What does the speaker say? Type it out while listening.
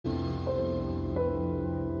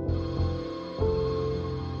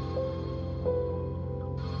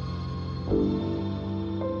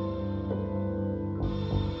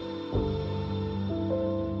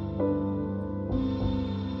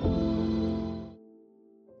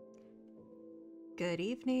Good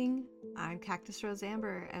evening. I'm Cactus Rose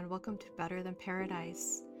Amber, and welcome to Better Than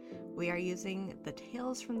Paradise. We are using the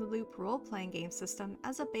Tales from the Loop role playing game system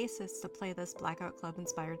as a basis to play this Blackout Club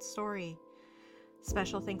inspired story.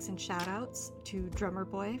 Special thanks and shoutouts to Drummer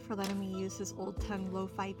Boy for letting me use his old tongue lo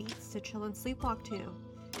fi beats to chill and sleepwalk to.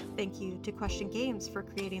 Thank you to Question Games for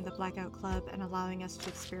creating the Blackout Club and allowing us to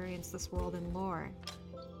experience this world and lore.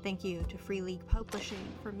 Thank you to Free League Publishing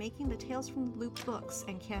for making the Tales from the Loop books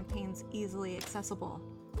and campaigns easily accessible.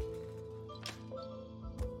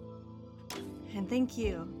 And thank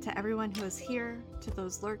you to everyone who is here, to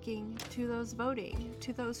those lurking, to those voting,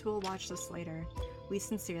 to those who will watch this later. We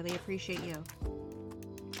sincerely appreciate you.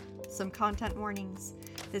 Some content warnings.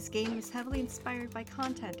 This game is heavily inspired by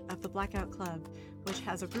content of the Blackout Club, which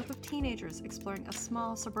has a group of teenagers exploring a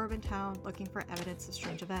small suburban town looking for evidence of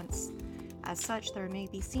strange events. As such, there may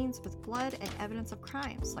be scenes with blood and evidence of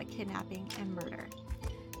crimes like kidnapping and murder.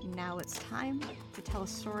 Now it's time to tell a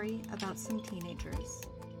story about some teenagers.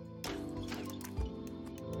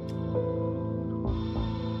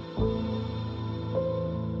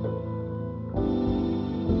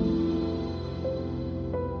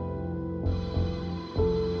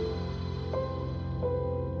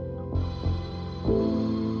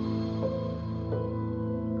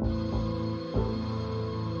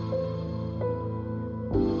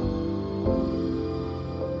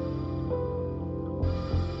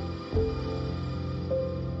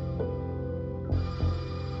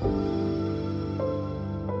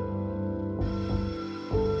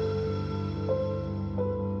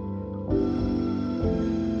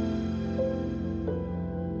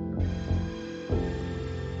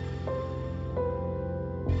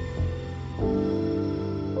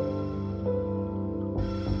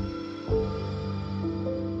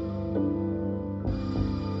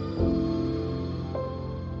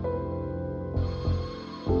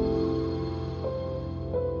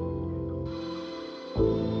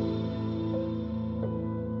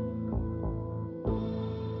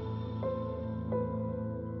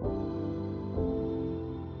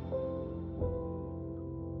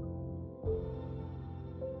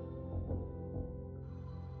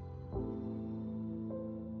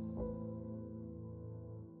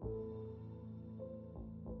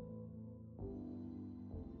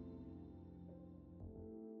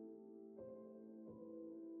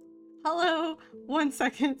 Hello! 1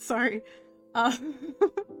 second, sorry.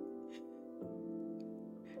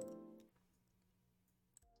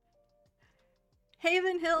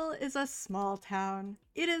 Haven Hill is a small town.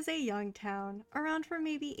 It is a young town, around for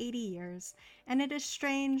maybe 80 years, and it is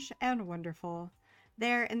strange and wonderful.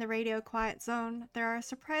 There, in the radio quiet zone, there are a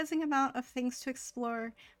surprising amount of things to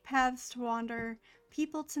explore, paths to wander,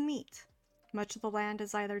 people to meet. Much of the land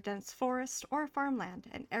is either dense forest or farmland,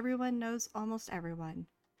 and everyone knows almost everyone.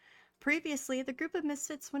 Previously, the group of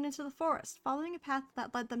misfits went into the forest, following a path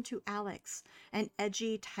that led them to Alex, an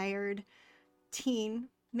edgy, tired teen,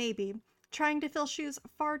 maybe, trying to fill shoes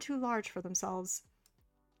far too large for themselves.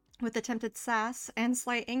 With attempted sass and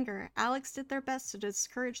slight anger, Alex did their best to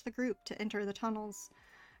discourage the group to enter the tunnels.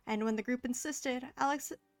 And when the group insisted,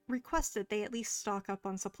 Alex requested they at least stock up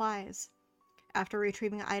on supplies. After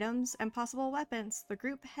retrieving items and possible weapons, the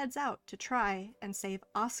group heads out to try and save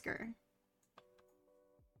Oscar.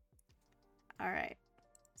 Alright,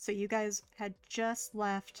 so you guys had just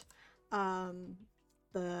left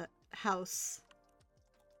the house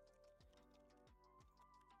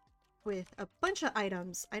with a bunch of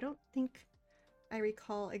items. I don't think I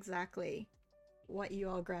recall exactly what you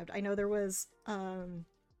all grabbed. I know there was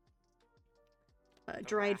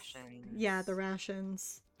dried rations. Yeah, the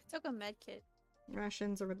rations. I took a med kit.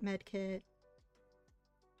 Rations or a med kit.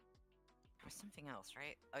 There was something else,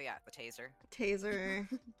 right? Oh yeah, the taser. Taser.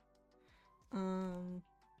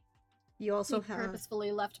 You also He have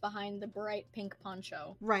purposefully left behind the bright pink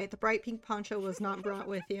poncho. Right, the bright pink poncho was not brought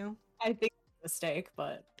with you. I think it's a mistake,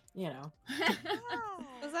 but you know.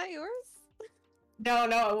 Was that yours? No,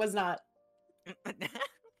 it was not.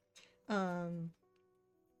 And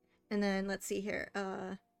then let's see here.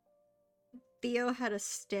 Theo had a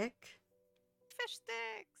stick. Fish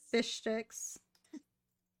sticks. Fish sticks.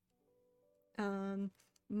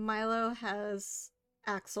 Milo has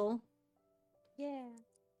Axel. Yeah.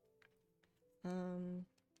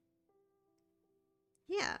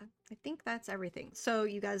 Yeah, I think that's everything. So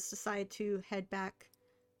you guys decide to head back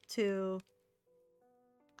to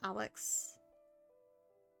Alex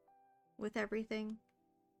with everything.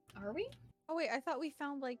 Are we? Oh wait, I thought we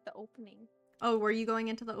found like the opening. Oh, were you going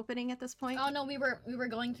into the opening at this point? Oh no, we were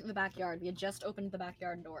going through the backyard. We had just opened the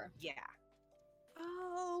backyard door. Yeah.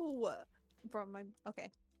 Oh, bro, my okay.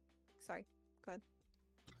 Sorry. Go ahead.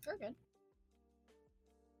 We're good.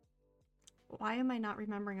 Why am I not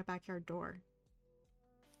remembering a backyard door?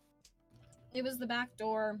 It was the back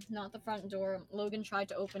door, not the front door. Logan tried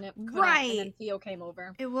to open it, couldn't, and then Right! Theo came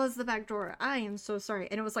over. It was the back door. I am so sorry.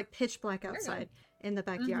 And it was like pitch black You're good. outside in the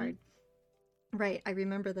backyard. Right, I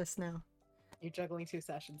remember this now. You're juggling 2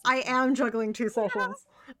 sessions. I am juggling 2 sessions.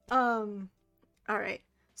 Alright.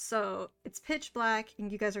 So it's pitch black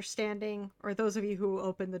and you guys are standing, or those of you who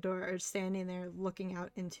opened the door are standing there looking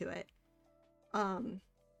out into it.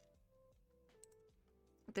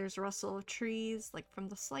 There's rustle of trees, like from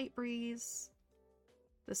the slight breeze.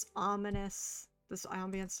 This ominous, this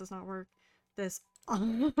ambience does not work. This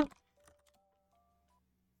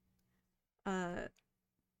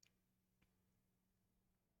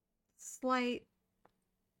slight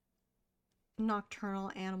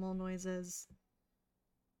nocturnal animal noises,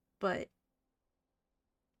 but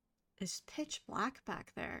it's pitch black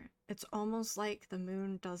back there. It's almost like the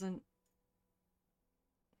moon doesn't,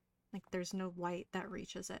 like there's no light that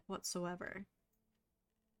reaches it whatsoever.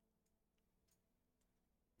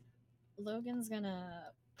 Logan's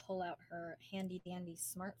gonna pull out her handy dandy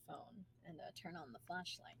smartphone and turn on the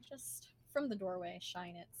flashlight. Just from the doorway,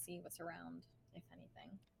 shine it, see what's around, if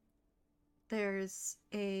anything. There's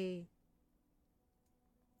a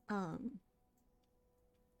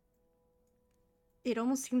it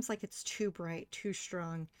almost seems like it's too bright, too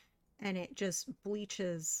strong, and it just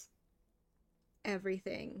bleaches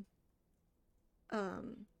everything.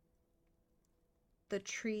 The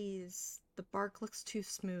trees, the bark looks too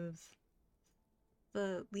smooth.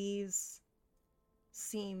 The leaves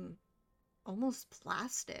seem almost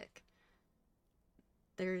plastic.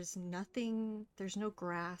 There's nothing, there's no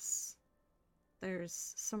grass.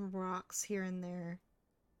 There's some rocks here and there,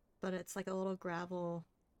 but it's like a little gravel,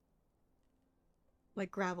 like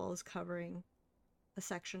gravel is covering a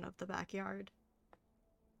section of the backyard.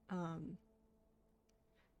 And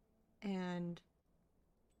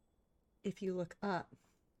if you look up,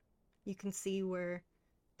 you can see where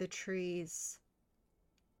the trees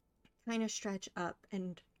kind of stretch up,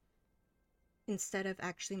 and instead of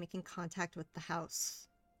actually making contact with the house,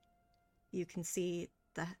 you can see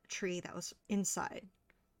the tree that was inside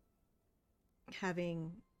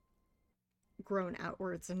having grown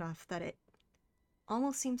outwards enough that it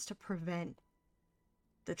almost seems to prevent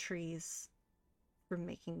the trees from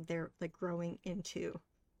making their, like, growing into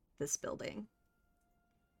this building.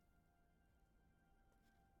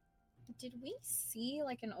 Did we see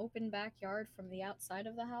like an open backyard from the outside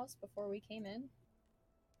of the house before we came in?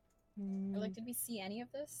 Or like, did we see any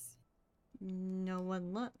of this? No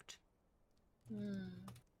one looked.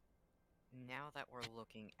 Now that we're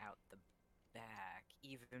looking out the back,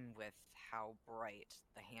 even with how bright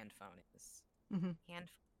the hand phone is. Mhm.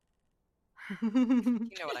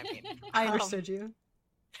 You know what I mean. I understood you.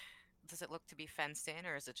 Does it look to be fenced in,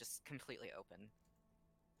 or is it just completely open?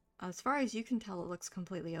 As far as you can tell, it looks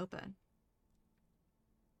completely open.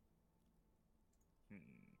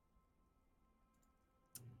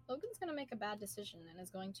 Logan's gonna make a bad decision and is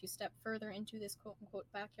going to step further into this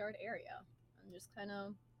quote-unquote backyard area and just kind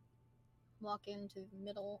of walk into the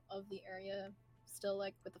middle of the area, still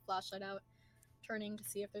like with the flashlight out, turning to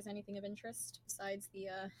see if there's anything of interest besides the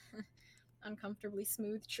uncomfortably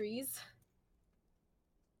smooth trees.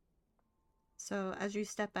 So as you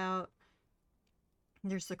step out,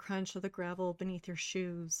 there's the crunch of the gravel beneath your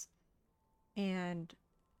shoes, and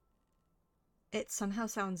it somehow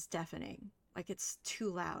sounds deafening, like it's too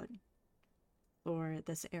loud for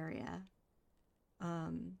this area.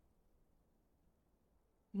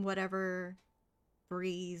 Whatever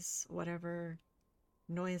breeze, whatever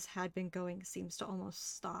noise had been going seems to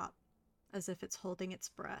almost stop, as if it's holding its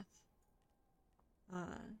breath.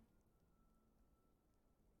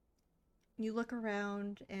 You look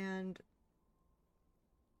around, and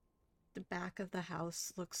the back of the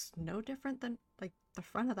house looks no different than, like, the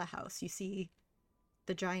front of the house. You see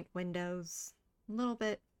the giant windows, a little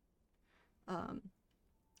bit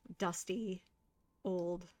dusty,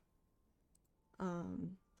 old,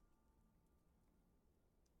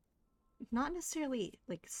 not necessarily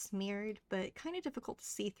like smeared, but kind of difficult to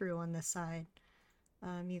see through on this side.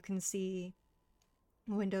 You can see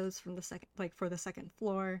windows from the for the second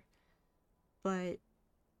floor, but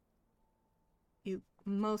you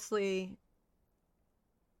mostly,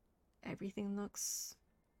 everything looks,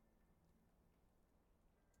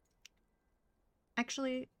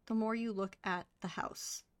 actually, the more you look at the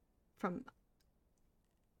house from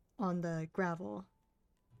on the gravel,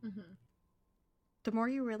 the more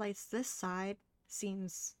you realize this side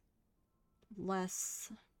seems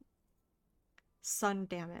less sun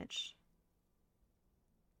damaged.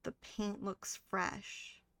 The paint looks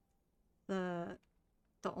fresh. The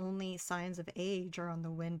the only signs of age are on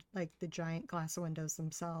the like the giant glass windows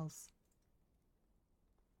themselves.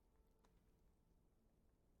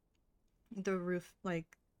 The roof, like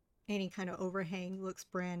any kind of overhang, looks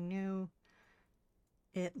brand new.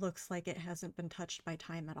 It looks like it hasn't been touched by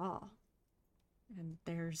time at all. And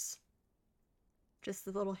there's just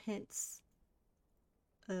the little hints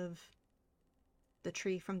of the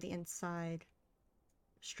tree from the inside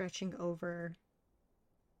stretching over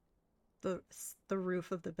the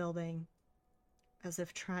roof of the building as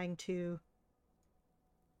if trying to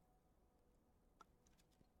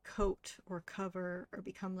coat or cover or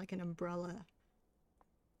become like an umbrella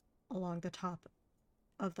along the top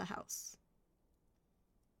of the house.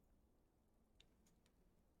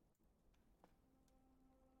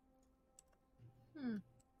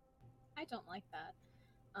 I don't like that.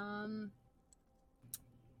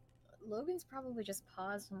 Logan's probably just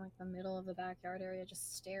paused in like the middle of the backyard area,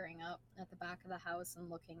 just staring up at the back of the house and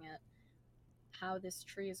looking at how this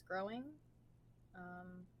tree is growing.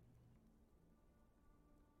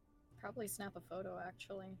 Probably snap a photo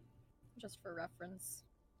actually, just for reference.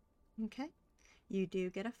 Okay. You do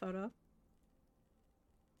get a photo.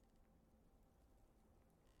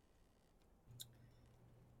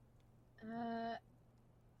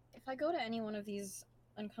 If I go to any one of these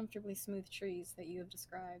uncomfortably smooth trees that you have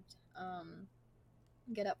described,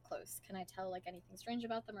 get up close, can I tell like anything strange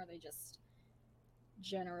about them, or are they just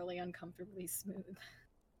generally uncomfortably smooth?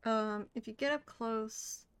 If you get up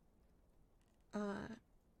close,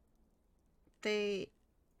 they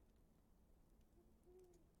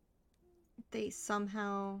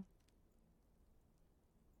somehow,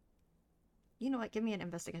 you know what, give me an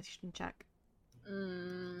investigation check.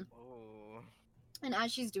 Oh. And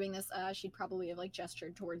as she's doing this, she'd probably have like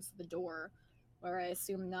gestured towards the door, where I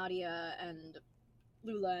assume Nadia and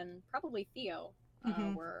Lula and probably Theo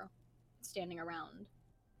Mhm. were standing around.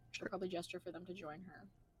 She'll probably gesture for them to join her.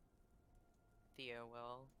 Theo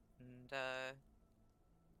will. And,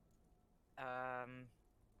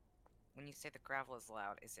 when you say the gravel is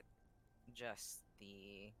loud, is it just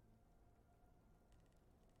the,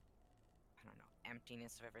 I don't know,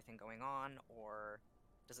 emptiness of everything going on, or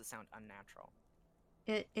does it sound unnatural?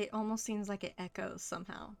 It almost seems like it echoes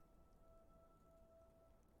somehow.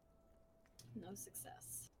 No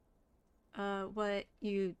success. What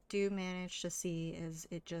you do manage to see is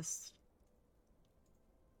it just,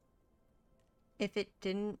 if it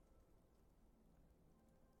didn't,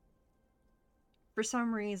 for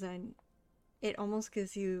some reason, it almost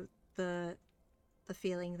gives you the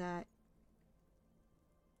feeling that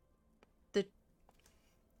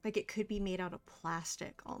like it could be made out of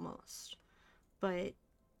plastic almost. But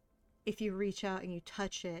if you reach out and you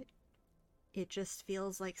touch it, it just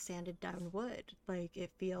feels like sanded down wood. Like it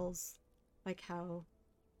feels like how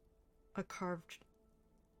a carved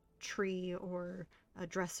tree or a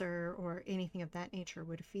dresser or anything of that nature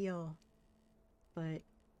would feel, but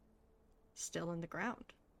still in the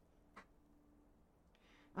ground.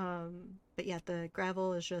 But yeah, the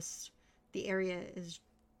gravel is just, the area is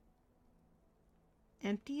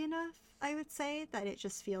empty enough, I would say, that it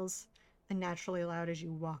just feels unnaturally loud as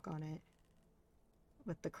you walk on it,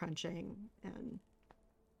 with the crunching and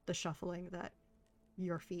the shuffling that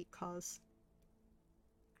your feet cause.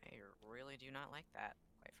 I really do not like that,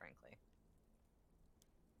 quite frankly.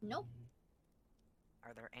 Nope.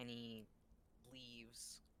 Are there any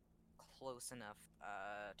leaves close enough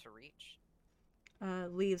to reach?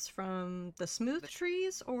 Leaves from the smooth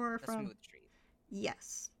trees or The from... smooth trees.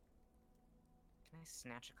 Yes. Can I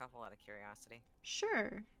snatch a couple out of curiosity?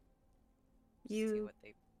 Sure. See what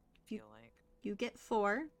they feel like. You get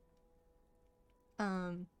 4.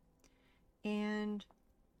 And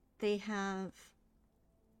they have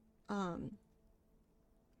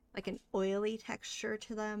like an oily texture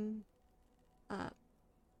to them.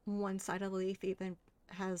 One side of the leaf even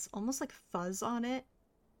has almost like fuzz on it,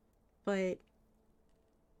 but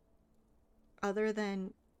other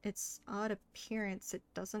than its odd appearance, it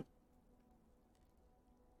doesn't,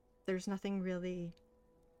 there's nothing really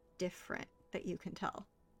different that you can tell.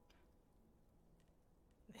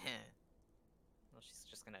 Well, she's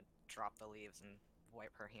just gonna drop the leaves and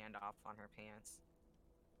wipe her hand off on her pants.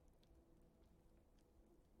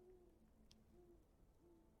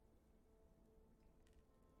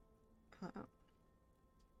 And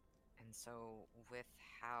so, with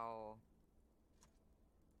how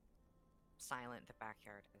silent the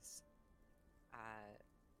backyard is,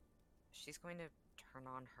 she's going to turn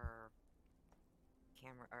on her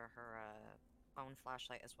camera or her phone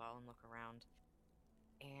flashlight as well and look around.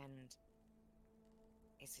 And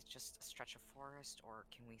is it just a stretch of forest, or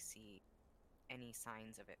can we see any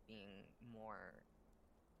signs of it being more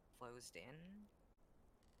closed in?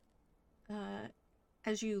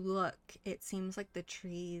 As you look, it seems like the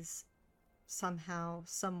trees somehow,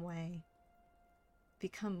 some way,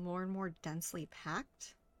 become more and more densely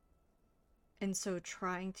packed. And so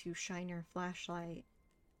trying to shine your flashlight,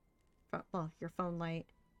 well, your phone light,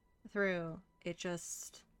 through, you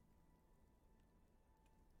just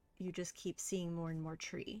keep seeing more and more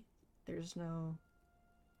tree. You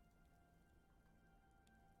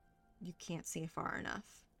can't see far enough.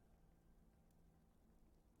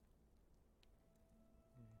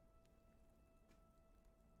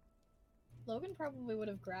 Logan probably would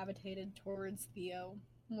have gravitated towards Theo,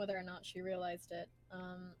 whether or not she realized it.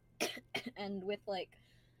 And with like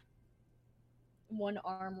one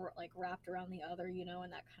arm like wrapped around the other, you know,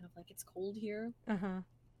 and that kind of like it's cold here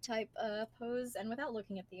type pose. And without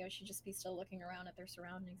looking at Theo, she'd just be still looking around at their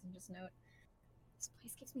surroundings and just note, this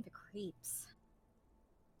place gives me the creeps.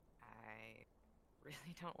 I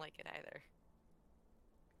really don't like it either.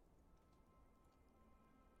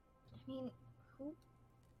 I mean, who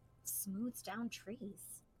smooths down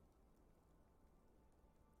trees?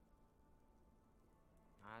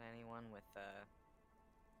 Not anyone with a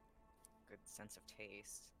good sense of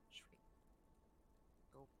taste. Should we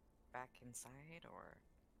go back inside, or?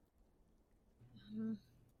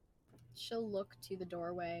 She'll look to the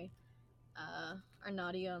doorway. Are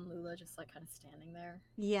Nadia and Lula just like kind of standing there?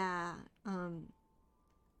 Yeah,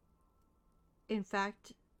 in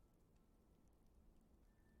fact,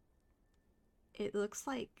 it looks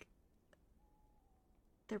like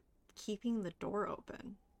they're keeping the door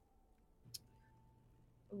open.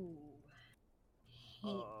 Ooh.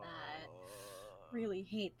 Hate that. Really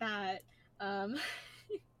hate that.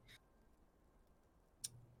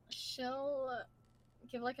 She'll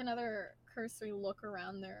give like another cursory look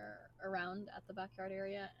around at the backyard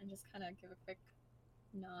area and just kind of give a quick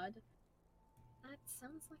nod. That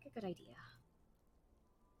sounds like a good idea.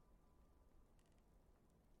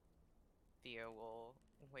 Theo will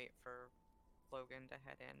wait for Logan to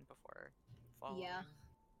head in before following. Yeah.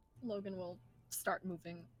 Logan will start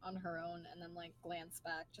moving on her own and then like glance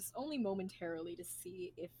back just only momentarily to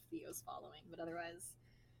see if Theo's following, but otherwise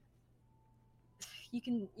you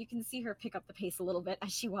can see her pick up the pace a little bit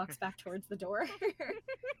as she walks back towards the door.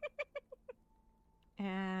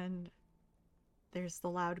 And there's the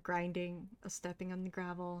loud grinding of stepping on the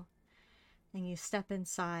gravel, and you step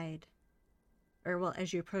inside, or well,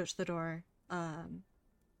 as you approach the door,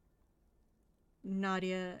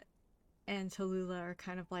 Nadia and Tallulah are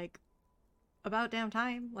kind of like, about damn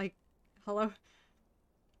time, like, hello.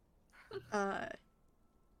 And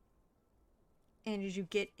as you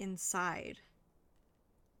get inside,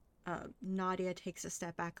 Nadia takes a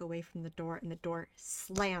step back away from the door, and the door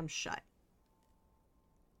slams shut.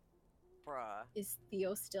 Bruh. Is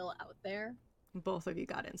Theo still out there? Both of you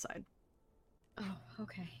got inside. Oh,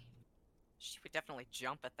 okay. She would definitely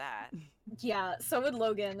jump at that. Yeah, so would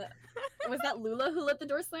Logan. Was that Lula who let the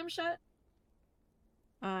door slam shut?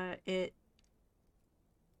 It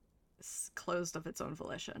closed of its own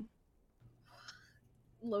volition.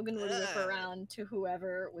 Logan would whip Ugh. around to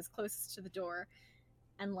whoever was closest to the door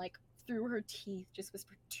and like through her teeth just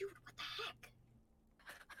whisper, dude, what the heck?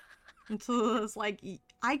 And so it was like,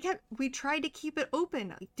 we tried to keep it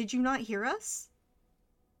open. Did you not hear us?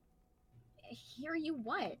 Hear you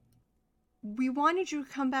what? We wanted you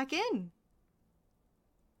to come back in.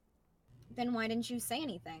 Then why didn't you say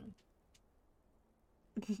anything?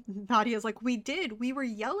 Nadia's like, we did. We were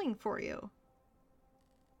yelling for you.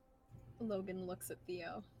 Logan looks at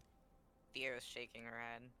Theo. Theo's shaking her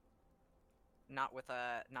head. Not with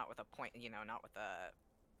a point, not with a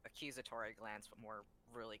accusatory glance, but more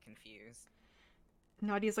really confused.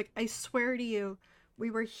 Nadia's like, I swear to you,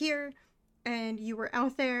 we were here and you were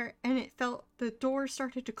out there and it felt the door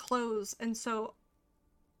started to close, and so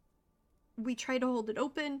we tried to hold it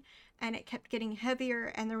open and it kept getting heavier,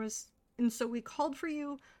 and so we called for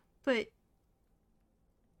you, but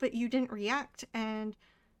you didn't react, and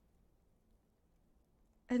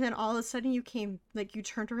then all of a sudden you came, like, you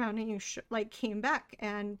turned around and you came back,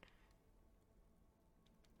 and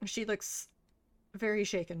she looks very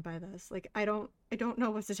shaken by this. Like, I don't know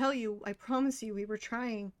what to tell you. I promise you we were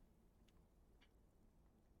trying.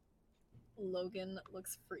 Logan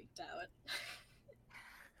looks freaked out.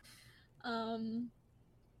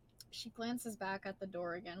 She glances back at the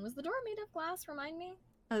door again. Was the door made of glass? Remind me?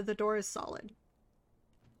 The door is solid.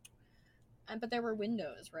 But there were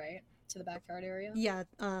windows, right? To the backyard area? Yeah,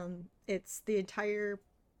 it's the entire,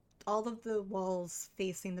 all of the walls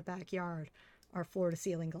facing the backyard are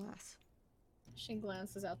floor-to-ceiling glass. She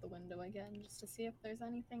glances out the window again just to see if there's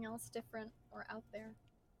anything else different or out there.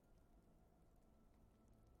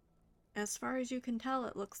 As far as you can tell,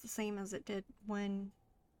 it looks the same as it did when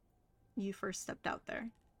you first stepped out there.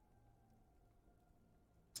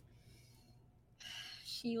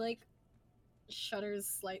 She like shudders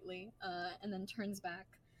slightly, and then turns back,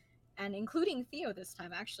 and including Theo this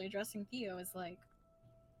time, actually addressing Theo, is like,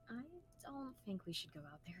 I don't think we should go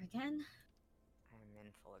out there again. I'm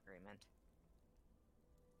in full agreement.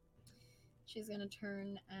 She's gonna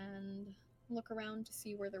turn and look around to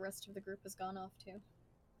see where the rest of the group has gone off to.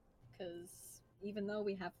 Because even though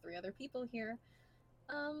we have 3 other people here,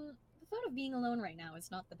 the thought of being alone right now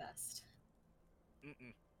is not the best.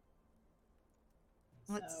 Mm-mm.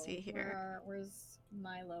 Let's So, see here. Where's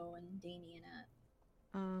Milo and Damien at?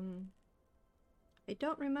 I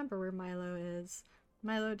don't remember where Milo is.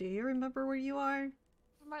 Milo, do you remember where you are?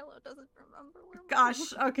 Milo doesn't remember where.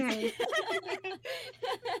 Gosh, okay.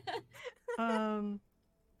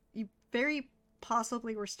 You very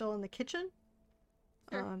possibly were still in the kitchen.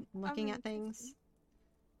 Sure. Looking I'm at things. interested.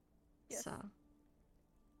 Yes. So.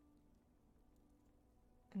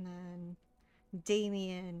 And then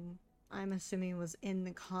Damien, I'm assuming, was in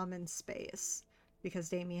the common space because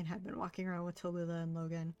Damien had been walking around with Tallulah and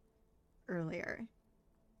Logan earlier.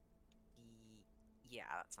 Yeah,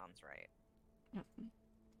 that sounds right. Yep.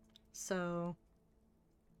 So,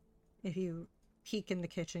 if you peek in the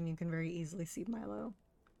kitchen, you can very easily see Milo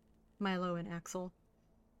and Axel.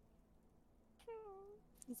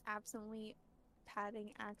 He's absently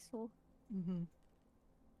patting Axel. Mm-hmm.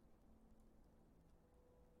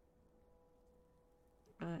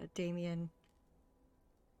 Damien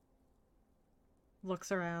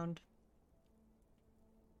looks around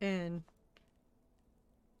and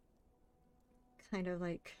kind of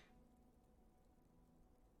like,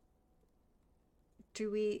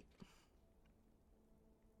 do we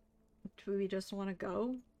just want to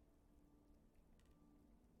go?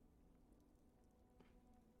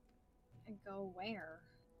 And go where?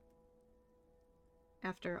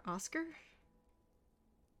 After Oscar?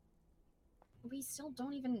 We still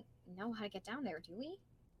don't even know how to get down there, do we?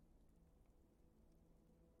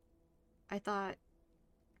 I thought,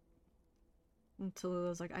 and Tallulah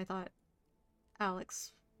was like, I thought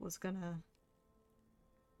Alex was going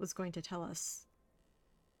to tell us.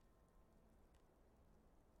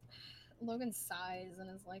 Logan sighs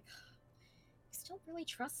and is like, you still really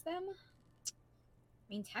trust them? I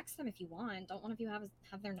mean, text them if you want. Don't one of you have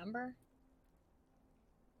their number?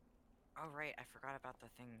 Oh, right, I forgot about the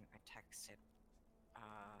thing I texted.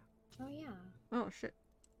 Oh, yeah. Oh, shit.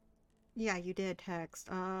 Yeah, you did text.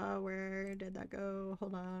 Where did that go?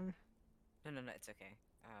 Hold on. No, it's okay.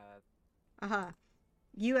 Aha.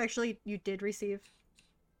 You did receive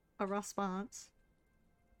a response.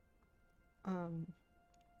 The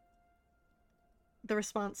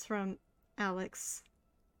response from Alex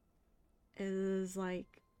is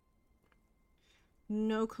like,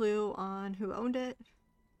 no clue on who owned it.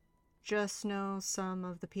 Just know some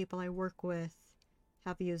of the people I work with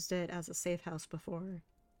have used it as a safe house before.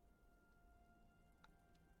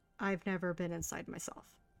 I've never been inside myself.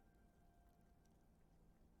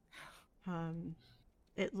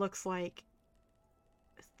 It looks like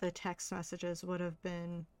the text messages would have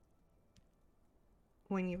been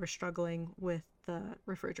when you were struggling with the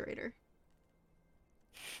refrigerator.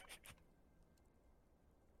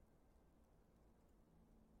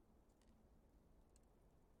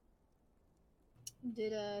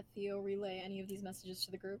 Did Theo relay any of these messages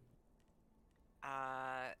to the group?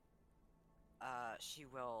 She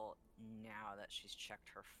will now that she's checked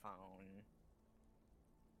her phone.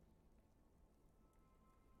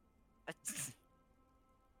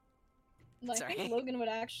 I Sorry. think Logan would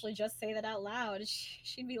actually just say that out loud.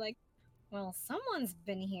 She'd be like, well, someone's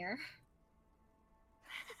been here.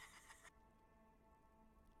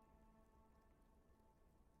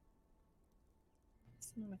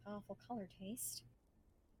 Someone with awful color taste.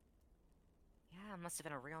 Yeah, must have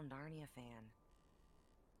been a real Narnia fan.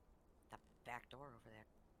 That back door over there.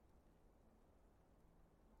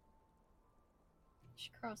 She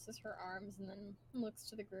crosses her arms and then looks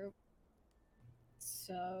to the group.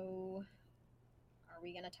 So, are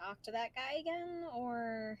we gonna talk to that guy again,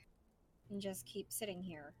 or just keep sitting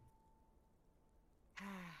here?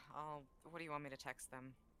 What do you want me to text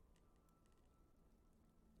them?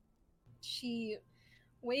 She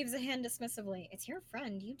waves a hand dismissively. It's your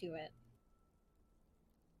friend, you do it.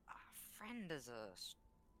 Friend is a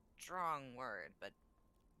strong word, but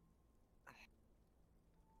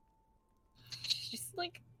She just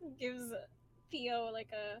like gives Theo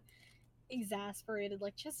like a exasperated,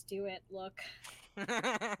 like, just do it, look.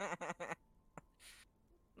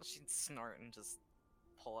 she'd snort and just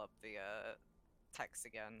pull up the text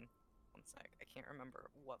again. One sec. I can't remember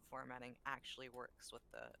what formatting actually works with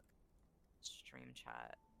the stream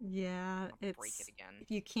chat. Yeah, I'll break it's it again.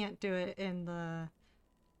 you can't do it in the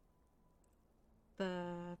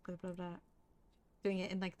blah blah blah. Doing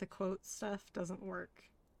it in like the quote stuff doesn't work.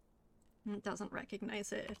 It doesn't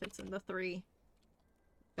recognize it if it's in the 3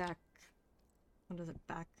 back. What is it?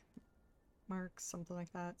 Back marks, something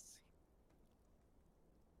like that.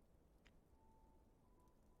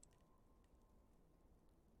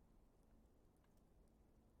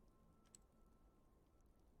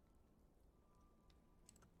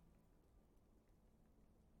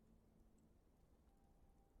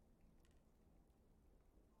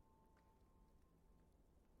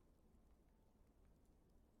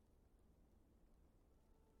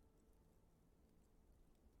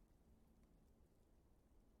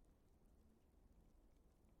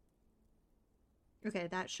 Okay,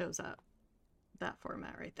 that shows up. That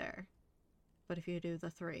format right there. But if you do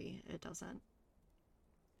the 3, it doesn't.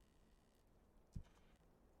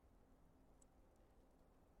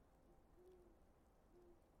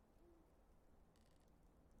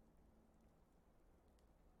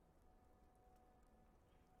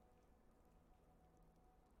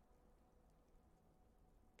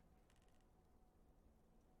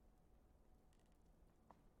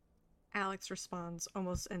 Alex responds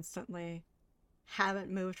almost instantly. Haven't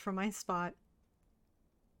moved from my spot.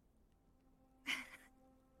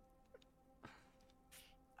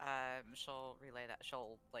 She'll relay that.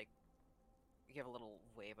 She'll, like, give a little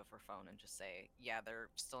wave of her phone and just say, yeah, they're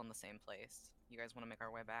still in the same place. You guys want to make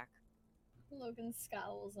our way back? Logan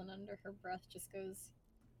scowls and under her breath just goes,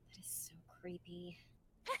 "That is so creepy."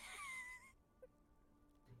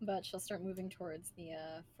 But she'll start moving towards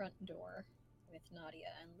the front door with Nadia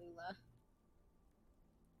and Lula.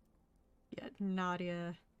 Yeah,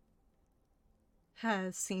 Nadia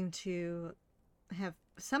has seemed to have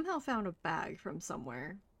somehow found a bag from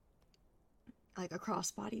somewhere. Like a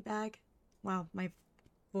crossbody bag. Wow, my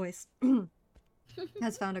voice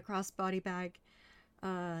has found a crossbody bag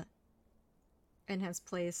and has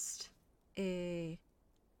placed a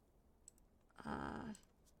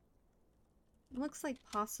looks like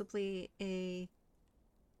possibly a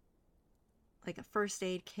first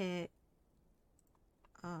aid kit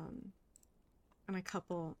and a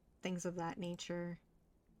couple things of that nature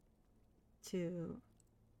to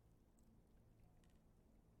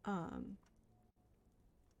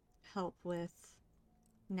help with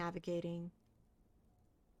navigating.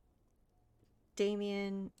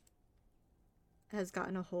 Damien has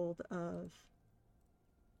gotten a hold of.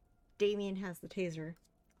 Damien has the taser.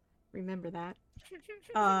 Remember that.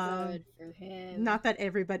 Good for him. Not that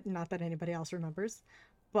anybody else remembers,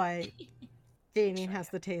 but Damien has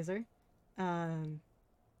the taser.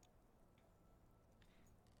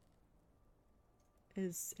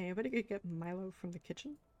 Is anybody gonna get Milo from the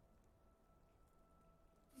kitchen?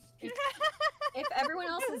 If everyone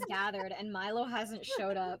else is gathered and Milo hasn't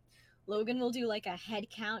showed up, Logan will do like a head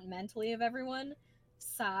count mentally of everyone,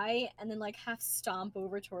 sigh, and then like half stomp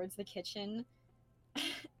over towards the kitchen,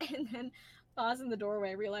 and then pause in the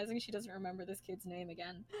doorway, realizing she doesn't remember this kid's name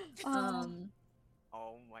again.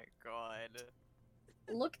 Oh my god.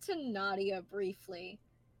 Look to Nadia briefly,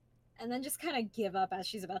 and then just kind of give up as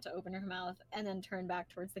she's about to open her mouth, and then turn back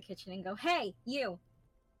towards the kitchen and go, "Hey, you!"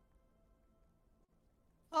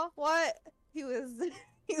 Oh, what? He was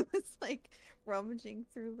like rummaging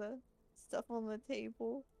through the stuff on the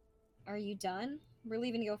table. Are you done? We're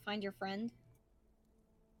leaving to go find your friend.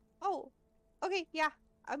 Oh, okay, yeah.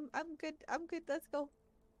 I'm good. I'm good. Let's go.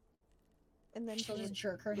 And then She'll just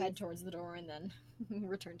jerk her head towards the door and then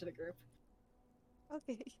return to the group.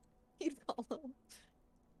 Okay, you follow.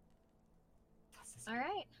 All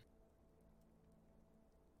right.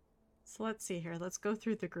 So let's see here. Let's go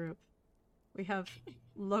through the group. We have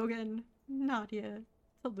Logan, Nadia,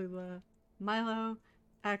 Tallulah, Milo,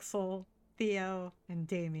 Axel, Theo, and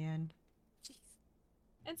Damien.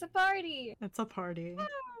 It's a party! It's a party.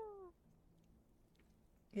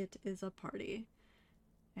 It is a party.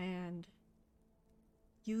 And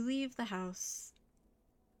you leave the house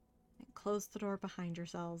and close the door behind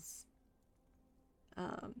yourselves.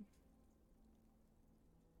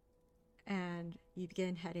 And you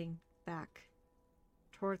begin heading back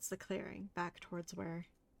towards the clearing, back towards where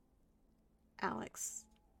Alex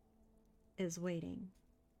is waiting.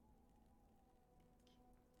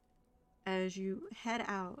 As you head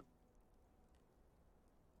out,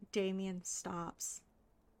 Damien stops.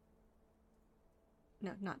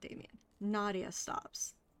 No, not Damien. Nadia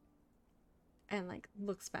stops and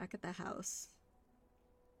looks back at the house.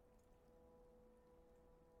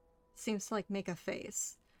 Seems to make a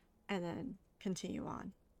face and then continue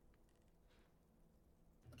on.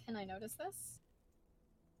 Can I notice this?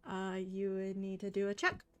 You would need to do a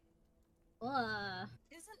check. Ugh.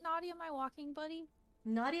 Isn't Nadia my walking buddy?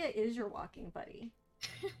 Nadia is your walking buddy.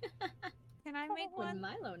 Can I make Would one?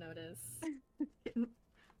 Milo notice?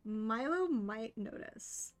 Milo might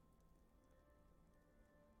notice.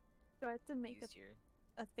 Do I have to make Use your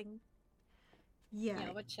a thing? Yeah,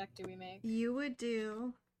 Yeah, what check do we make? you would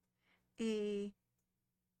do a.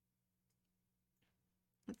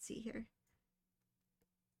 Let's see here.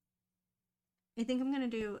 I think I'm gonna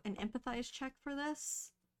do an empathize check for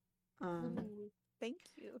this. Ooh, thank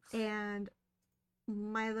you. And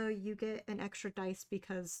Milo, you get an extra dice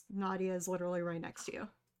because Nadia is literally right next to you.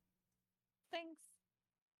 Thanks.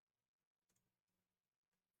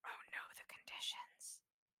 Oh no, the conditions.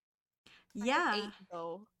 I have Yeah. 8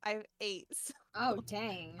 though. I have 8. So Oh,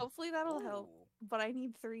 dang. hopefully that'll help. Ooh. But I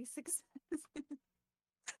need 3 successes.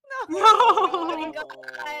 No! Oh my god!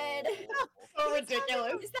 So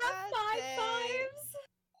ridiculous. Is that Bad 5 day. fives?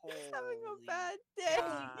 Having a Holy bad day.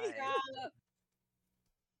 God.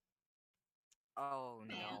 Oh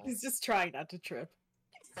Man. no. He's just trying not to trip.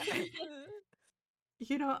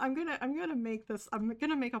 You know, I'm gonna make this. I'm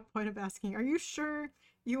gonna make a point of asking. Are you sure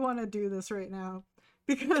you want to do this right now?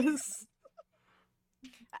 Because,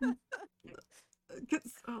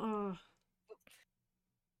 'cause,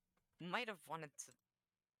 Might have wanted to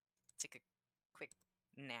take a quick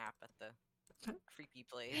nap at the creepy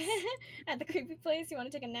place. At the creepy place, you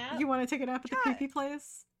want to take a nap you want to take a nap at the Yeah. creepy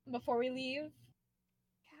place? before we leave?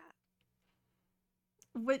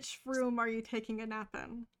 Which room are you taking a nap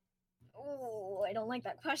in? Oh, I don't like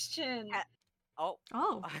that question. Oh.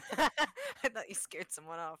 Oh, I thought you scared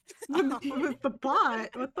someone off. with the bot.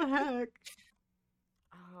 What the heck?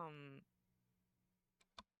 Um,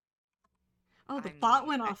 Oh, the I bot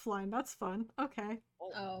mean, went I- offline. That's fun. Okay.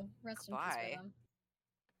 Oh, rest in peace Goodbye. for them.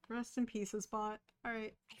 Rest in pieces, bot. All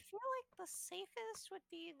right. I feel like the safest would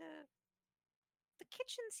be the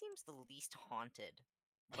kitchen seems the least haunted,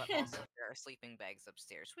 but also there are sleeping bags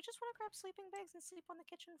upstairs. We just want to grab sleeping bags and sleep on the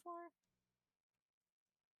kitchen floor.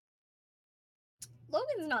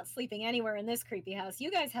 Logan's not sleeping anywhere in this creepy house. You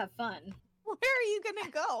guys have fun. Where are you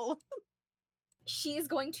gonna go? She's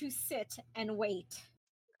going to sit and wait.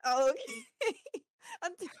 Okay.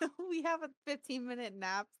 Until we have a 15-minute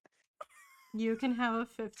nap. You can have a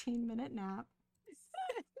 15-minute nap.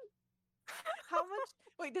 How much?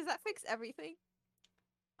 Wait, does that fix everything?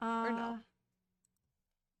 no?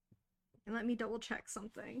 And let me double check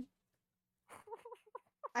something.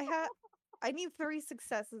 I need 3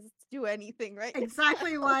 successes to do anything, right?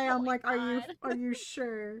 Exactly why Oh I'm my like, God. are you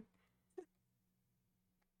sure?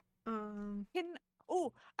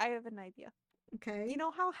 Oh, I have an idea. Okay. You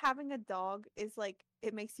know how having a dog is like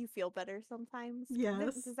it makes you feel better sometimes?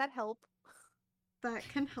 Yes. Does that help? That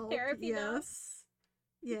can help. Therapy dog? Yes.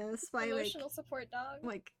 Yes, by Emotional support dog.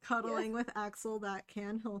 like cuddling with Axel, that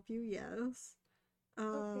can help you, yes. Let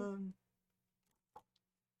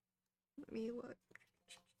me look.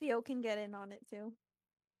 Theo can get in on it too.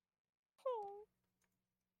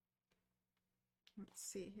 Let's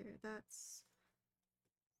see here. That's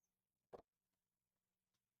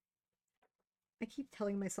I keep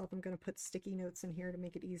telling myself I'm gonna put sticky notes in here to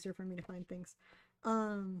make it easier for me to find things.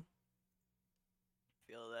 Feel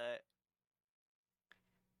that.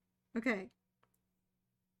 Okay.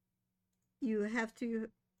 You have to.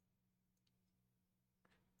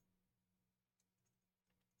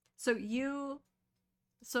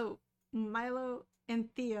 So Milo and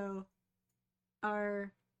Theo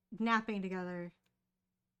are napping together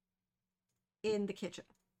in the kitchen.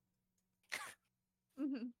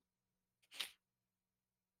 Mhm.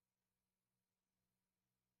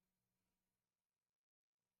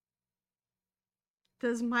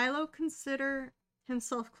 Does Milo consider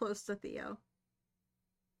himself close to Theo?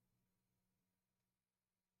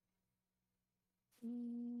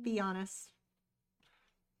 Be honest.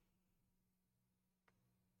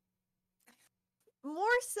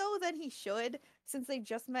 More so than he should, since they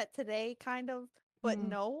just met today, kind of. But Mm.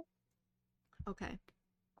 no. Okay.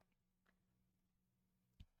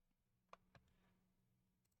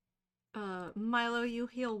 Milo, you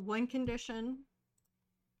heal one condition.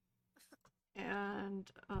 And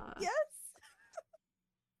Yes.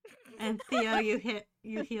 and Theo,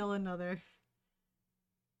 you heal another.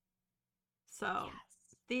 So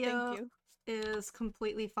Theo Thank you. is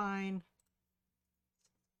completely fine.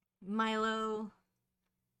 Milo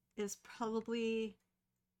is probably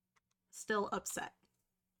still upset.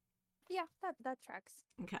 Yeah, that tracks.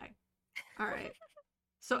 Okay. All right.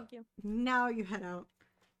 So Thank you. now you head out.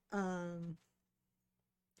 I'm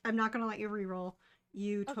not gonna let you reroll.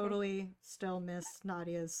 You Okay. totally still miss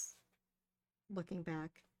Nadia's looking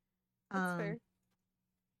back. That's fair.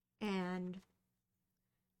 And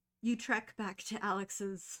you trek back to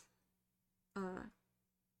Alex's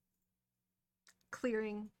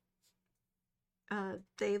clearing.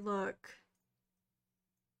 They look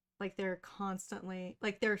like they're constantly,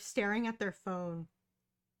 like they're staring at their phone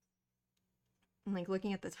and like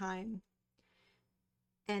looking at the time.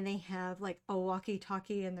 And they have like a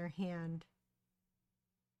walkie-talkie in their hand.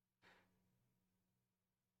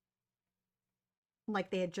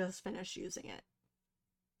 Like they had just finished using it.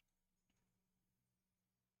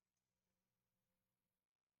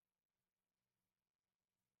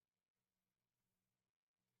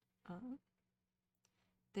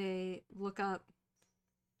 They look up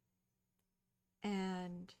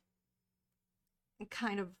and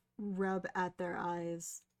kind of rub at their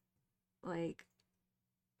eyes like,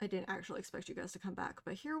 I didn't actually expect you guys to come back,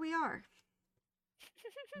 but here we are.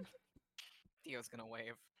 Theo's gonna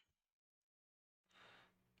wave.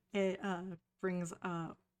 It brings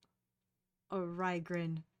a wry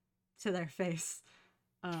grin to their face.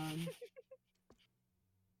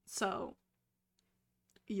 So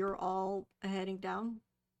you're all heading down?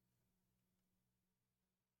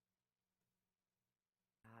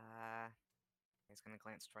 He's gonna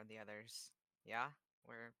glance toward the others. Yeah?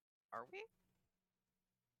 Where are we?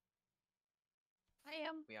 I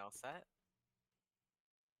am. We all set?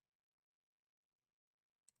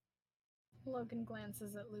 Logan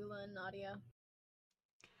glances at Lula and Nadia.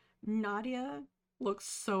 Nadia looks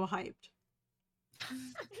so hyped. She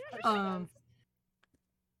Um, does.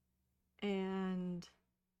 And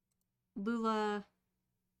Lula,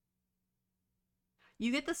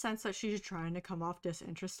 you get the sense that she's trying to come off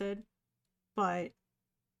disinterested, but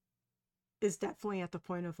is definitely at the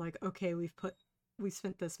point of like, okay, we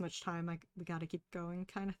spent this much time, like we gotta keep going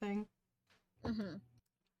kind of thing. Mm-hmm.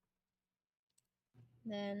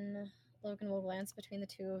 Then Logan will glance between the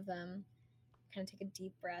two of them, kind of take a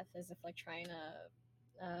deep breath as if like trying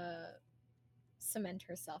to cement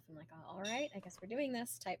herself and like, all right, I guess we're doing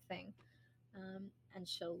this type thing. And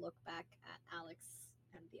she'll look back at Alex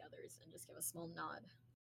and the others and just give a small nod.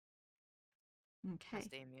 Okay. How's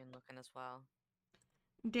Damien looking as well?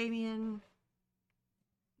 Damien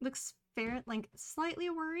looks like slightly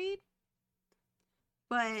worried,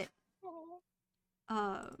 but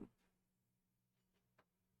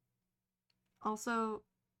also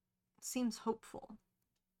seems hopeful.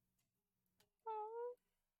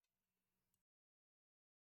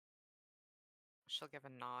 She'll give a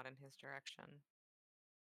nod in his direction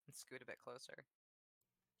and scoot a bit closer.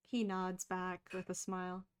 He nods back with a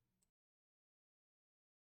smile.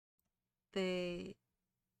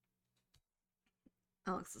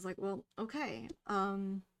 Alex is like, well, okay.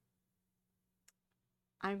 I'm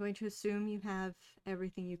going to assume you have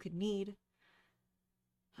everything you could need.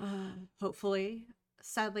 Hopefully.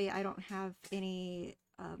 Sadly, I don't have any,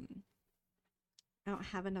 I don't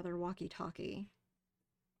have another walkie-talkie.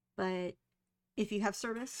 But if you have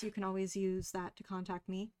service, you can always use that to contact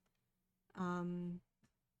me.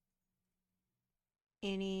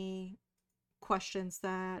 Any questions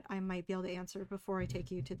that I might be able to answer before I take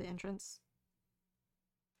you to the entrance?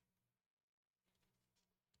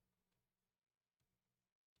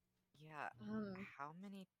 Yeah. How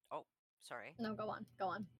many... Oh, sorry. No, go on. Go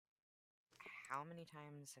on. How many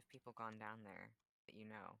times have people gone down there that you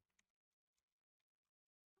know?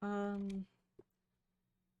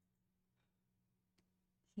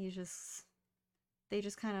 They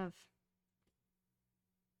just kind of,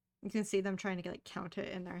 you can see them trying to like count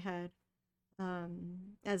it in their head,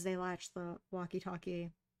 as they latch the walkie-talkie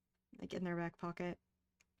like in their back pocket.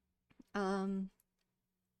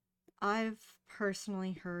 I've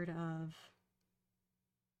personally heard of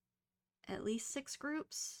at least 6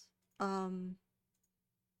 groups.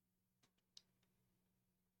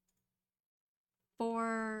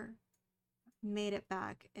 4 made it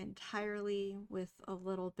back entirely with a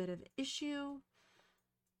little bit of issue.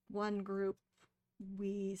 1 group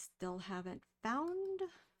we still haven't found.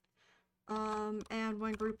 And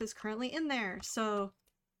 1 group is currently in there, so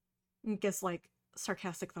I guess like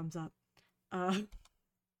sarcastic thumbs up. That's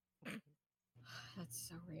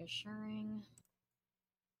so reassuring.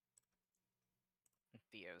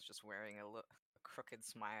 Theo's just wearing a crooked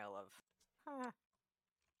smile of, huh.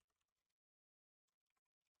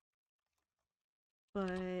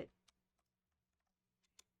 But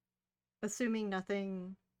assuming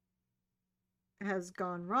nothing has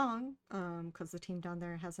gone wrong, because the team down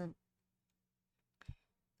there hasn't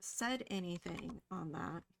said anything on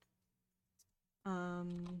that,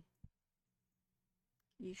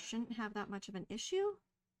 you shouldn't have that much of an issue.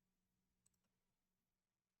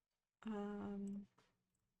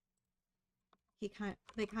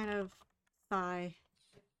 they kind of sigh,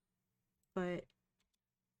 but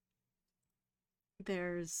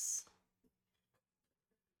there's,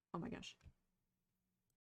 oh my gosh.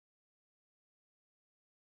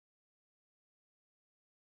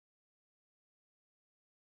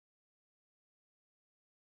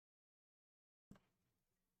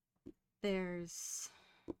 There's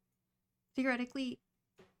theoretically,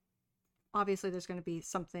 obviously there's going to be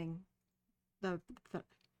something, the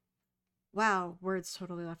wow, words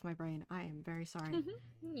totally left my brain. I am very sorry.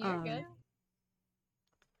 You're good.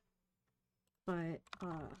 But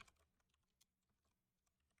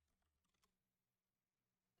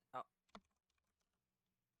Oh.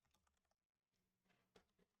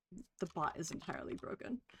 The bot is entirely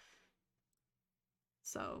broken.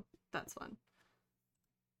 So that's fun.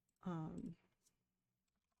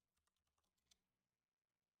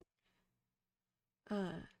 Let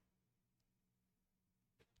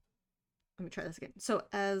me try this again. So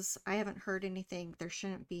as I haven't heard anything, there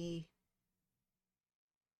shouldn't be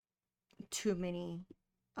too many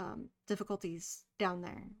difficulties down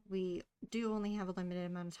there. We do only have a limited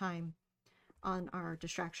amount of time on our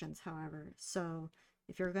distractions, however. So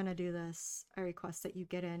if you're gonna do this, I request that you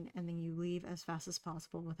get in and then you leave as fast as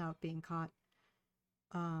possible without being caught.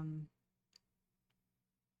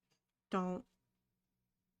 Don't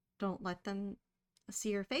let them see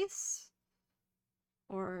your face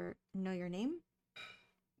or know your name,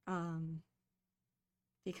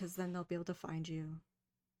 because then they'll be able to find you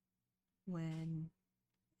when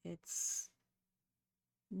it's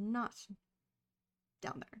not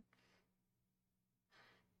down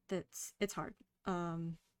there. It's hard.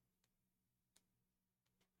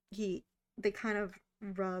 They kind of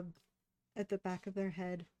rub at the back of their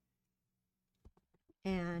head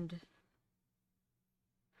and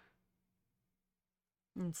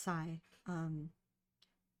sigh.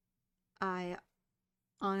 I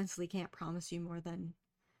honestly can't promise you more than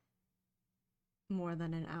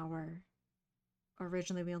an hour.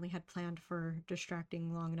 Originally, we only had planned for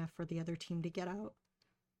distracting long enough for the other team to get out.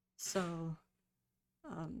 So,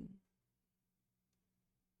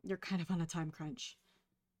 you're kind of on a time crunch.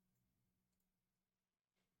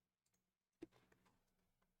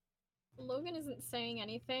 Logan isn't saying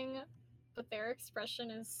anything, but their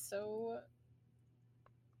expression is so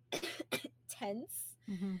tense.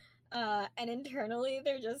 Mm-hmm. And internally,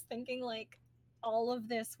 they're just thinking, like, all of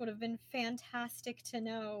this would have been fantastic to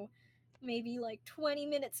know maybe like 20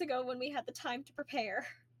 minutes ago when we had the time to prepare.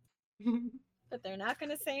 But they're not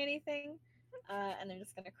going to say anything, and they're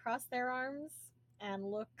just going to cross their arms and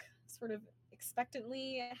look sort of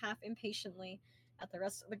expectantly, half impatiently at the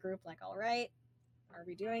rest of the group, like, all right, are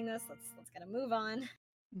we doing this? Let's get a move on.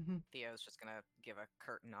 Mm-hmm. Theo's just gonna give a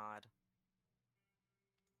curt nod.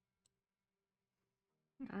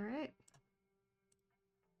 All right.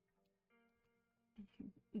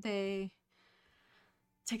 They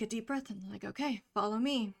take a deep breath and they're like, okay, follow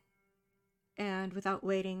me. And without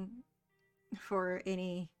waiting for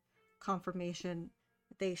any confirmation,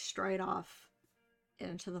 they stride off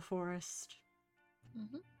into the forest.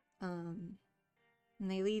 And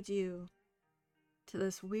they lead you to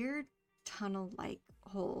this weird tunnel-like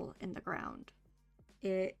hole in the ground.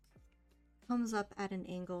 It comes up at an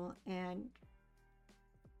angle, and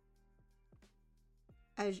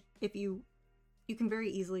if you can very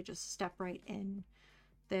easily just step right in.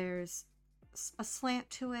 There's a slant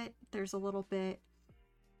to it. There's a little bit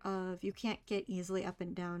of, you can't get easily up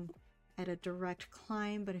and down at a direct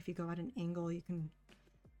climb, but if you go at an angle, you can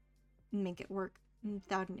make it work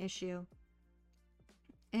without an issue.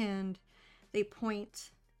 And they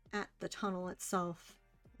point at the tunnel itself,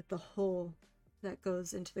 at the hole that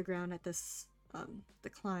goes into the ground at this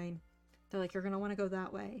decline. They're like, you're gonna want to go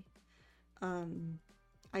that way.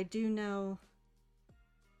 I do know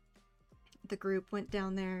the group went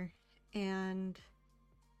down there and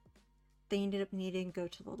they ended up needing to go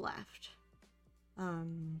to the left.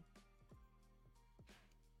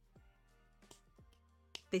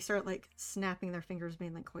 They start like snapping their fingers,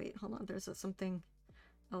 being like, wait, hold on, there's something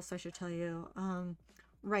else I should tell you.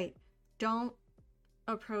 Right, don't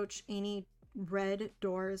approach any red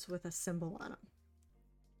doors with a symbol on them.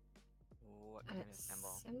 What kind of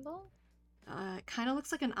symbol? Symbol? It kind of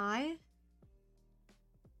looks like an eye.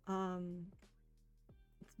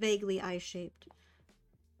 It's vaguely eye-shaped.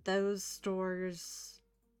 Those doors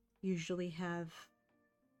usually have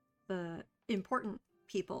the important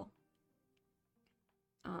people,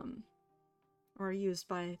 or are used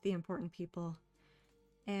by the important people,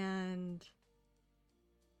 and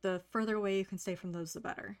the further away you can stay from those, the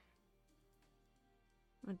better.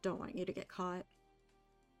 I don't want you to get caught.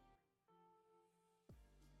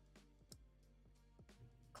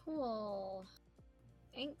 Cool.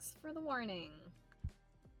 Thanks for the warning.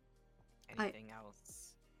 Anything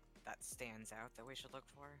else that stands out that we should look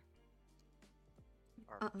for?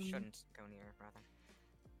 Or shouldn't go near, rather?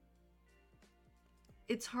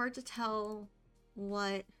 It's hard to tell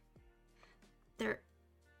what they're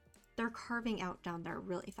carving out down there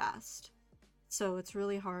really fast. So it's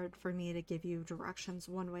really hard for me to give you directions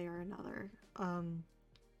one way or another.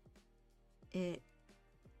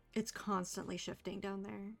 It's constantly shifting down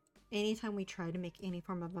there. Anytime we try to make any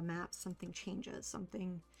form of a map, something changes,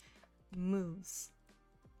 something moves.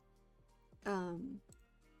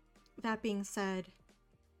 That being said,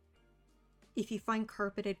 if you find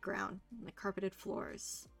carpeted ground, like carpeted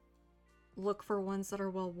floors, look for ones that are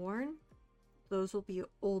well worn. Those will be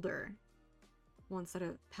older ones that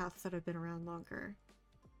have paths that have been around longer.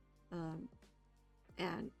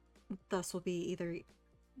 And thus will be either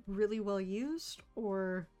really well used,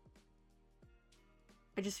 or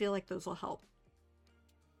I just feel like those will help.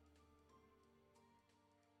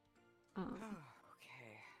 Okay.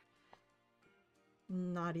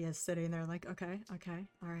 Nadia's sitting there like, okay,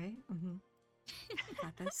 alright,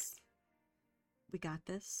 got this. We got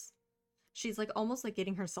this. She's like almost like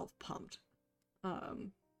getting herself pumped.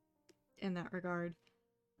 In that regard.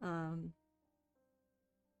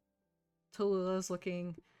 Tallulah's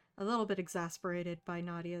looking a little bit exasperated by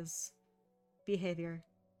Nadia's behavior,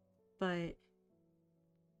 but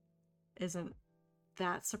isn't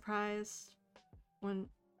that surprised when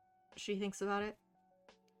she thinks about it.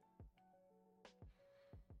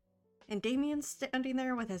 And Damien's standing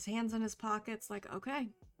there with his hands in his pockets like, okay.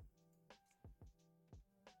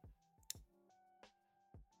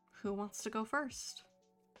 Who wants to go first?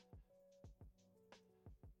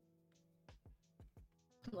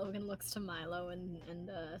 Logan looks to Milo and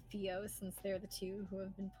Theo, since they're the two who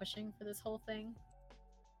have been pushing for this whole thing.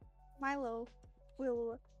 Milo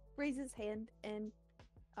will raise his hand and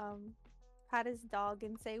pat his dog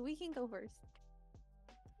and say, "We can go first."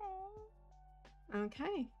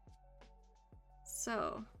 Okay.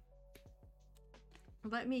 So,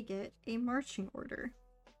 let me get a marching order.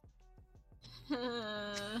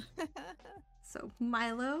 So,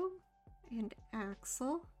 Milo and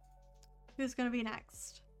Axel. Who's gonna be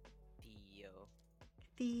next?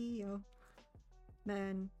 Theo.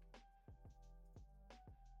 Then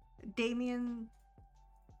Damien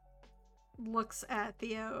looks at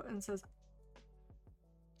Theo and says,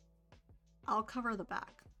 I'll cover the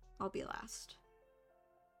back. I'll be last.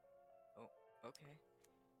 Oh, okay.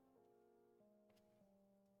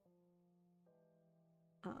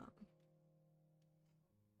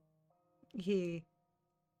 He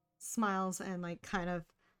smiles and like kind of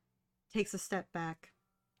takes a step back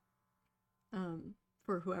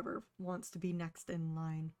for whoever wants to be next in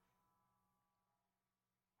line.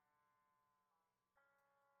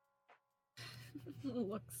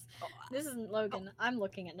 Looks. This isn't Logan. I'm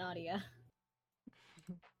looking at Nadia.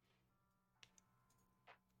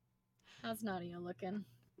 How's Nadia looking?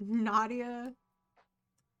 Nadia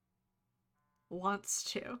wants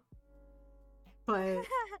to, but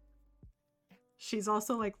she's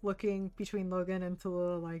also like looking between Logan and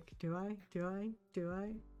Tallulah like, do I?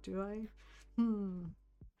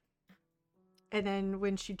 And then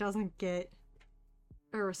when she doesn't get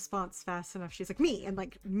a response fast enough, she's like, me, and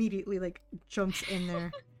like immediately like jumps in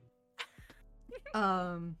there.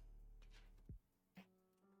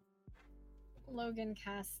 Logan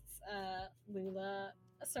casts Lula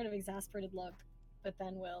a sort of exasperated look, but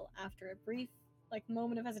then will, after a brief like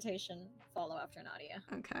moment of hesitation, follow after Nadia.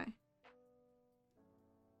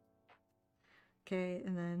 Okay,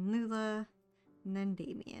 and then Lula, and then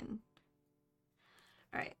Damien.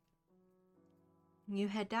 Alright. You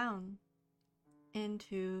head down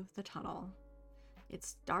into the tunnel.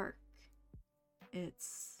 It's dark.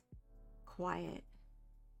 It's quiet.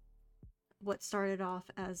 What started off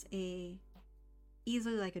as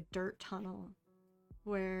easily like a dirt tunnel,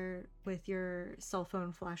 where with your cell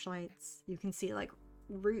phone flashlights you can see like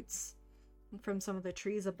roots from some of the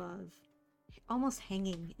trees above almost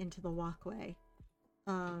hanging into the walkway,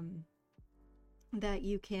 that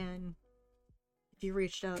you can, if you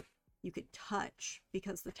reached up, you could touch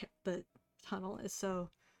because the tunnel is so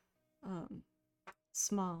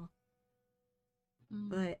small.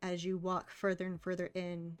 But as you walk further and further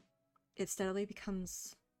in, it steadily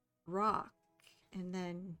becomes rock, and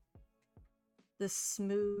then the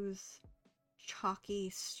smooth, chalky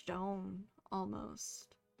stone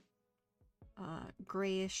almost,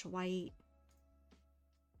 grayish white,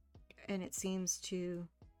 and it seems to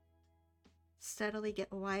steadily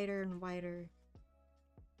get wider and wider,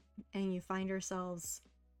 and you find yourselves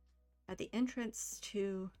at the entrance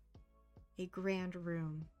to a grand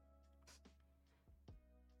room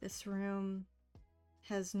This room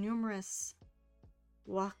has numerous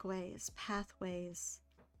walkways, pathways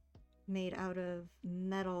made out of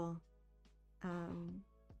metal,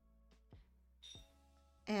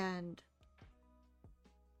 and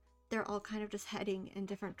they're all kind of just heading in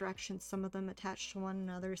different directions. Some of them attached to one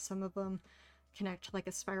another, some of them connect to like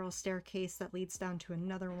a spiral staircase that leads down to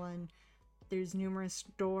another one. There's numerous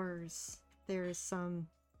doors. There's some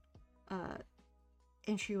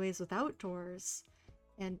entryways without doors,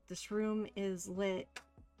 and this room is lit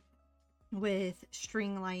with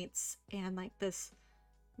string lights and like this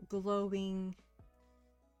glowing,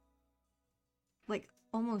 like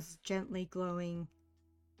almost gently glowing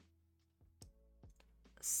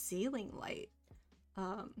ceiling light.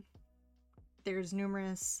 There's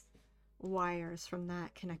numerous wires from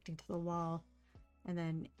that connecting to the wall and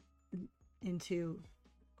then into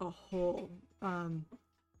a hole.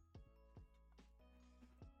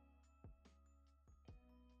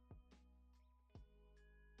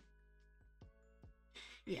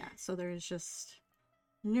 Yeah, so there's just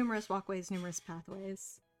numerous walkways, numerous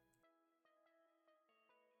pathways.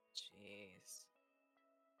 Jeez.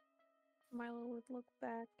 Milo would look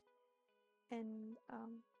back and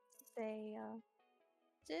say,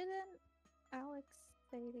 didn't Alex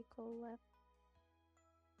say to go left?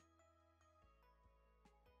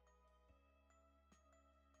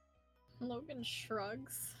 Logan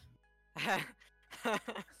shrugs.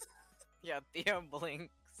 Yeah, Theo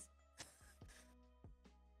blinks.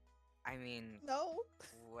 I mean, No.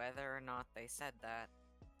 whether or not they said that,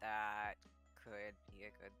 that could be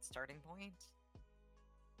a good starting point.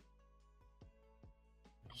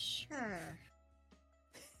 Sure.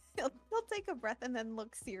 He'll take a breath and then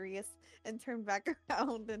look serious and turn back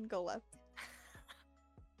around and go left.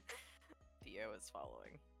 Theo is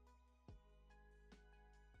following.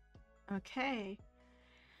 Okay.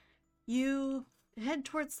 You head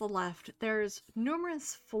towards the left. There's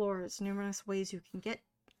numerous floors, numerous ways you can get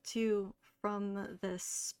to from this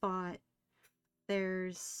spot.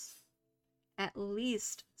 There's at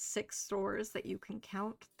least 6 doors that you can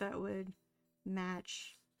count that would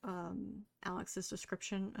match Alex's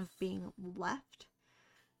description of being left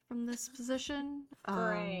from this position.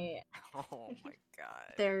 Great. Oh my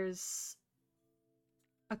god. There's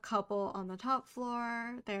a couple on the top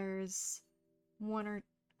floor. There's 1 or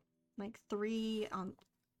like 3 on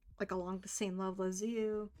like along the same level as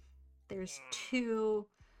you. There's 2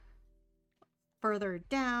 further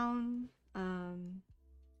down.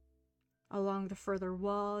 Along the further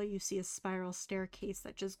wall, you see a spiral staircase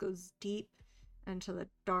that just goes deep into the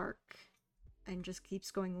dark and just keeps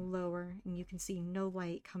going lower, and you can see no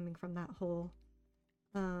light coming from that hole.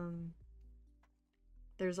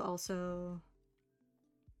 There's also,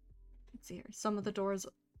 let's see here, some of the doors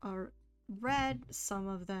are red, some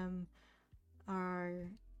of them are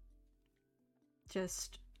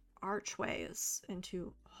just archways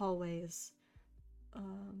into hallways.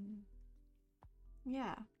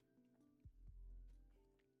 Yeah.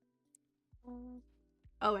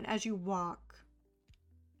 Oh, and as you walk,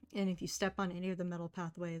 and if you step on any of the metal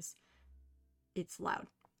pathways, it's loud.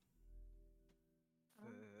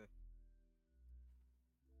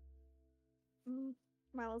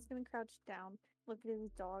 Milo's gonna crouch down, look at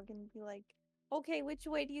his dog, and be like, okay, which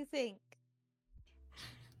way do you think?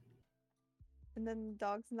 And then the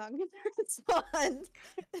dog's not gonna respond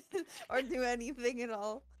or do anything at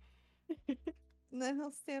all. And then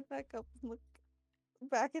he'll stand back up and look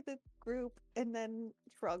back at the group and then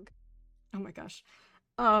shrug. Oh my gosh.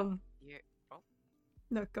 You, oh,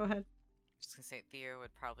 No, go ahead. just gonna say Theo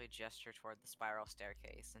would probably gesture toward the spiral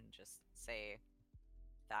staircase and just say,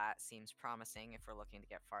 that seems promising if we're looking to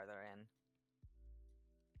get farther in.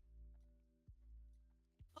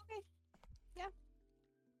 Okay. Yeah.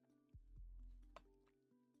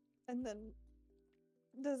 And then,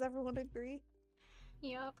 does everyone agree?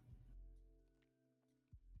 Yep.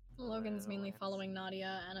 Logan's mainly Let's- following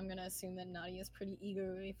Nadia, and I'm gonna assume that Nadia is pretty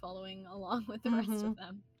eagerly following along with the rest of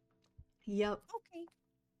them. Yep. Okay.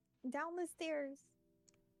 Down the stairs.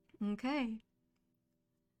 Okay.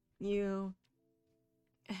 You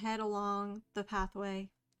head along the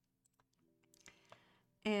pathway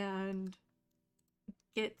and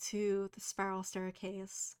get to the spiral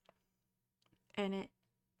staircase, and it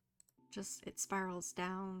spirals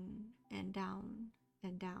down and down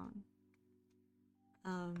and down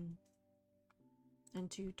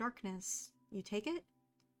into darkness. You take it?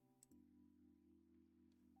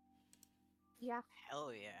 Yeah.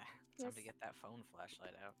 Hell yeah. Time to Yes. get that phone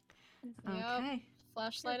flashlight out. Yep. Okay.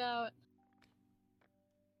 Flashlight out.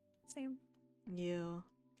 Same. You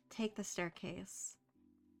take the staircase,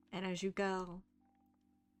 and as you go,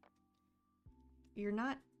 you're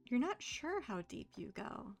not you're not sure how deep you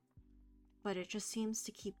go, but it just seems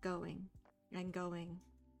to keep going and going.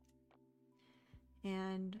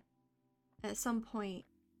 And at some point,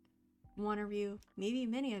 one of you, maybe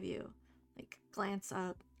many of you, like glance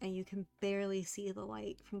up and you can barely see the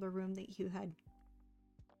light from the room that you had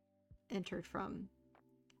entered from.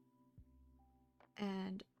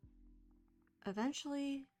 And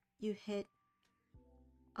eventually you hit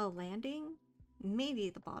a landing, maybe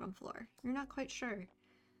the bottom floor. You're not quite sure.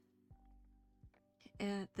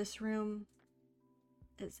 And this room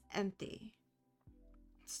is empty.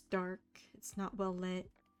 It's dark, it's not well lit.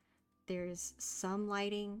 There's some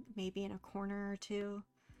lighting, maybe in a corner or two,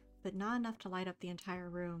 but not enough to light up the entire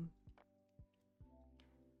room.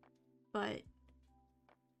 But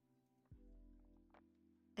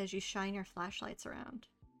as you shine your flashlights around,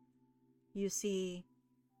 you see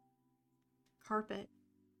carpet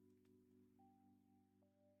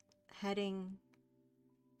heading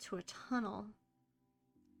to a tunnel.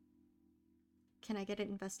 Can I get an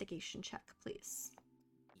investigation check, please?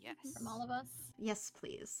 Yes. From all of us. Yes,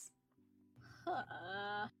 please.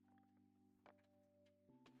 Huh.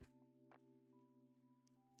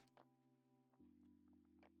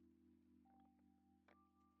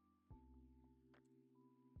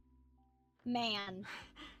 Man.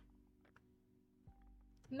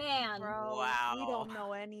 Man. Bro, we Wow. don't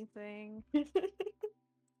know anything.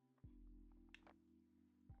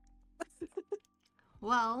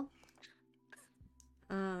 Well,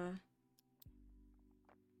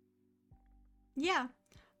 yeah.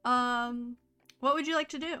 What would you like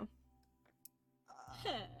to do?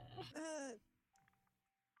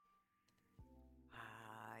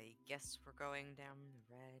 I guess we're going down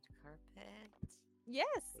the red carpet. Yes,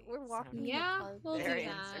 we're Sounds walking. Yeah, the we'll do Very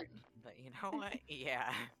that. uncertain, but you know what?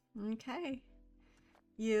 Yeah. Okay.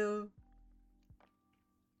 You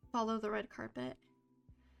follow the red carpet.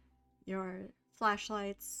 Your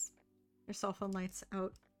flashlights, your cell phone lights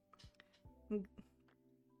out.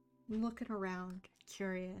 Looking around,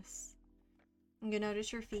 curious. You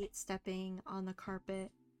notice your feet stepping on the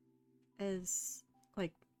carpet as,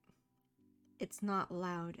 like, it's not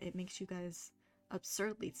loud. It makes you guys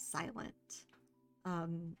absurdly silent.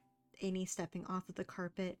 Any stepping off of the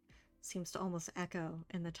carpet seems to almost echo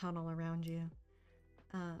in the tunnel around you.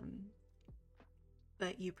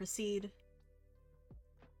 But you proceed,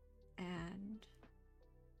 and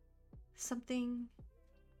something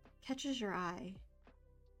catches your eye.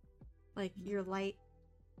 Like your light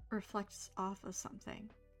reflects off of something.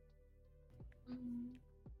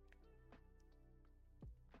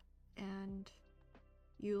 And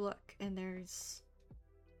you look, and there's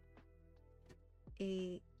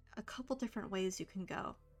a couple different ways you can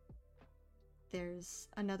go. There's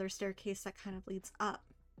another staircase that kind of leads up.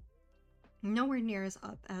 Nowhere near as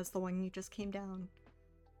up as the one you just came down.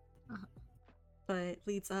 But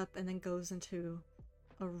leads up and then goes into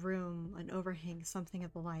a room, an overhang, something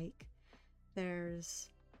of the like. There's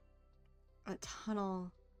a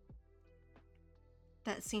tunnel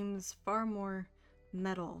that seems far more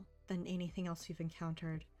metal than anything else you've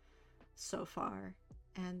encountered so far.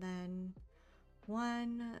 And then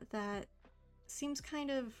one that seems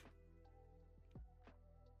kind of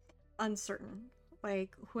uncertain.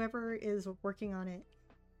 Like, whoever is working on it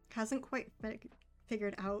hasn't quite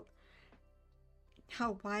figured out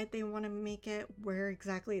how wide they want to make it, where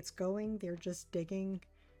exactly it's going. They're just digging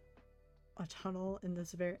a tunnel in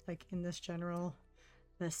this in this general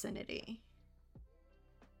vicinity.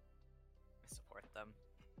 I support them.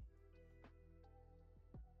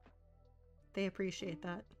 They appreciate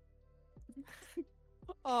that.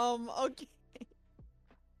 Okay.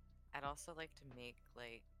 I'd also like to make,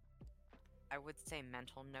 like, I would say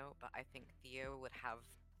mental note, but I think Theo would have,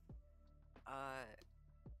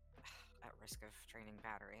 at risk of draining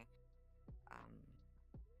battery,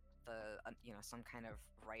 some kind of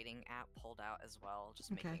writing app pulled out as well,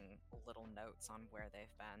 just Okay. making little notes on where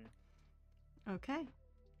they've been. Okay.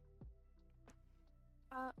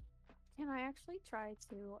 Can I actually try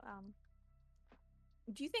to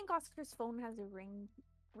do you think Oscar's phone has a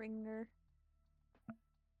ringer?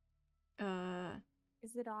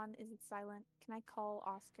 Is it on? Is it silent? Can I call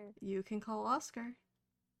Oscar? You can call Oscar.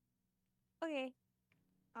 Okay.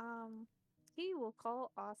 He will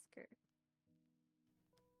call Oscar.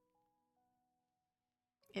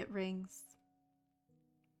 It rings.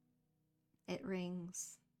 It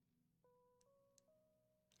rings.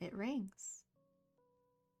 It rings.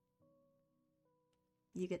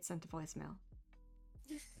 You get sent a voicemail.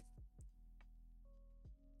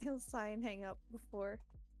 He'll sigh and hang up before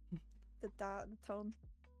the tone.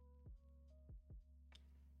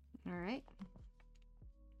 All right.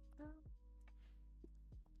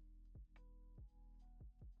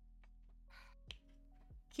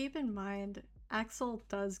 keep in mind, Axel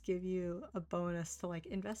does give you a bonus to like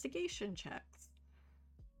investigation checks.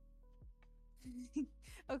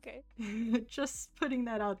 Okay. Just putting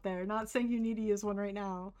that out there. Not saying you need to use one right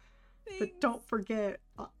now, but don't forget,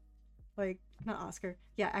 like, not Oscar.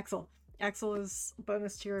 Yeah, Axel. Axel is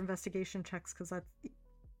bonus to your investigation checks because that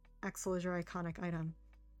Axel is your iconic item.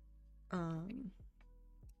 Sounds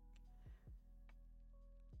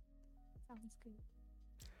good.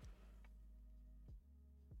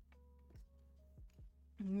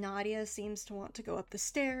 Nadia seems to want to go up the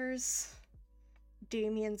stairs.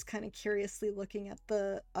 Damien's kind of curiously looking at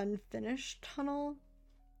the unfinished tunnel.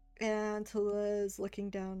 And Tula is looking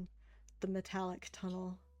down the metallic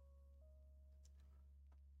tunnel.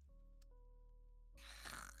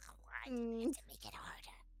 Why do we have to make it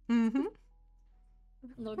harder?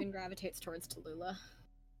 Mm-hmm. Logan gravitates towards Tallulah.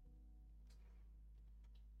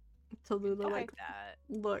 Tallulah, I like, that.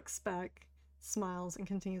 looks back, smiles, and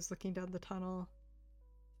continues looking down the tunnel.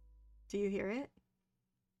 Do you hear it?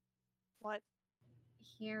 What?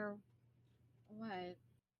 Hear what?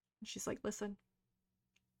 She's like, listen.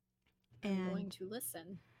 I'm going And to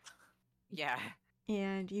listen. Yeah.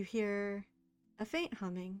 you hear a faint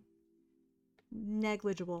humming.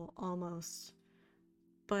 Negligible, almost.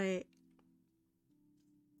 But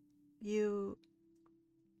you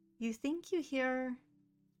think you hear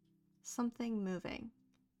something moving.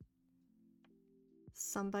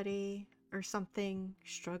 Somebody or something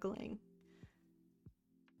struggling.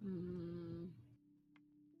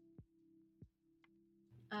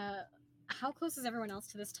 How close is everyone else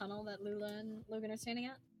to this tunnel that Lula and Logan are standing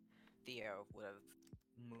at? Theo would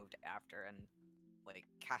have moved after and like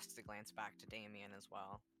cast a glance back to Damien as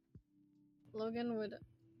well. Logan would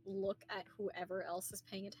look at whoever else is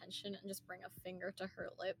paying attention and just bring a finger to her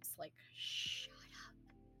lips, like, shut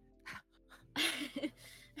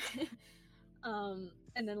up.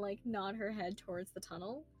 And then, like, nod her head towards the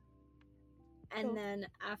tunnel. And Oh. then,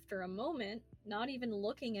 after a moment, not even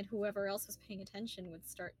looking at whoever else was paying attention, would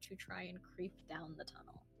start to try and creep down the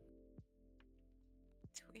tunnel.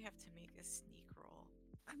 Do we have to make a sneak roll?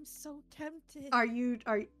 I'm so tempted Are you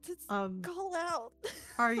to call out.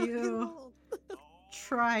 are you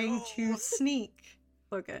trying to No. sneak,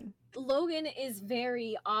 Logan? Logan is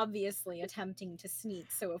very obviously attempting to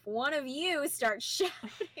sneak, so if one of you starts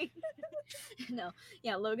shouting... No,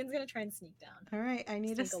 yeah, Logan's gonna try and sneak down. Alright, I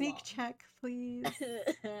need a Sneak sneak along. check, please.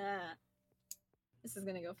 This is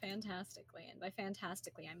gonna go fantastically, and by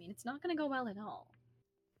fantastically, I mean it's not gonna go well at all.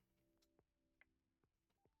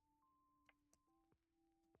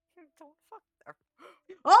 Don't fuck. I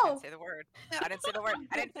Oh! didn't say the word. I didn't say the word.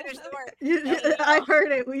 I didn't finish the word. I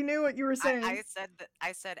heard it. We knew what you were saying. I said that.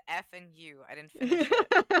 I said F and U. I didn't finish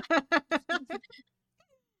it.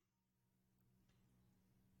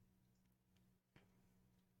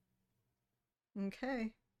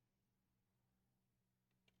 Okay.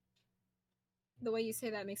 The way you say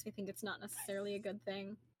that makes me think it's not necessarily a good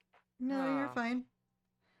thing. No, you're Oh. fine.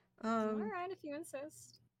 Alright, if you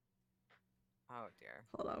insist. Oh dear.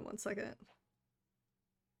 Hold on one second.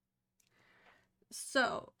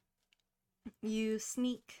 So, you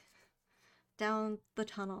sneak down the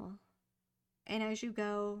tunnel, and as you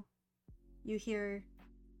go, you hear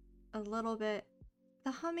a little bit.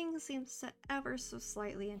 The humming seems to ever so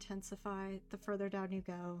slightly intensify the further down you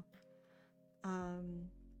go.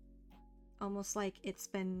 Almost like it's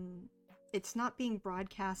not being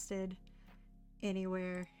broadcasted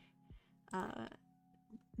anywhere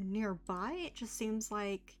nearby. It just seems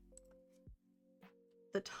like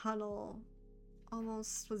the tunnel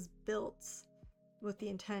almost was built with the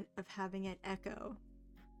intent of having it echo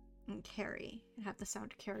and carry and have the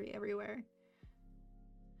sound carry everywhere.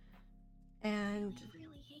 And I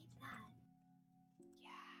really hate that.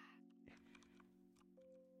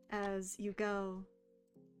 Yeah. as you go,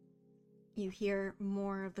 you hear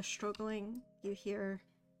more of the struggling. You hear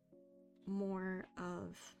more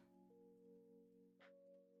of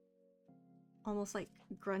almost like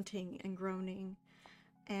grunting and groaning,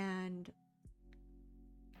 and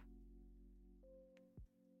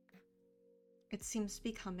it seems to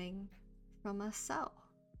be coming from a cell.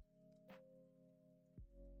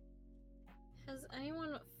 Has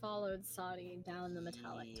anyone followed Sadi down the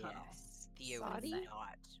metallic tunnel? Yes. Theo Saudi? does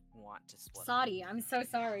not want to split. Sadi, I'm so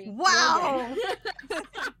sorry. Wow! Logan.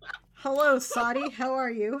 Hello, Sadi. How are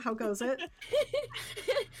you? How goes it?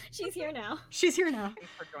 She's here now. She's here now. Thanks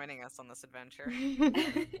for joining us on this adventure.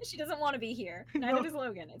 She doesn't want to be here. Neither No. does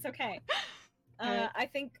Logan. It's okay. Alright. I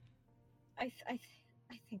think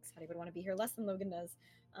Sadi would want to be here less than Logan does.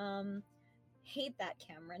 Hate that,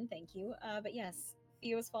 Cameron. Thank you. But yes,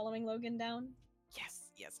 Theo's following Logan down. Yes.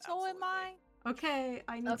 Yes. So am absolutely. I. Okay,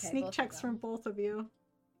 I need Okay, sneak both of checks from them. both of you.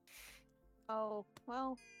 Oh,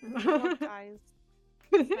 well, look, guys.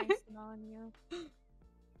 Nice knowing you.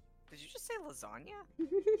 Did you just say lasagna?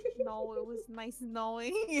 No, it was nice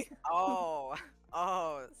knowing you. Oh,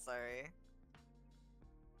 oh, sorry.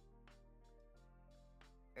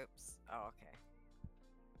 Oops. Oh, okay.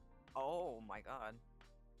 Oh my god.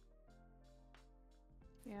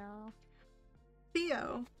 Yeah.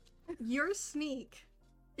 Theo, your sneak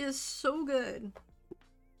is so good.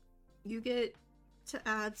 You get to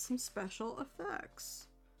add some special effects.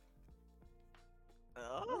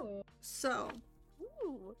 Oh. Oh, So,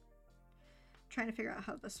 Ooh. trying to figure out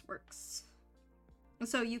how this works.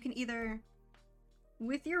 So you can either,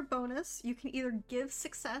 with your bonus, you can either give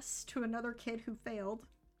success to another kid who failed,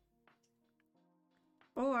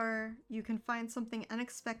 or you can find something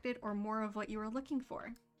unexpected or more of what you were looking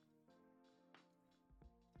for.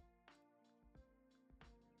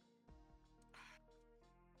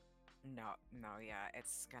 No, no, yeah,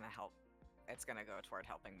 it's gonna help. It's gonna go toward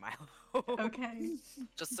helping Milo. Okay.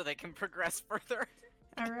 Just so they can progress further.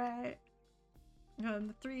 Alright.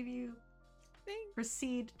 The three of you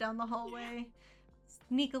proceed down the hallway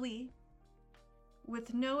sneakily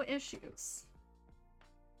with no issues.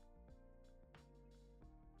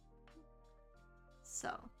 So,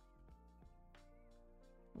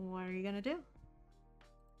 what are you gonna do?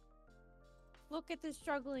 Look at the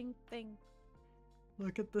struggling thing.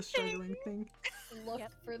 Look at the struggling thing. look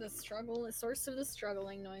Yep. for the struggle, the source of the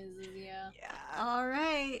struggling noises. Yeah. Yeah.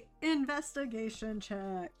 Alright, investigation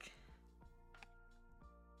check.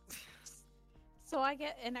 So I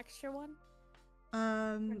get an extra one?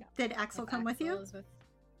 Um, no? did Axel come with you? Axel is with-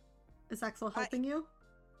 Is Axel helping you?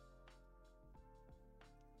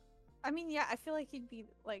 I mean, yeah, I feel like he'd be,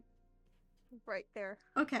 like, right there.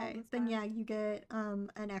 all Okay, the then time. yeah, you get an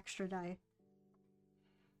extra die.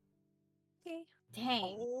 Okay.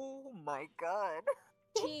 Dang. Oh my god.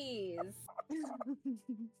 Jeez.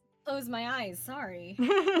 Close my eyes. Sorry.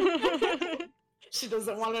 She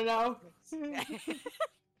doesn't want to know. Yeah,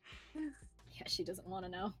 she doesn't want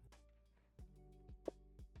to know.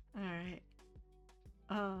 Alright.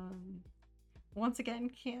 Once again,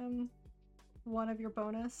 Kim, one of your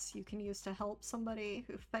bonus you can use to help somebody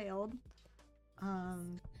who failed.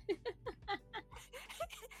 Did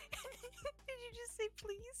you just say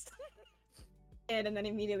please? And then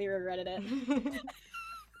immediately regretted it.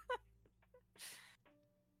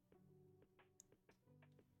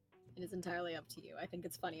 It is entirely up to you. I think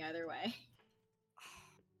it's funny either way.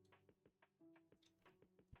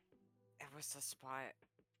 It was a spot.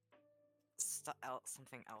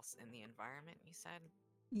 Something else in the environment, you said?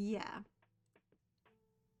 Yeah.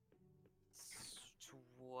 To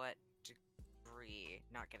what degree?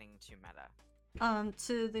 Not getting too meta.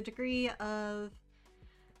 To the degree of,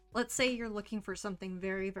 let's say you're looking for something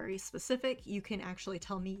very, very specific, you can actually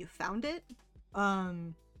tell me you found it.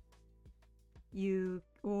 You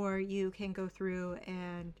can go through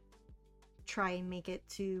and try and make it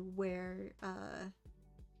to where,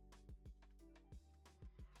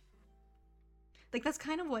 like, that's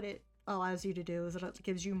kind of what it allows you to do, is it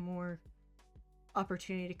gives you more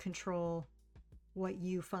opportunity to control what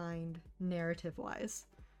you find narrative-wise.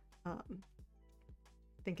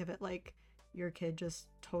 Think of it like your kid just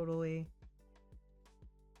totally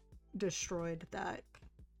destroyed that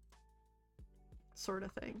sort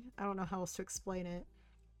of thing. I don't know how else to explain it,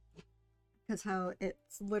 because how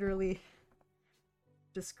it's literally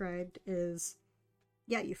described is,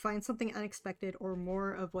 yeah, you find something unexpected or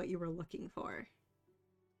more of what you were looking for.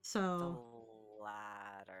 So, The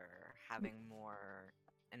latter, having more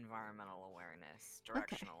environmental awareness,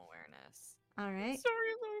 directional awareness. all right.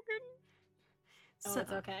 Sorry, Logan. Oh, So,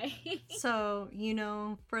 it's okay. so, you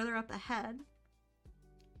know, further up ahead,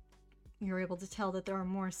 you're able to tell that there are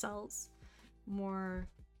more cells, more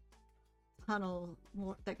tunnel,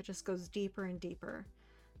 more, that just goes deeper and deeper.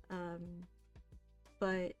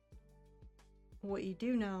 But what you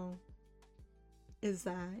do know is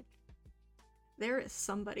that there is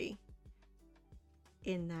somebody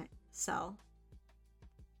in that cell,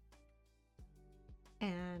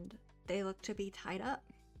 and they look to be tied up.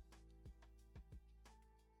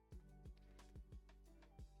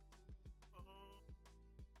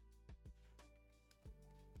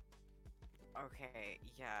 Okay,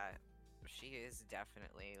 yeah, she is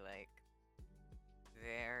definitely like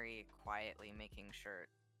very quietly making sure.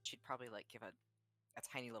 She'd probably like give a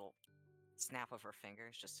tiny little snap of her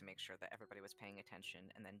fingers just to make sure that everybody was paying attention,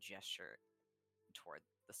 and then gesture toward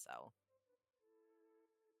the cell.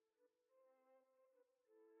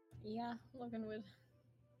 Yeah, Logan would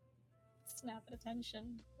snap at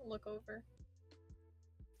attention, look over.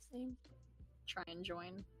 Same. try and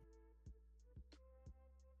join.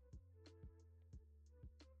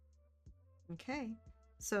 Okay,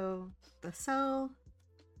 so the cell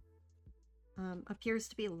appears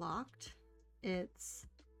to be locked. Its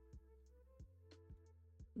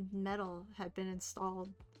metal had been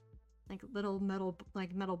installed, like little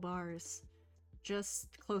metal bars, just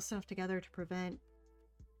close enough together to prevent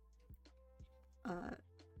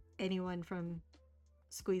anyone from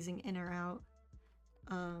squeezing in or out.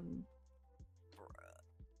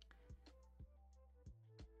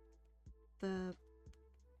 The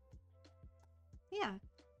yeah.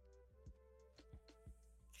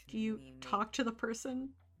 Do you Can we talk to the person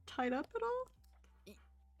tied up at all?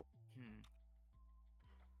 Hmm.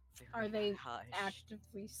 Are Very they hush.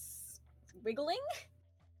 actively wiggling?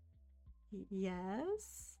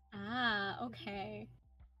 Yes. Ah, okay.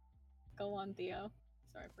 Go on, Theo.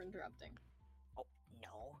 Sorry for interrupting. Oh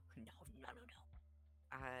no.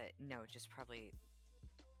 No, just probably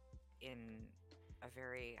in a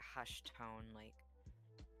very hushed tone, like,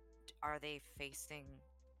 are they facing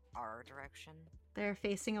our direction? They're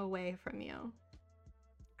facing away from you.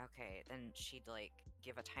 Okay, then she'd like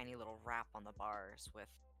give a tiny little rap on the bars with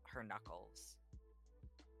her knuckles.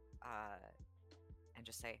 And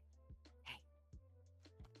just say, "Hey."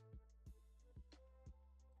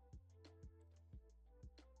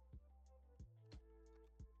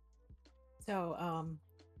 So,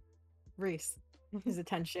 Reese, his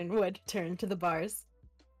attention would turn to the bars.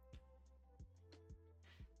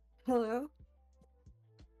 Hello?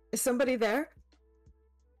 Is somebody there?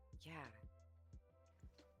 Yeah.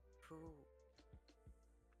 Who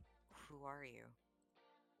are you?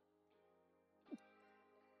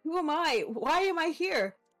 Who am I? Why am I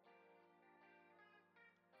here?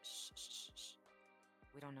 Shh.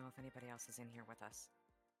 We don't know if anybody else is in here with us.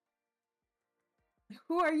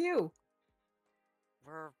 Who are you?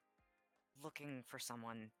 We're looking for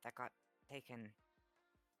someone that got taken.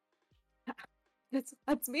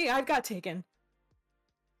 That's me. I got taken.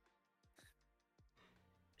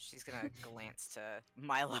 She's gonna glance to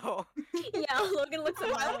Milo. Yeah, Logan looks at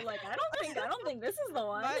Milo like, I don't think this is the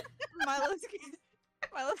one. Milo's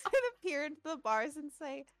gonna peer into the bars and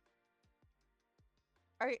say,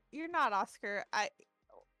 you're not Oscar.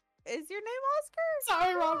 Is your name Oscar?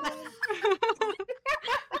 Sorry, wrong one.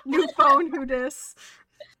 New phone, who dis?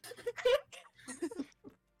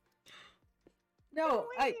 No,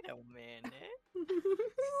 Wait a minute. Who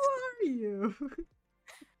are you?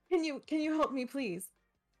 Can you help me, please?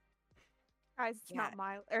 Guys, it's Yeah. not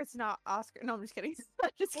Milo, or it's not Oscar. No, I'm just kidding.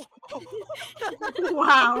 I'm just kidding.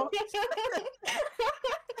 Wow.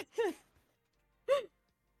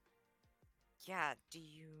 Yeah, do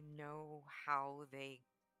you know how they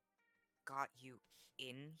got you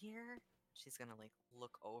in here? She's gonna like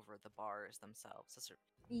look over the bars themselves.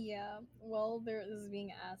 Yeah, well, this is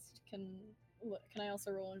being asked. Can I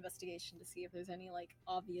also roll investigation to see if there's any like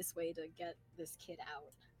obvious way to get this kid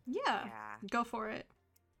out? Yeah. Yeah. Go for it.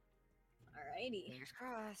 Alrighty. Fingers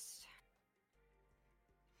crossed.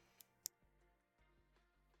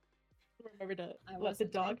 Remember to I let the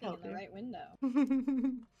wasn't dog typing help in the you. right window.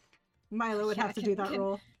 Milo would Yeah, have to do that can-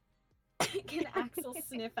 roll. Can Axel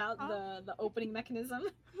sniff out the opening mechanism?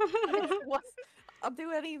 What? I'll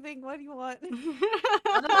do anything. What do you want?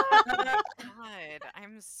 God,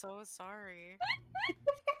 I'm so sorry.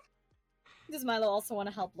 Does Milo also want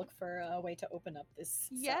to help look for a way to open up this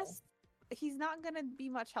cell? Yes. He's not gonna be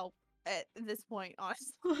much help at this point,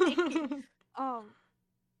 honestly.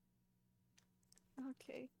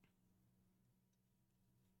 Okay.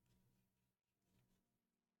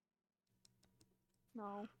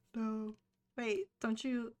 No. No. Wait, don't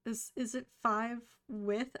you is it 5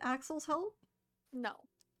 with Axel's help? No.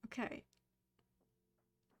 Okay.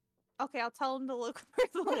 Okay, I'll tell him to look for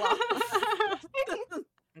the lock.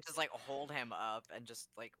 And just like hold him up and just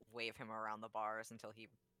like wave him around the bars until he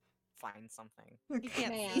finds something. Okay.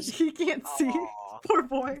 can't Man. He can't see. Aw. Poor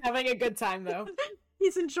boy. Having a good time though.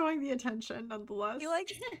 He's enjoying the attention nonetheless. He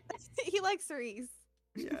likes he likes Reese.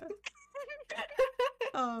 Yeah.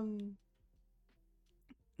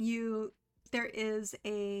 There is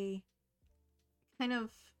a kind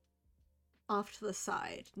of off to the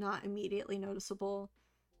side, not immediately noticeable.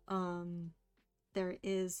 There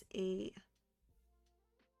is a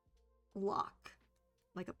lock,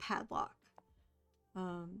 like a padlock,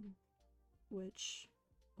 which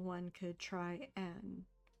one could try and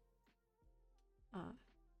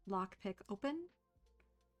lockpick open.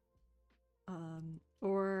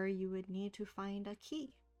 Or you would need to find a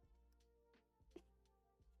key.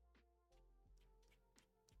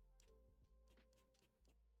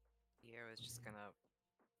 Theo is just gonna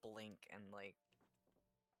blink and like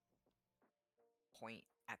point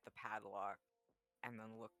at the padlock and then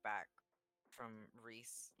look back from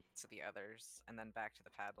Reese to the others and then back to the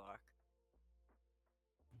padlock.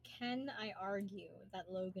 Can I argue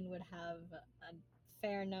that Logan would have a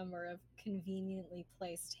fair number of conveniently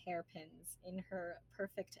placed hairpins in her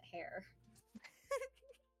perfect hair?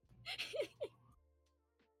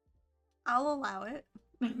 I'll allow it.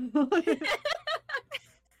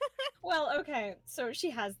 Well, okay, so she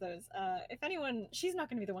has those. If anyone, she's not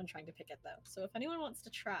going to be the one trying to pick it though. So if anyone wants to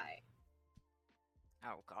try,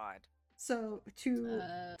 Oh god. So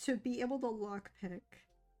to be able to lockpick,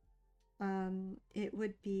 it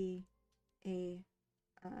would be a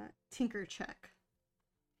tinker check.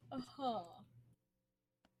 uh-huh.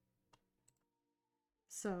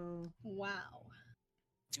 So Wow,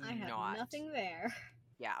 Do I have not. nothing there.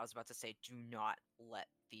 Yeah, I was about to say, do not let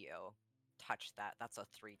Theo touch that. That's a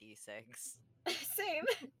 3d6. Same.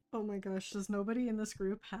 oh my gosh, does nobody in this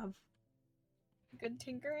group have? Good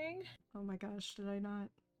tinkering. Oh my gosh, did I not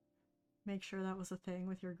make sure that was a thing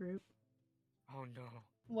with your group? Oh no.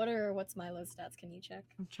 What's Milo's stats? Can you check?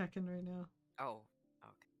 I'm checking right now. Oh,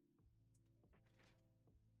 okay.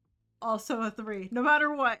 Also a 3. No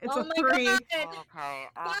matter what, it's Oh a my 3. God. Okay.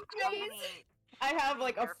 Guys! I have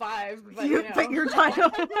like a 5, but You you know. pick your title.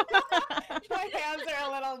 My hands are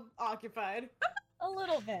a little occupied. A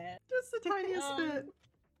little bit. Just the tiniest bit.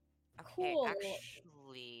 Okay, Cool.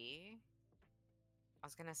 actually, I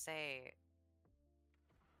was gonna say,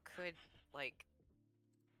 could, like,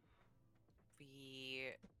 we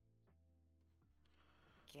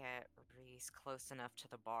get Reese close enough to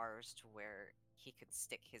the bars to where he could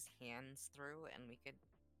stick his hands through and we could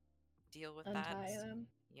deal with that? Untie them.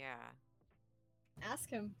 Yeah. Ask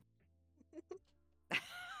him.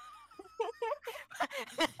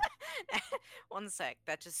 One sec,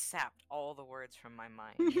 that just sapped all the words from my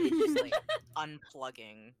mind. It's just like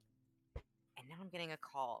unplugging. And now I'm getting a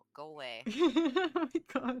call. Go away. oh my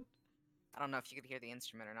god. I don't know if you could hear the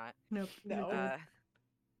instrument or not. Nope. you're No. good.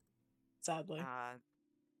 Sadly.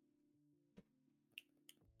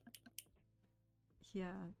 Yeah.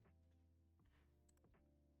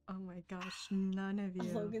 Oh my gosh, none of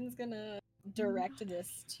you. Logan's gonna direct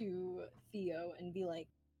this to Theo and be like,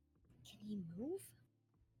 "Can he move?"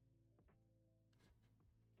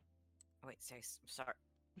 Oh, wait, sorry.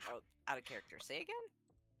 Oh, out of character. Say again?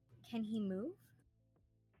 Can he move?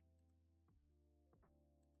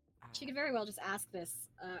 She could Uh, very well just ask this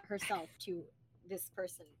herself to this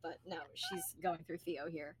person, but no, she's going through Theo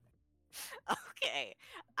here. Okay,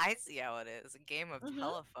 I see how it is. A game of Mhm.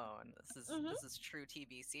 telephone. This Mhm. is true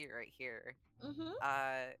TBC right here.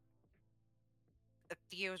 Mm-hmm.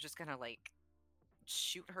 Theo's just gonna like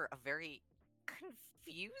shoot her a very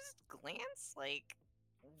confused glance, like,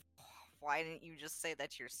 why didn't you just say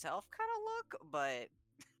that yourself kind of look? But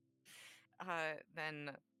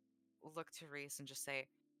then look to Reese and just say,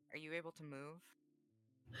 "Are you able to move?"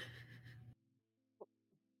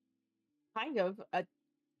 Kind of.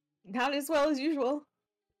 Not as well as usual.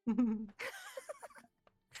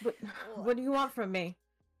 But what do you want from me?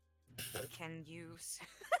 Can you?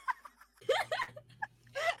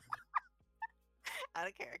 Out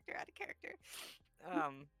of character. Out of character.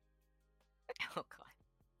 Oh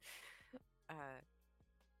god.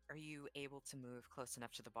 Are you able to move close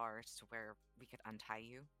enough to the bars to where we could untie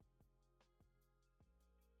you?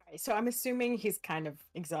 Alright, so I'm assuming he's kind of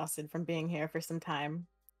exhausted from being here for some time,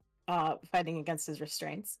 fighting against his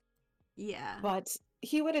restraints. yeah. But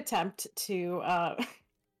he would attempt to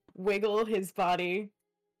wiggle his body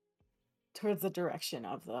towards the direction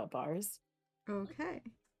of the bars. Okay.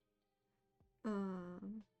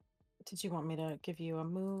 Did you want me to give you a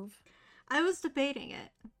move? I was debating it.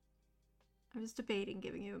 I was debating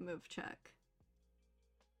giving you a move check.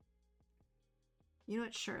 You know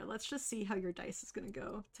what? Sure. Let's just see how your dice is gonna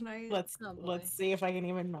go tonight. Let's Oh, boy. let's see if I can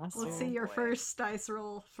even master. Let's Oh, see your boy. first dice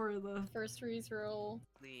roll for the. First Reese roll.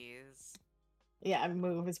 Please. Yeah,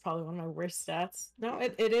 move is probably one of my worst stats. No,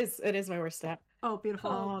 it is my worst stat. Oh,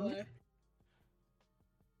 beautiful. Oh, Um, boy.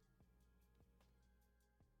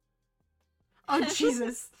 Oh,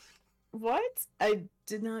 Jesus. What? I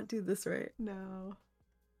did not do this right. No.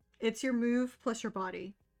 It's your move plus your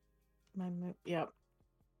body. My move. Yep.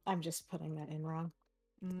 I'm just putting that in wrong.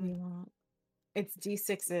 Mm, You want? It's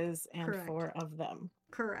d6s and Correct. 4 of them.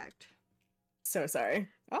 correct. So sorry.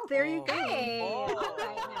 Oh, There you go. Hey, Oh. all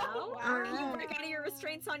right now. All You right. break out of your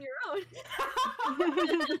restraints on your own.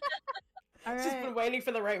 All Just been right. waiting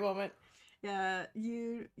for the right moment. Yeah,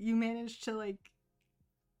 you managed to like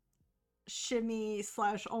shimmy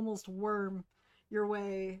 / almost worm your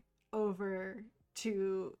way over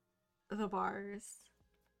to the bars,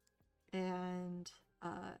 and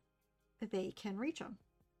they can reach him.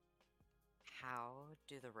 How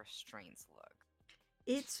do the restraints look?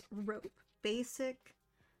 It's rope. Basic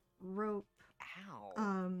rope.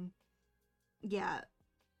 Ow. Yeah.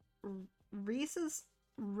 Reese's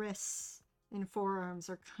wrists and forearms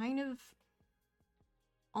are kind of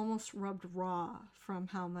almost rubbed raw from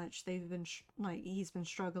how much they've been he's been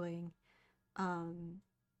struggling.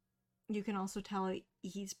 You can also tell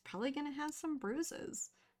he's probably gonna have some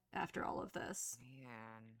bruises after all of this.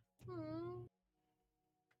 Man. Hmm.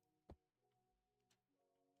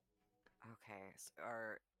 Okay.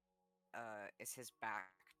 Is his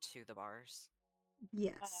back to the bars?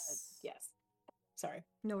 Yes. Yes. Sorry.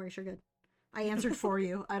 No worries, you're good. I answered for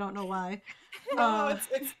you. I don't know why. No,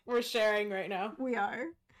 it's we're sharing right now. We are.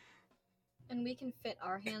 And we can fit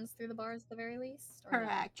our hands through the bars at the very least? Or no?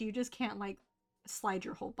 Correct. You just can't, like, slide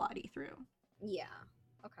your whole body through. Yeah.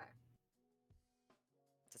 Okay.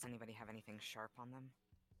 Does anybody have anything sharp on them?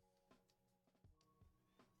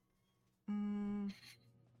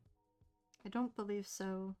 I don't believe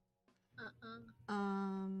so. Uh-uh.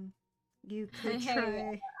 You could Hey,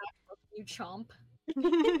 try. You chomp.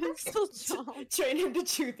 Still chomp. Train him to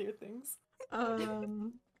chew through things.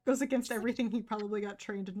 Goes against everything he probably got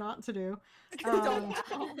trained not to do. Don't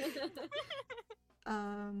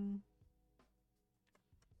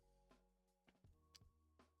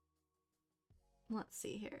Let's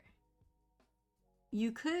see here.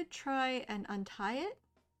 You could try and untie it.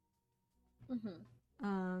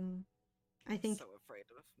 Mm-hmm. I think So afraid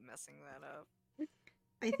of messing that up.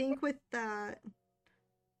 I think with that,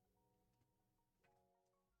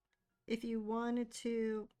 if you wanted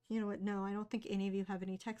to, you know what? No, I don't think any of you have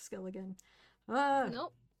any tech skill again.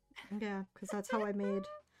 Nope. Yeah, because that's how I made.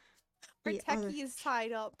 Her the other- techie is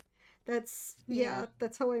tied up. That's Yeah.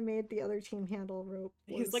 That's how I made the other team handle rope.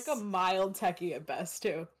 He's like a was- mild techie at best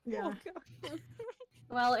too. yeah. Oh, God.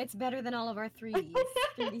 Well, it's better than all of our 3Ds.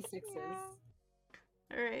 3D6s.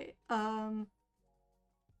 All right.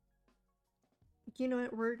 You know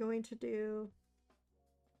what we're going to do?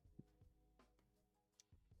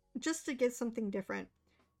 Just to get something different.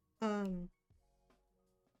 Theo,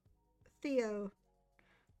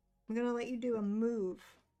 I'm gonna let you do a move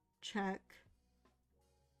check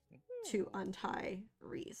to untie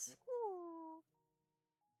Reese.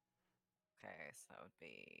 Okay, so that would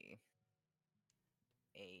be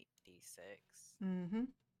 8d6. Mm-hmm.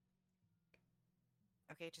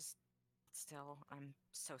 Okay, just still, I'm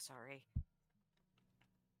so sorry.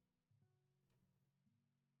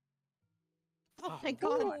 Oh my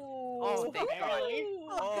God. Oh, thank God.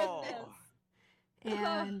 Oh, goodness.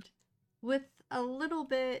 And with a little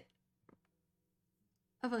bit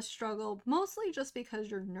of a struggle, mostly just because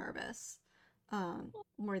you're nervous,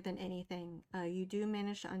 more than anything, you do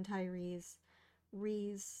manage to untie Reese.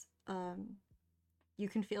 Reese, you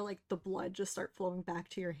can feel like the blood just start flowing back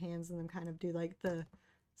to your hands and then kind of do like the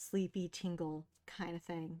sleepy tingle kind of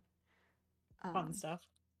thing. Fun stuff.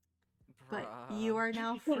 But you Bruh. are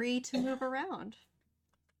now free to move around.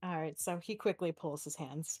 All right, so he quickly pulls his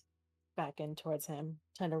hands back in towards him,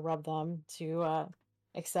 trying to rub them to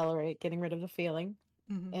accelerate getting rid of the feeling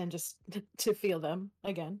Mhm. and just to feel them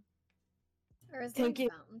again. Or is Thank legs you.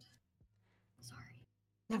 bound? Sorry.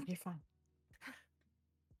 No, you're fine.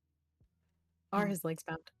 Are his legs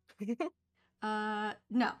bound?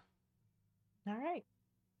 No. All right.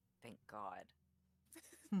 Thank God.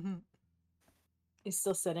 Mhm. He's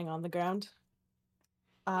still sitting on the ground.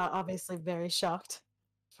 Obviously very shocked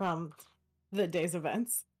from the day's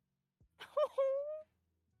events.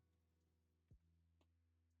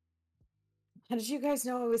 How did you guys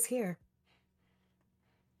know I was here?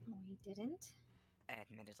 We didn't.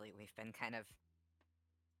 Admittedly, we've been kind of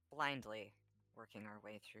blindly working our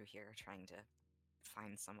way through here, trying to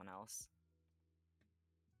find someone else.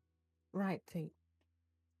 Right.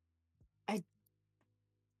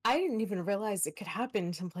 I didn't even realize it could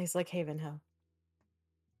happen someplace like Havenhill.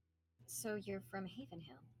 So you're from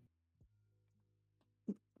Havenhill.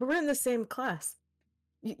 We're in the same class.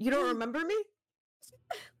 You don't remember me?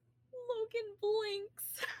 Logan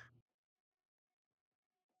blinks.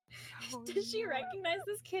 Does she recognize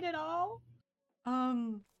this kid at all?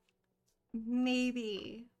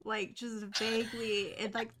 Maybe, like, just vaguely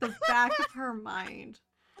in, like, the back of her mind.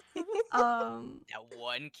 That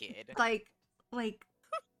one kid. Like,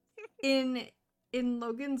 in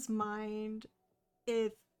Logan's mind,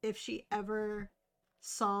 if she ever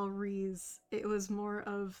saw Reese, it was more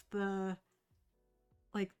of the,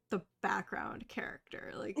 like, the background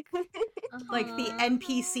character, like the Uh-huh.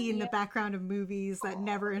 NPC in the Yeah. background of movies that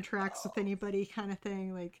never interacts with anybody kind of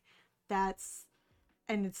thing. Like, that's,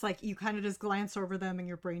 and it's like you kind of just glance over them and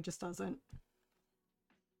your brain just doesn't.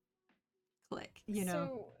 clique, you know.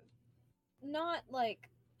 So, not like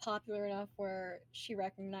popular enough where she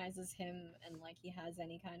recognizes him and like he has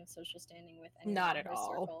any kind of social standing with anyone Not in at her all.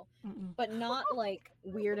 circle, Mm-mm. but not like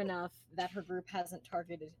weird enough that her group hasn't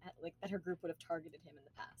targeted, like that her group would have targeted him in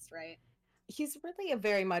the past, right? He's really a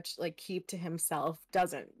very much like keep to himself,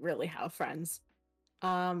 doesn't really have friends.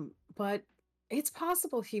 But it's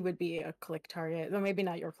possible he would be a click target, though maybe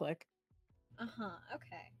not your click.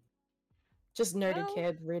 Okay. Just nerdy Well-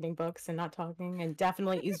 kid reading books and not talking, and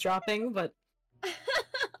definitely eavesdropping. But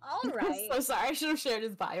All I'm right. so sorry. I should have shared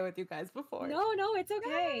his bio with you guys before. No, it's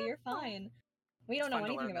okay. You're fine. We don't It's know fun to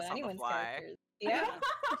anything learn this about on the anyone's fly. characters. Yeah.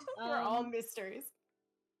 We're all Um, mysteries.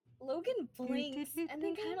 Logan blinks and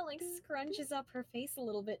then kind of like scrunches up her face a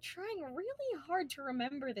little bit, trying really hard to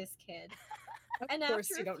remember this kid. And Of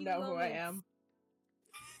course, after you a don't few know who I moments- am.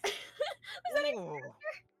 Was that a- Ooh.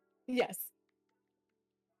 Yes.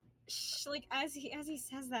 like as he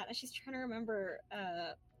says that, as she's trying to remember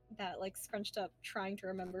that like scrunched up, trying to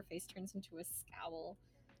remember face turns into a scowl.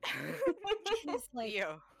 He's like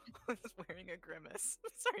Theo was wearing a grimace.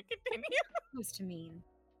 Sorry, continue. supposed to mean.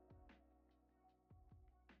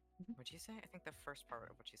 What'd you say? I think the first part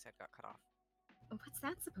of what you said got cut off. What's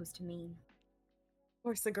that supposed to mean? Of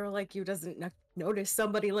course, a girl like you doesn't notice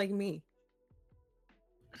somebody like me.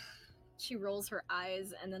 She rolls her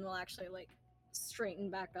eyes and then will actually like straighten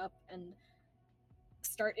back up and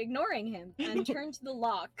start ignoring him and turn to the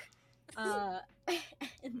lock and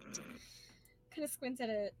kind of squints at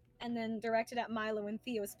it and then direct it at Milo and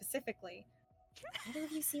Theo specifically. Either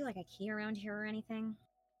of you see like a key around here or anything?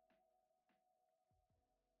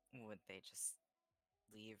 Would they just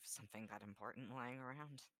leave something that important lying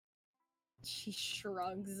around? She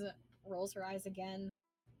shrugs, rolls her eyes again.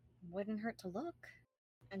 Wouldn't hurt to look.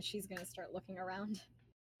 And she's gonna start looking around.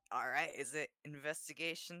 Alright, is it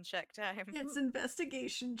investigation check time? It's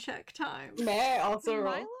investigation check time. May I also Can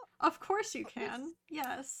roll? Milo, Of course you can.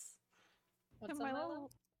 Yes. What's can up, Milo Milo?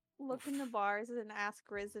 look in the bars and ask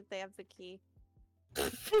Riz if they have the key?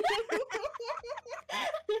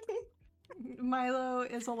 Milo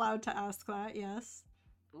is allowed to ask that, yes.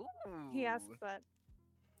 Ooh. He asks that.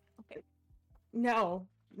 Okay. No.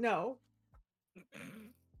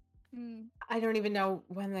 Hmm. I don't even know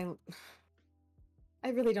when they. I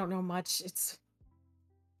really don't know much.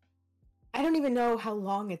 I don't even know how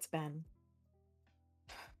long it's been.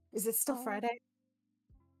 Is it still Oh. Friday?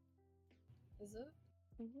 Is it?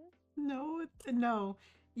 No, no.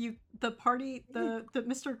 The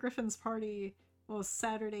Mr. Griffin's party was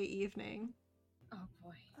Saturday evening. Oh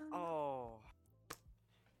boy. Oh.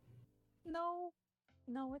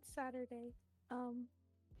 No, it's Saturday. Well-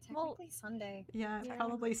 Technically Sunday. Yeah, Yeah.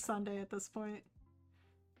 probably Sunday at this point.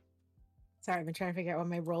 Sorry, I've been trying to figure out when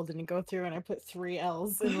my roll didn't go through, and I put 3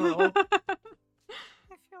 L's in roll. I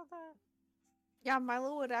feel that. Yeah,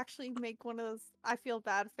 Milo would actually make one of those I feel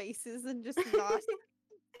bad faces and just nod.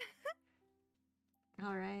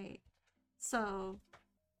 All right. So.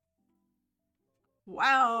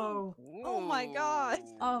 Wow. Oh my God.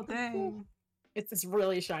 Ooh. Oh dang. It's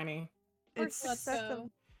really shiny. It's Let's go.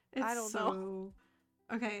 It's I don't know.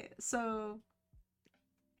 Okay, so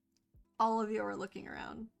all of you are looking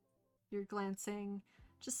around. You're glancing,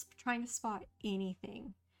 just trying to spot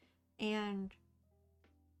anything. And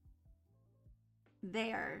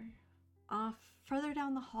there, further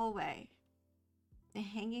down the hallway,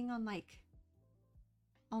 hanging on like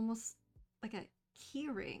almost like a key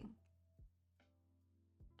ring,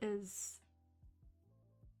 is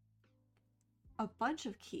a bunch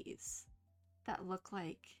of keys that look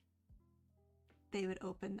like they would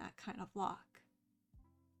open that kind of lock.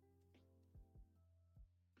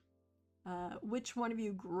 Which one of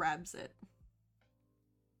you grabs it?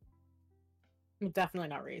 Definitely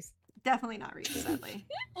not Reese. Definitely not Reese, sadly.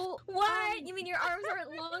 What? You mean your arms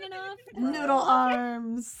aren't long enough? Noodle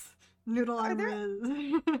arms. Noodle Are arm there- is.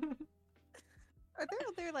 Are there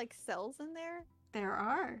other like cells in there? There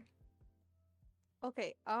are.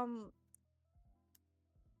 Okay,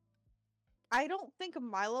 I don't think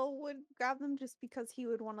Milo would grab them just because he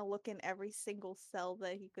would want to look in every single cell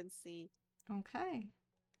that he could see. Okay.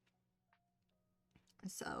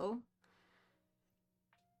 So,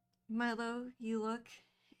 Milo, you look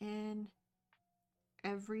in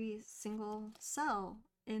every single cell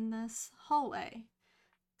in this hallway.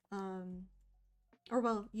 Or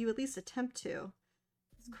well, you at least attempt to.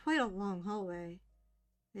 It's quite a long hallway.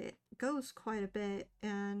 It goes quite a bit,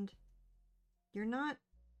 and you're not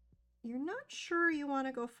sure you want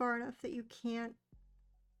to go far enough that you can't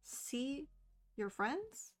see your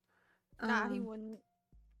friends. Nah, he wouldn't.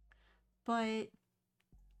 But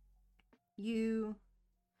you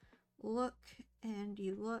look and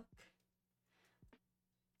you look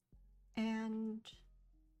and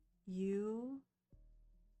you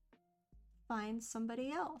find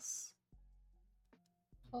somebody else.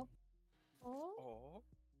 Oh, Oh.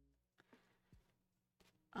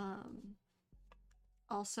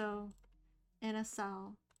 Also in a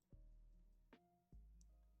cell.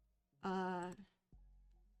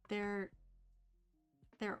 They're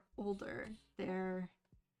older.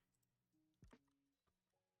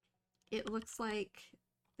 It looks like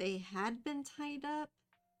they had been tied up,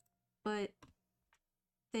 but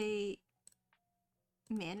they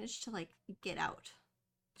managed to like get out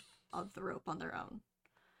of the rope on their own.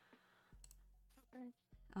 okay.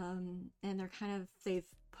 And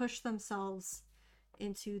they've pushed themselves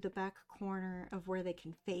into the back corner of where they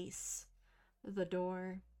can face the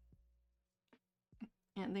door.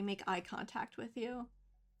 And they make eye contact with you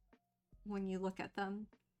when you look at them.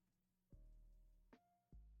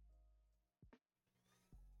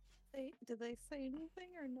 Did they say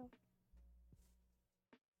anything or no?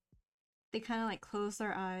 They kind of like close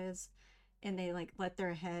their eyes and they like let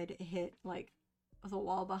their head hit like the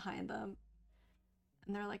wall behind them.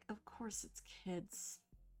 And they're like, of course it's kids.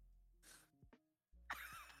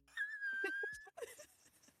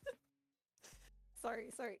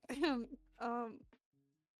 Sorry.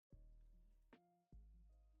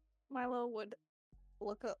 Milo would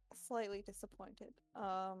look up slightly disappointed.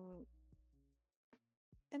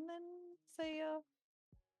 And then say,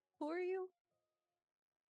 who are you?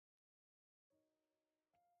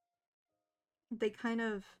 They kind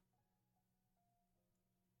of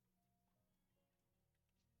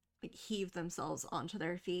like heave themselves onto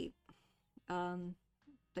their feet.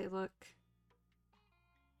 They look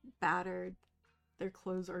battered. Their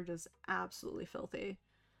clothes are just absolutely filthy.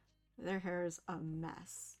 Their hair is a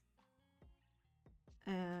mess.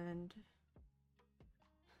 And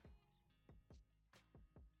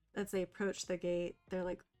as they approach the gate, they're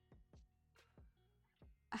like,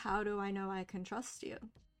 how do I know I can trust you?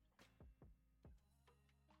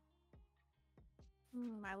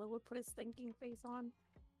 Milo would put his thinking face on.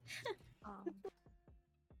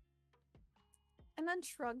 And then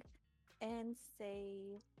shrug and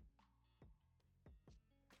say,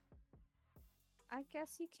 I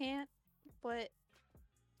guess you can't, but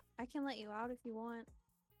I can let you out if you want.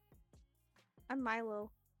 I'm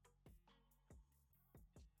Milo.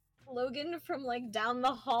 Logan from like down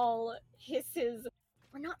the hall hisses,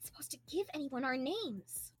 "We're not supposed to give anyone our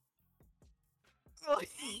names."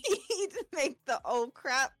 He'd make the oh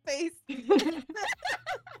crap face. We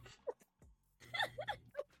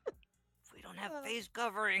don't have face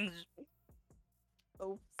coverings.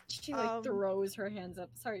 Oh, She like throws her hands up.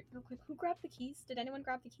 Sorry, real quick, who grabbed the keys? Did anyone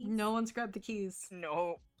grab the keys? No one's grabbed the keys.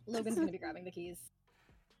 No. Logan's gonna be grabbing the keys.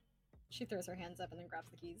 She throws her hands up and then grabs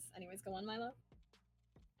the keys. Anyways, go on, Milo.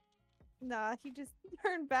 nah, he just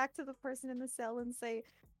turned back to the person in the cell and say,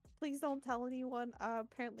 please don't tell anyone.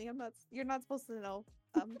 Apparently you're not supposed to know.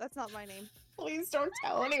 That's not my name. Please don't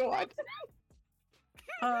tell anyone.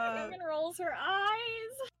 Logan rolls her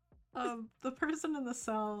eyes. The person in the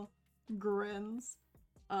cell grins,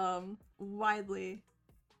 widely,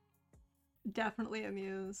 definitely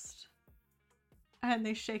amused. And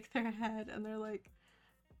they shake their head and they're like,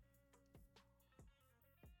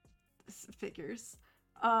 this figures.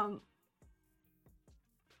 I'm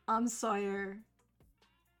Sawyer.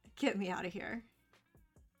 Get me out of here.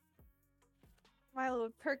 Milo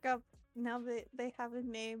would perk up now that they have a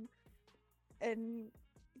name, and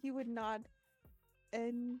he would nod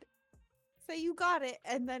and say, you got it,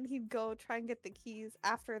 and then he'd go try and get the keys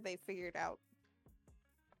after they figured out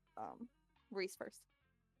Reese first.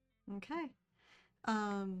 Okay.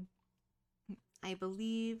 I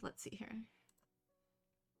believe, let's see here.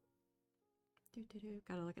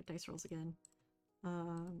 Gotta look at dice rolls again.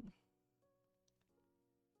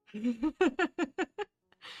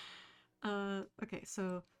 Okay,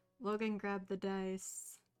 so Logan grabbed the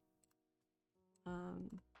dice.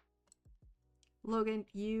 Logan,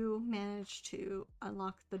 you managed to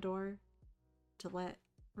unlock the door to let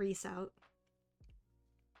Reese out.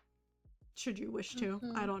 Should you wish to.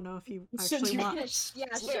 I don't know if you actually want.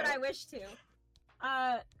 Yeah, should I wish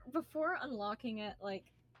to? Before unlocking it, like,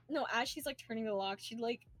 no, as she's like turning the lock, she'd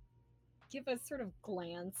like give a sort of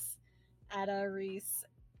glance at Reese,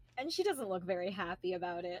 and she doesn't look very happy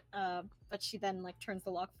about it. But she then like turns the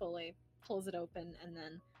lock fully, pulls it open, and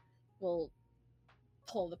then will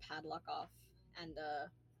pull the padlock off. And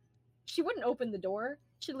she wouldn't open the door.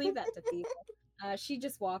 She'd leave that to people. She'd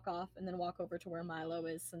just walk off and then walk over to where Milo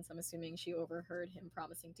is, since I'm assuming she overheard him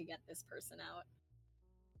promising to get this person out.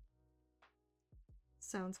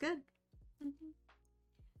 Sounds good.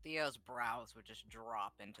 Theo's brows would just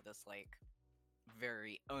drop into this, like,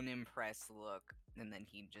 very unimpressed look, and then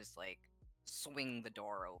he'd just like swing the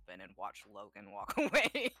door open and watch Logan walk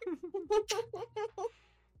away.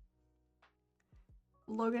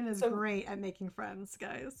 Logan is So- great at making friends,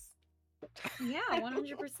 guys. Yeah,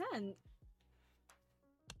 100%.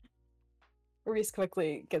 Reese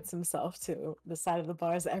quickly gets himself to the side of the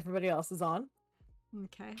bars that everybody else is on.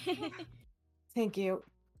 Okay. Thank you.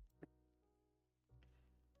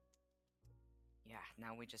 Yeah,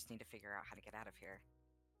 now we just need to figure out how to get out of here.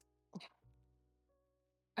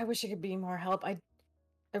 I wish I could be more help. I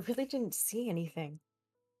really didn't see anything.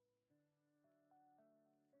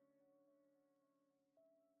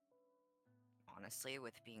 Honestly,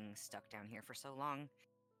 with being stuck down here for so long,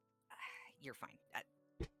 you're fine.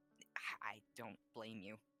 I don't blame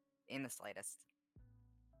you in the slightest.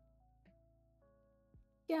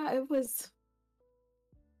 Yeah, it was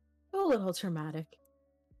a little traumatic.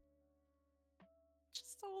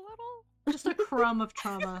 Just a little. Just a crumb of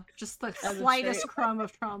trauma. Just the As a slightest trait. crumb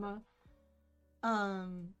of trauma.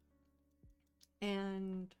 And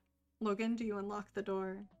Logan, do you unlock the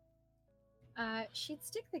door? She'd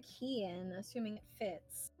stick the key in, assuming it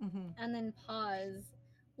fits, Mm-hmm. and then pause,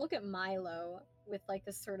 look at Milo with like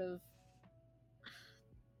this sort of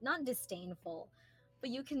not disdainful, but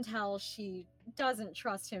you can tell she doesn't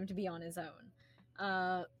trust him to be on his own.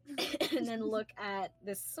 And then look at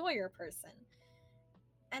this Sawyer person,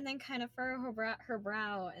 and then kind of furrow her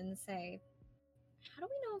brow and say, "How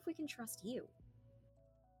do we know if we can trust you?"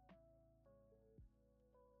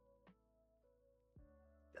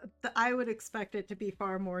 I would expect it to be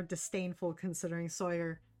far more disdainful, considering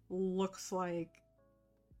Sawyer looks like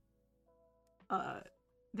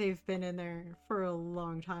they've been in there for a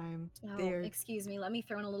long time. Oh, They're excuse me. Let me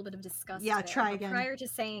throw in a little bit of disgust. Yeah, there. try But again. Prior to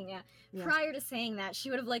saying Yeah. prior to saying that, she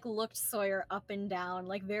would have like looked Sawyer up and down,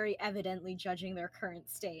 like very evidently judging their current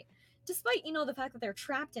state, despite the fact that they're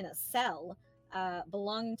trapped in a cell,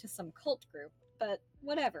 belonging to some cult group. But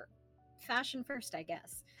whatever, fashion first, I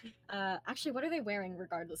guess. Actually, what are they wearing,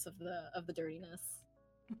 regardless of the dirtiness?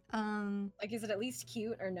 Like, is it at least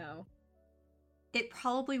cute or no? It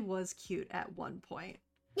probably was cute at one point.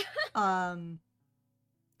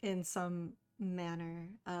 In some manner.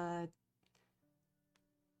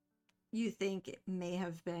 You think it may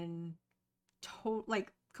have been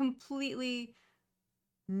like completely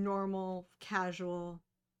normal, casual,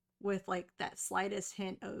 with like that slightest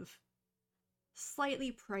hint of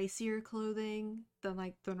slightly pricier clothing than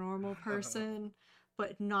like the normal person,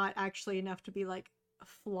 but not actually enough to be like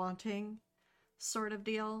flaunting sort of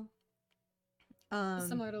deal.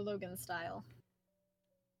 Similar to Logan's style.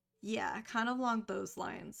 Yeah, kind of along those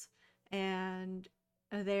lines. And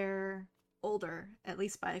they're older, at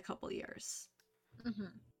least by a couple years.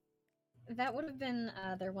 That would have been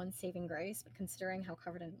their one saving grace, but considering how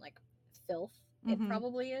covered in like filth Mhm. it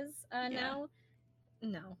probably is Yeah. now,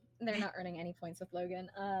 no, they're not earning any points with Logan.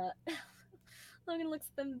 Logan looks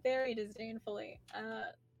at them very disdainfully,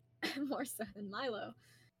 more so than Milo,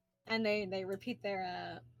 and they repeat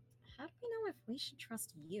their how do we know if we should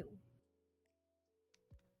trust you?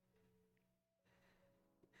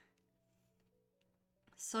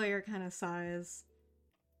 Sawyer kind of sighs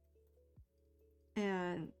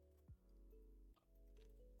and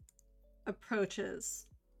approaches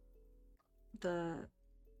the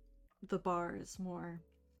bars more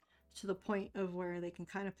to the point of where they can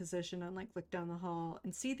kind of position and like look down the hall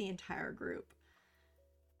and see the entire group.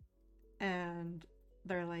 And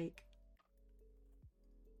they're like,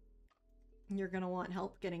 "You're gonna want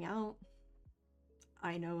help getting out.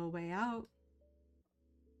 I know a way out."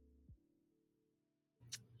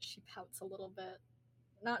 She pouts a little bit.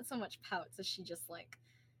 Not so much pouts as she just like,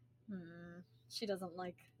 she doesn't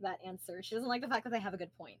like that answer. She doesn't like the fact that they have a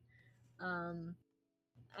good point.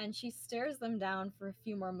 And she stares them down for a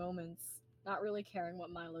few more moments, not really caring what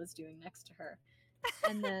Milo's doing next to her.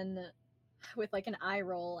 And then, with like an eye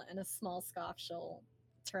roll and a small scoff, she'll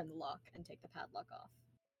turn the lock and take the padlock off.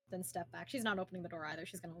 Then step back. She's not opening the door either.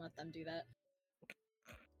 She's gonna let them do that.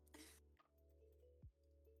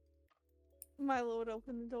 Milo would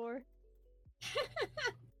open the door.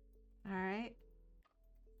 All right.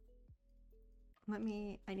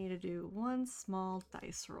 I need to do one small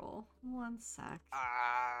dice roll. One sec.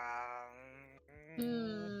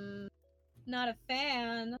 Not a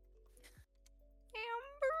fan.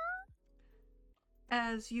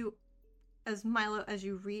 As Milo, as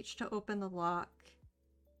you reach to open the lock,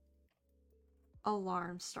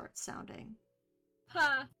 alarms start sounding.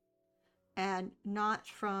 Ha! And not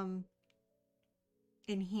from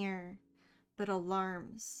in here, but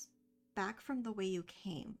alarms back from the way you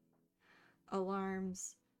came.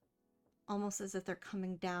 Alarms almost as if they're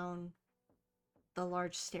coming down the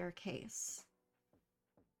large staircase,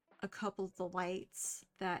 a couple of the lights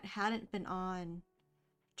that hadn't been on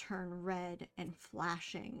turn red and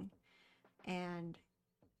flashing, and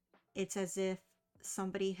it's as if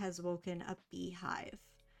somebody has woken a beehive,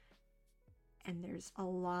 and there's a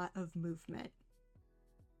lot of movement.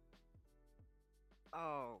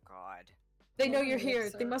 Oh god. They know Roll you're me here.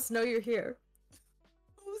 with They Sir. must know you're here.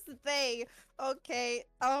 Who's they? Okay.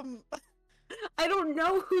 I don't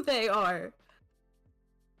know who they are.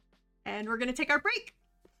 And we're gonna take our break.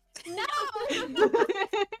 No!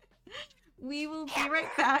 We will be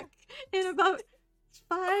right back in about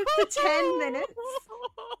 5 to 10 minutes.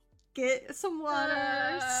 Get some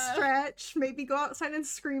water, stretch, maybe go outside and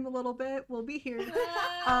scream a little bit. We'll be here.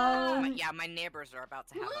 Yeah, my neighbors are about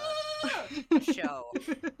to have a show.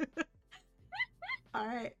 All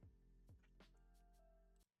right.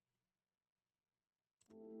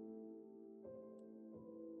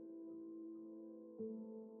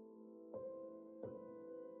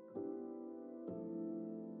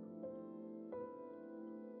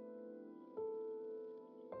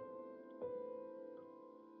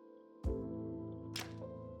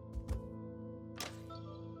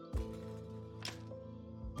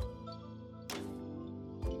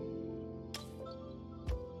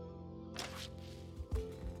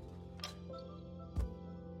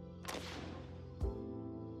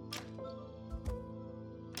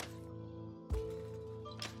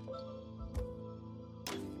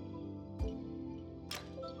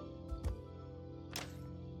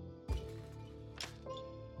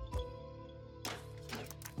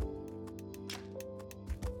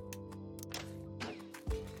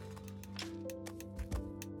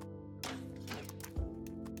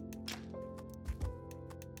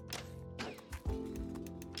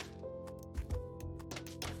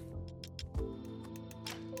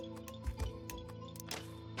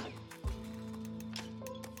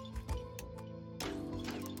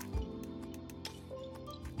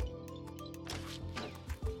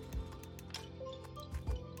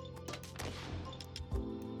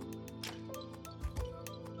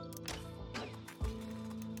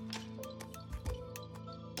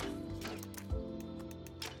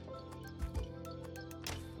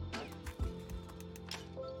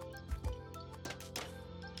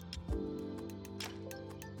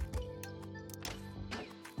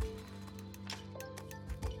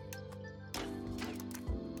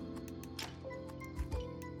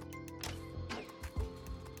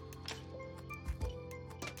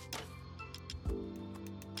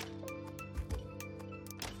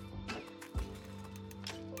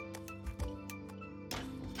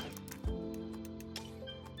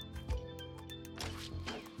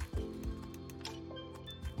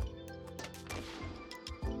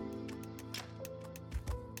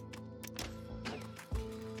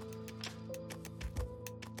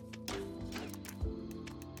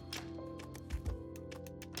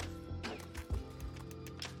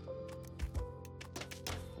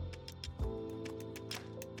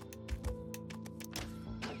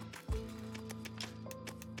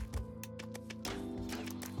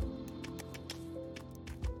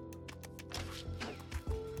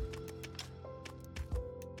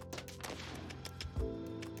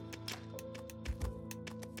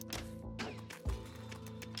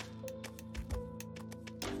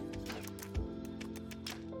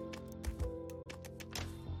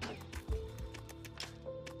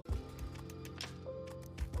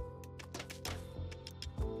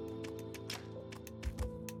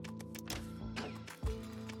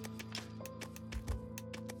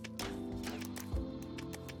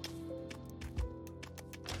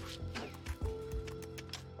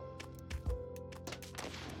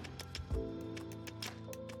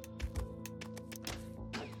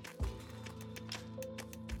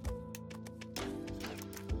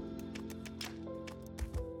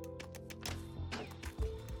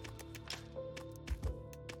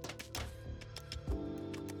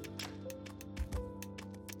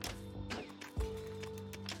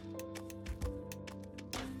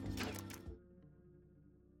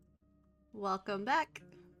 Welcome back.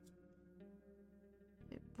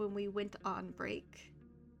 When we went on break,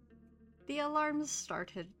 the alarms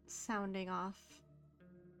started sounding off.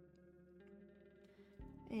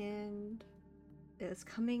 And it's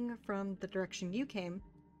coming from the direction you came.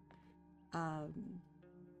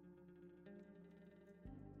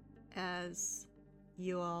 As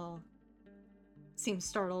you all seem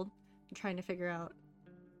startled, trying to figure out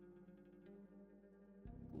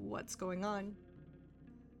what's going on.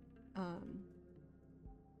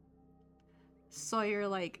 Sawyer,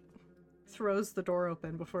 like, throws the door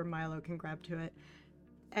open before Milo can grab to it.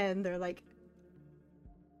 And they're like,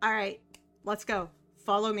 alright, let's go.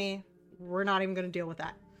 Follow me. We're not even gonna deal with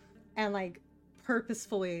that. And like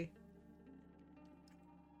purposefully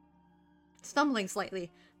stumbling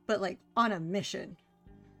slightly, but like on a mission,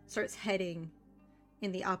 starts heading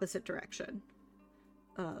in the opposite direction.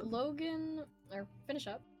 Logan, or finish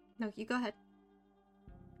up. No, you go ahead.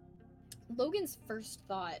 Logan's first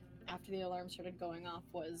thought after the alarm started going off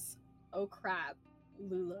was, oh crap,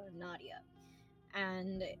 Lula and Nadia.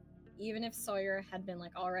 And even if Sawyer had been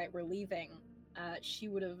like, all right, we're leaving, she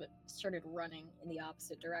would have started running in the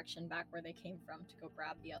opposite direction back where they came from to go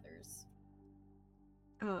grab the others.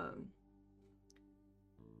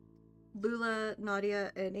 Lula,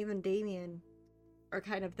 Nadia, and even Damien are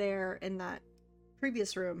kind of there in that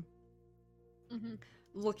previous room, Mm-hmm.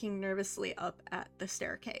 looking nervously up at the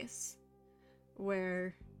staircase,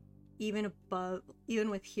 where even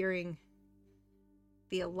with hearing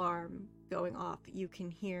the alarm going off, you can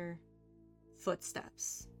hear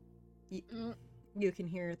footsteps. You can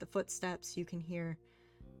hear the footsteps, you can hear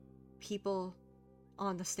people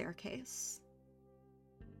on the staircase.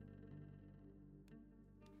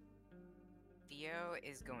 Theo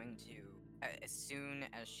is going to, as soon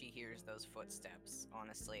as she hears those footsteps,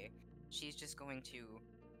 honestly, she's just going to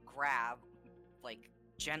grab, like,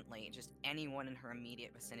 gently, just anyone in her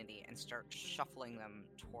immediate vicinity and start shuffling them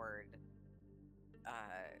toward,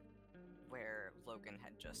 where Logan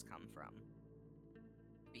had just come from.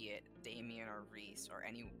 Be it Damien or Reese or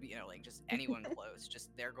any, like, just anyone close. Just,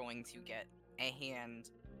 they're going to get a hand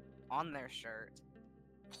on their shirt,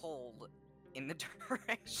 pulled in the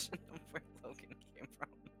direction of where Logan came from.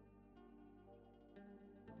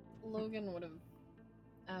 Logan would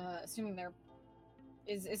have, assuming they're,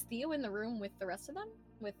 is Theo in the room with the rest of them?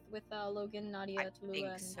 With Logan, Nadia, I Tallulah, think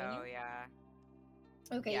and so, Daniel? yeah.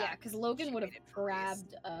 Okay, Yeah, yeah, because Logan she would have waited for Reese.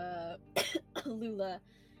 grabbed Lula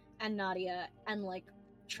and Nadia and like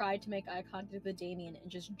tried to make eye contact with Damien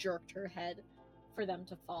and just jerked her head for them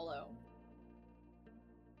to follow.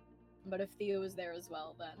 But if Theo was there as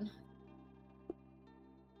well, then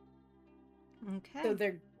Okay. So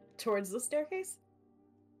they're towards the staircase?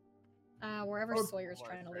 wherever Or Sawyer's Or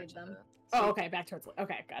trying to her lead them. Oh, okay, back towards.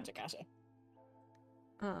 Okay, gotcha.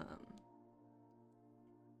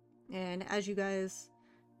 And as you guys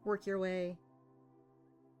work your way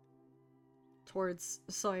towards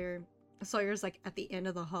Sawyer's like at the end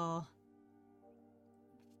of the hall,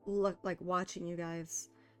 watching you guys,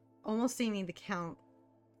 almost seeming to count,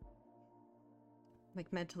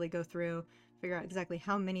 like mentally go through, figure out exactly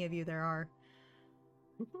how many of you there are.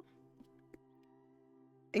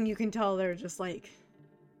 And you can tell they're just like,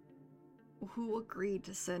 who agreed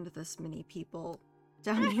to send this many people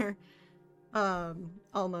down here?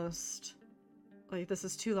 Almost like this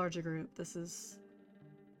is too large a group. This is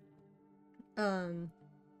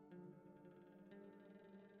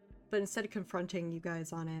but instead of confronting you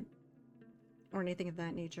guys on it or anything of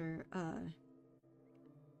that nature,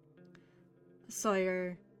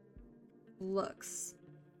 Sawyer looks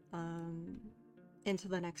into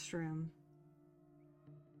the next room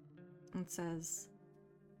and says,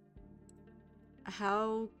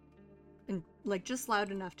 how, and like just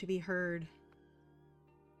loud enough to be heard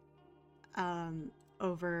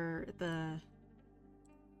over the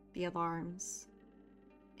alarms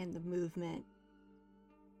and the movement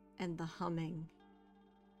and the humming,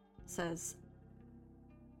 says,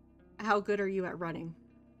 how good are you at running?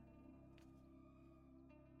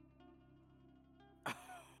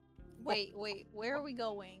 Wait, where are we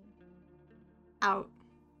going? Out.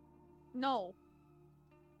 No.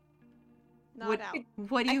 Not What- out.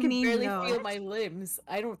 What do I you can mean barely no? feel my limbs.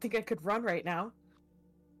 I don't think I could run right now.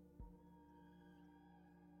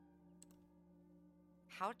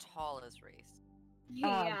 How tall is Reese?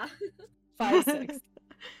 Yeah. 5'6".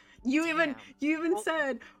 You Damn. even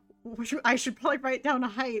said I should probably write down a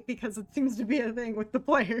height because it seems to be a thing with the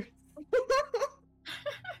players.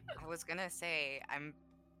 I was gonna say, I'm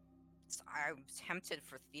tempted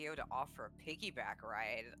for Theo to offer a piggyback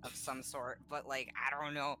ride of some sort, but like, I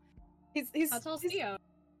don't know. He's How tall's Theo?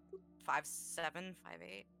 5'7", 5'8".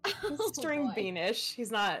 He's Oh, string boy. beanish.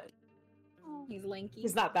 He's not He's lanky.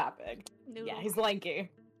 that big. Noodle. Yeah, he's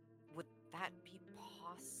lanky. Would that be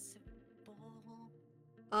possible?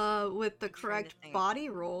 With the I'm trying to correct think. body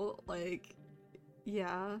roll, like,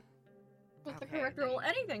 yeah. With the Okay, correct then- roll,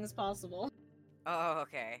 anything's possible. Oh,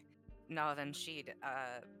 okay. No, then she'd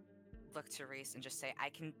look to Reese and just say, I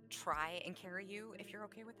can try and carry you if you're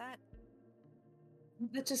okay with that.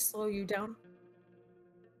 That just slow you down.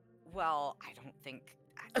 Well, I don't think.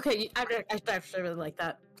 Okay, I actually really like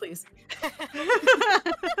that. Please.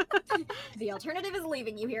 The alternative is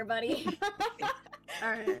leaving you here, buddy. All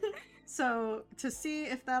right. So to see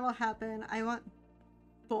if that'll happen, I want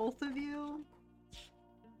both of you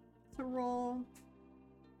to roll.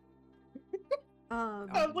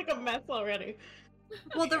 Sounds like a mess already.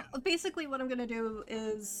 Well, basically what I'm gonna do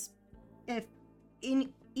is, if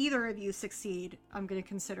either of you succeed, I'm gonna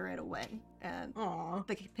consider it a win, and Aw.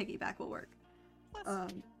 the piggyback will work.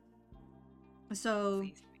 So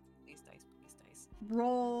Please dice.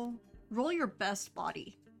 roll your best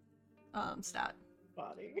body stat.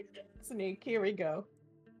 Body. Sneak, here we go.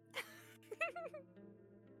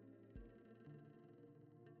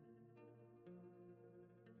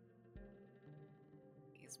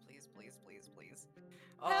 Please.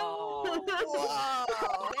 Oh, We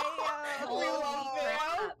Holy love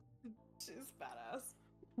crap. Theo. She's badass.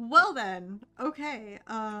 Well then, okay.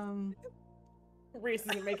 Reese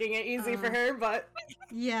isn't making it easy for her, but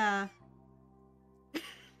Yeah.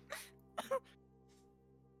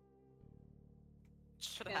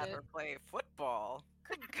 should Get have it. her play football.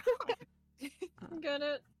 Good God. Get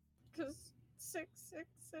it? Cause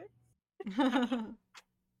 666.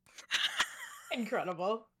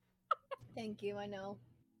 incredible. Thank you. I know.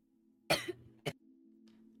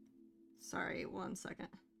 Sorry, 1 second.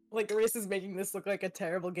 Like Reese is making this look like a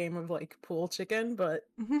terrible game of like pool chicken, but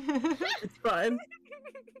it's fun.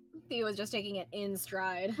 Theo was just taking it in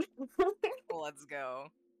stride. Let's go.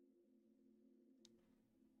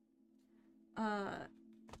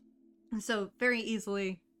 So very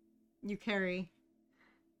easily you carry,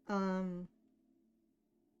 and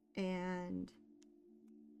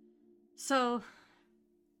so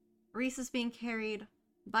Reese is being carried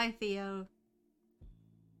by Theo.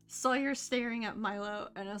 Sawyer's staring at Milo,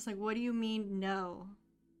 and I was like, what do you mean no?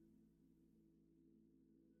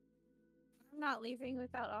 I'm not leaving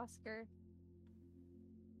without Oscar.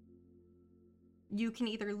 You can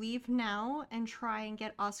either leave now and try and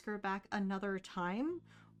get Oscar back another time,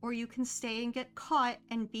 or you can stay and get caught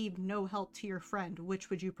and be no help to your friend. Which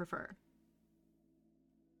would you prefer?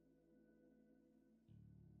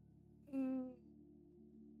 Mm,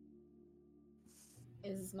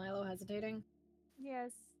 Is Milo hesitating?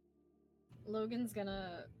 yes. Logan's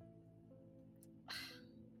gonna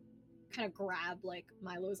kind of grab like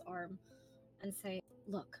Milo's arm and say,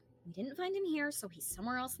 "Look, we didn't find him here, so he's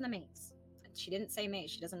somewhere else in the maze." And she didn't say maze;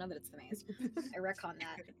 she doesn't know that it's the maze. I retcon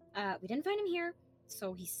that. We didn't find him here,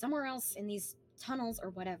 so he's somewhere else in these tunnels or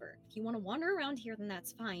whatever. If you want to wander around here, then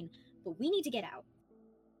that's fine. But we need to get out.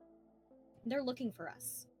 They're looking for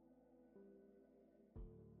us.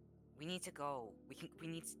 We need to go. We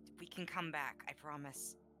can come back. I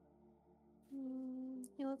promise.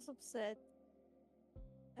 He looks upset.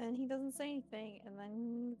 And he doesn't say anything, and then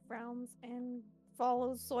he frowns and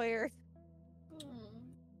follows Sawyer.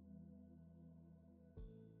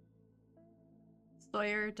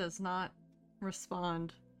 Sawyer does not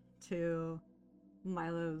respond to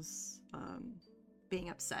Milo's being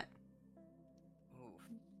upset,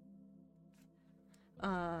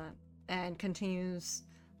 Ooh. and continues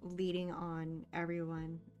leading on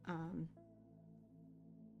everyone.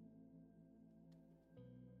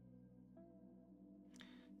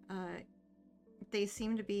 They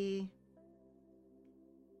seem to be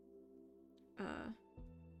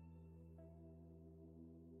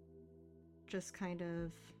just kind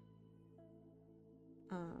of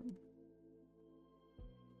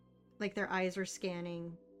like their eyes are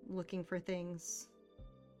scanning, looking for things,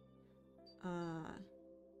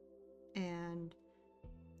 and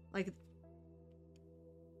like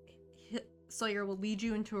Sawyer will lead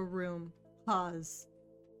you into a room, pause,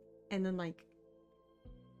 and then like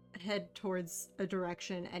head towards a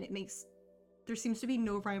direction, and there seems to be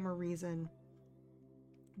no rhyme or reason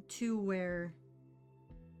to where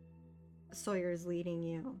Sawyer is leading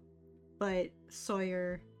you, but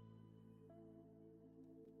Sawyer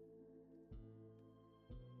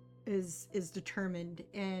is determined,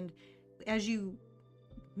 and as you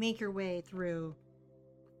make your way through,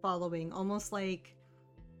 following almost like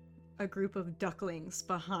a group of ducklings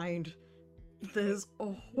behind this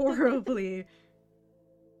horribly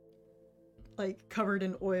like covered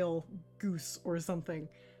in oil goose or something,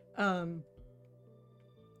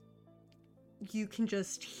 you can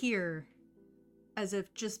just hear, as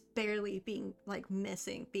if just barely being like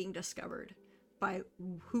missing, being discovered by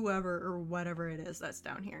whoever or whatever it is that's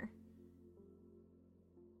down here.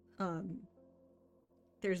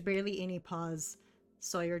 There's barely any pause.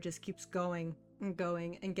 Sawyer just keeps going and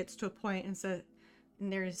going and gets to a point and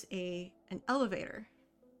there's an elevator,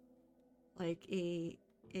 like a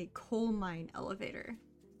coal mine elevator,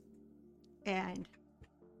 and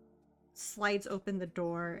slides open the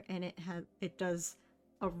door, and it does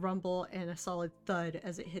a rumble and a solid thud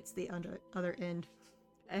as it hits the other end,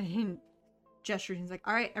 And he gestures. He's like,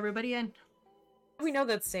 "All right, everybody in." We know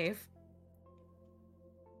that's safe.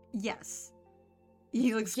 Yes.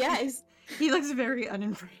 He looks. Yes. He looks very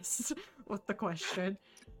unimpressed with the question.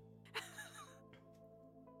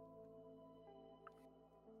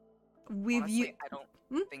 We've Honestly, I don't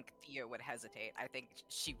Hmm? think Thea would hesitate. I think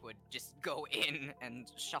she would just go in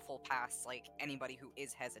and shuffle past like anybody who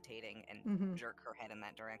is hesitating and Mhm. jerk her head in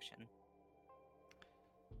that direction.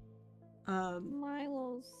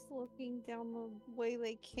 Milo's looking down the way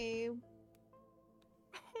they came.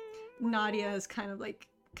 Nadia is kind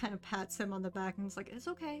of pats him on the back and is like, "It's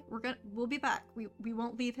okay. We'll be back. We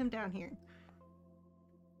won't leave him down here."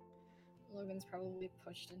 Logan's probably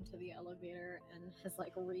pushed into the elevator and has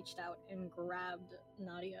like reached out and grabbed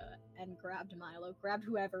Nadia and grabbed Milo, grabbed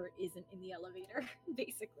whoever isn't in the elevator,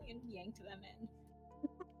 basically, and yanked them in.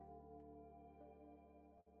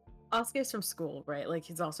 Oscar's from school, right? Like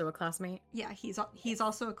he's also a classmate. Yeah, he's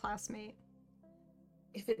also a classmate.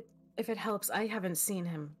 If it helps, I haven't seen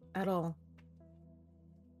him at all.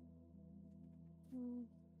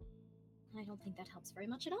 I don't think that helps very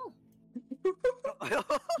much at all.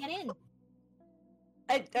 Get in.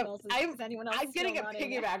 Who else is anyone else I'm getting a still not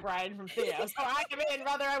in? piggyback ride from Theo, so I am in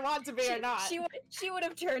whether I want to be or not. She would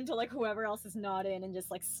have turned to like whoever else is not in and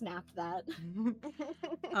just like snapped that.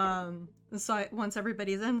 So once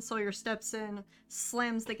everybody's in, Sawyer steps in,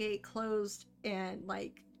 slams the gate closed, and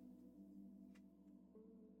like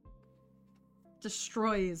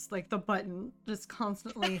destroys like the button, just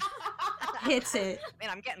constantly hits it, Man,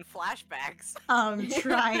 I'm getting flashbacks.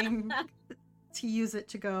 trying to use it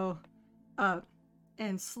to go up,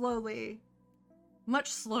 and slowly, much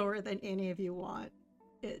slower than any of you want,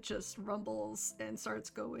 it just rumbles and starts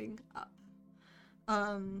going up.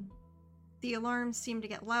 The alarms seem to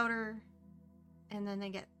get louder, and then they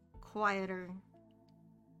get quieter,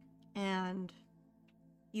 and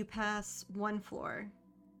you pass one floor,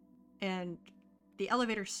 and the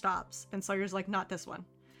elevator stops, and Sawyer's like, "Not this one,"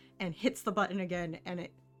 and hits the button again, and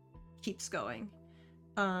it keeps going.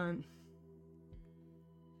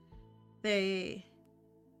 They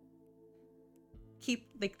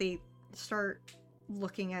start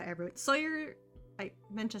looking at everyone. Sawyer, I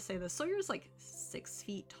meant to say this, Sawyer's like 6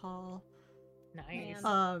 feet tall. Nice.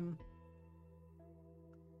 Man.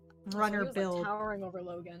 Runner He was, build. like, towering over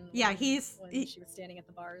Logan. Yeah, when he- she was standing at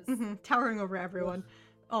the bars. Towering over everyone.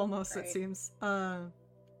 Almost, it Right. seems. And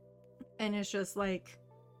it's just like,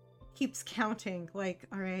 keeps counting, like,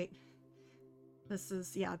 all right, this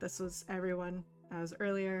was everyone as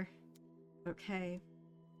earlier. Okay.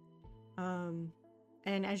 And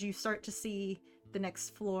as you start to see the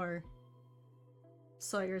next floor,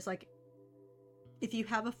 Sawyer's like, if you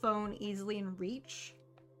have a phone easily in reach,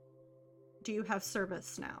 do you have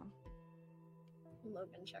service now?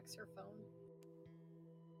 Logan checks her phone.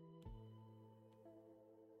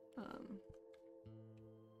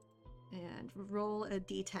 And roll a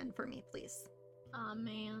d10 for me, please. Aw,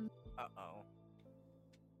 man. Uh-oh.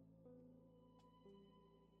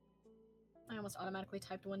 I almost automatically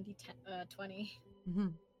typed 1d10, 20.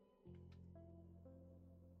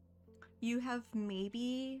 You have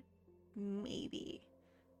maybe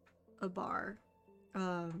a bar.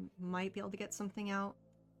 Might be able to get something out.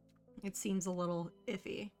 It seems a little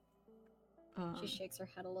iffy. She shakes her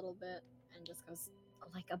head a little bit and just goes,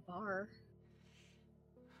 like a bar.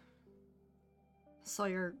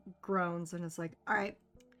 Sawyer groans and is like, all right.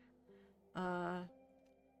 And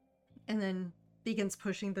then begins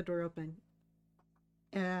pushing the door open.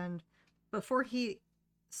 And before he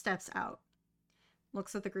steps out,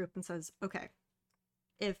 looks at the group and says, okay,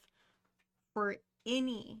 if for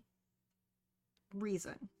any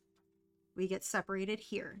reason we get separated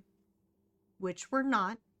here, which we're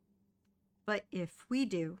not, but if we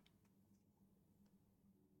do,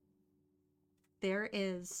 there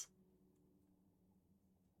is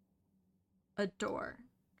a door.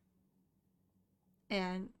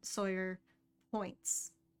 And Sawyer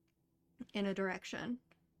points in a direction.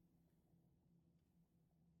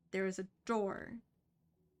 There is a door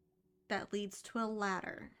that leads to a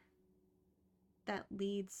ladder that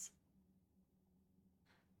leads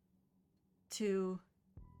to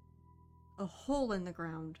a hole in the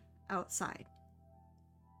ground outside.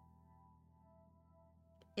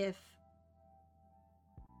 If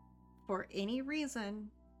for any reason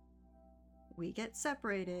we get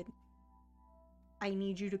separated, I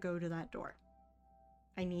need you to go to that door.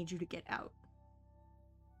 I need you to get out.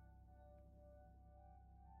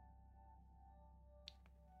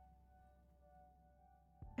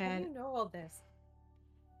 How do And you know all this?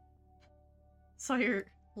 Sawyer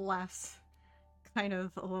laughs kind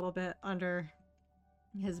of a little bit under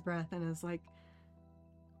his breath and is like,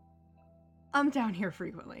 I'm down here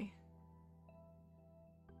frequently.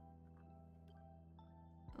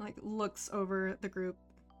 Like, looks over the group.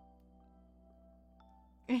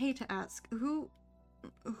 I hate to ask, who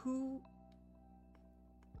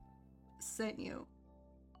sent you?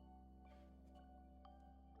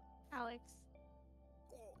 Alex.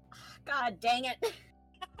 God dang it!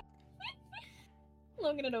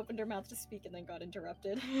 Logan had opened her mouth to speak and then got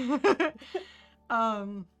interrupted.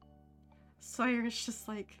 Sawyer's just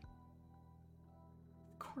like,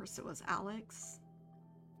 of course it was Alex.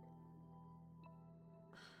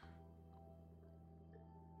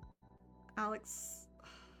 Alex,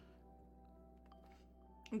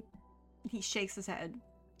 he shakes his head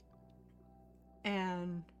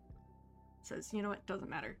and says, you know what, doesn't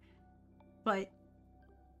matter. But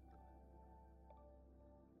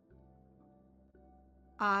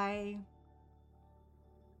I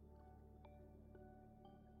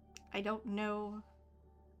don't know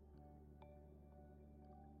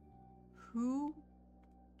who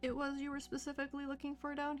it was you were specifically looking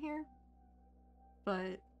for down here,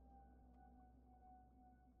 but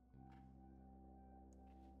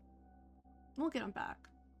we'll get him back.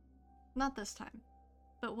 Not this time,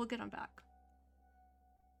 but we'll get him back.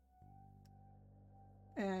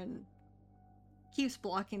 And keeps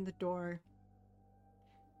blocking the door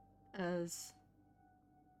as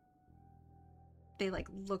they like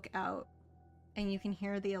look out, and you can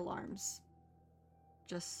hear the alarms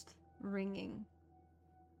just ringing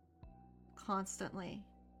constantly,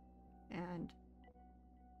 and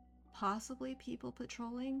possibly people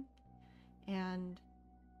patrolling, and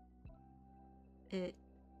it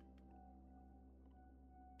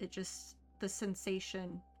just, the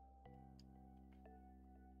sensation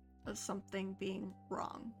of something being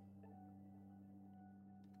wrong.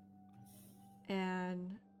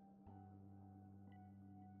 And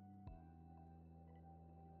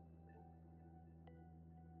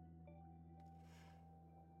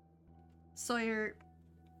Sawyer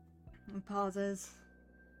pauses,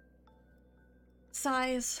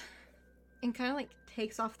 sighs, and kind of like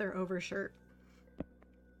takes off their overshirt.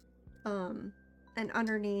 And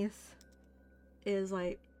underneath is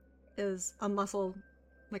a muscle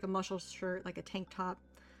shirt, like a tank top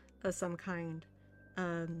of some kind.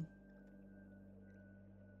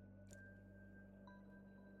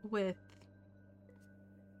 With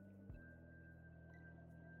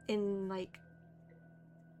in like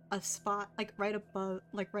a spot like right above,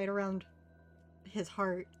 like right around his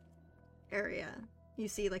heart area, you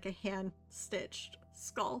see like a hand stitched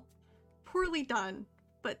skull, poorly done,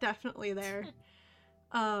 but definitely there.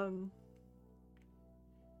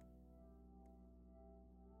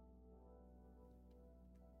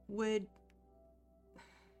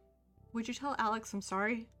 Would you tell Alex I'm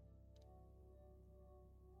sorry?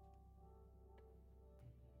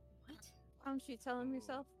 What? Why don't you tell him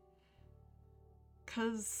yourself?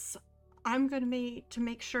 'Cause I'm gonna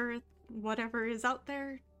make sure whatever is out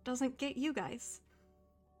there doesn't get you guys.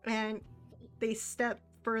 And they step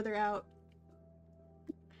further out,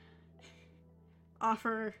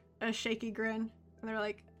 offer a shaky grin, and they're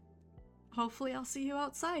like, hopefully I'll see you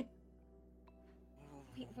outside.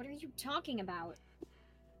 Wait, what are you talking about?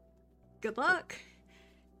 Good luck.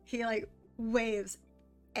 He like waves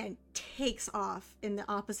and takes off in the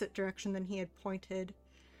opposite direction than he had pointed.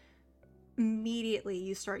 Immediately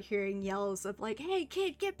you start hearing yells of like, hey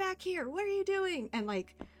kid, get back here, what are you doing? And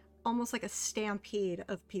like almost like a stampede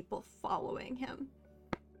of people following him.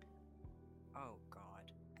 Oh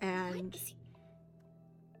god. And What?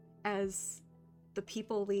 as the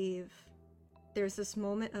people leave, there's this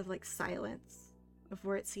moment of like silence, of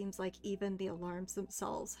where it seems like even the alarms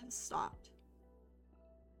themselves have stopped.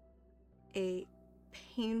 A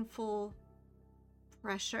painful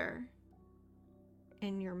pressure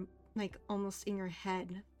in your, like almost in your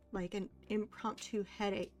head, like an impromptu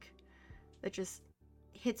headache that just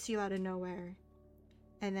hits you out of nowhere,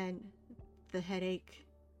 and then the headache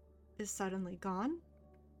is suddenly gone,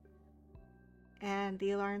 and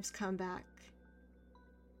the alarms come back,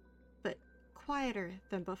 but quieter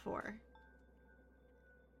than before.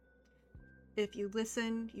 If you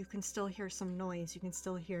listen, you can still hear some noise. You can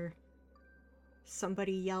still hear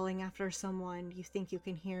somebody yelling after someone. You think you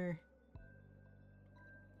can hear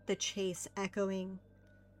the chase echoing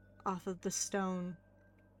off of the stone,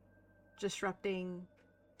 disrupting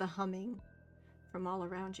the humming from all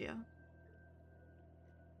around you.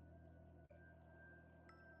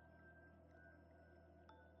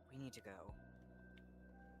 We need to go.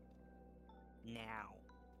 Now.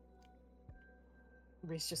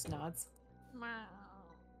 Reese just nods. Wow.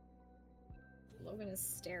 Logan is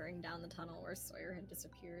staring down the tunnel where Sawyer had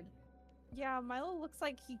disappeared. Yeah, Milo looks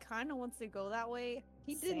like he kind of wants to go that way.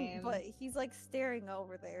 He didn't, Same. but he's like staring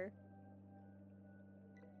over there.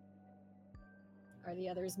 Are the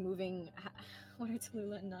others moving? What are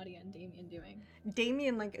Tallulah and Nadia and Damien doing?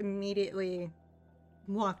 Damien like immediately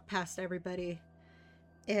walked past everybody,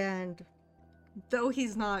 and though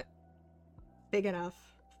he's not big enough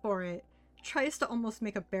for it, tries to almost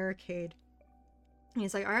make a barricade. And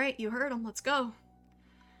he's like, "All right, you heard him. Let's go."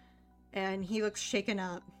 And he looks shaken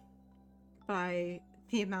up by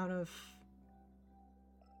the amount of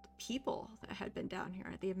people that had been down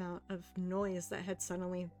here, the amount of noise that had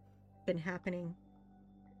suddenly been happening.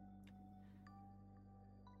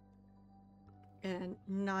 And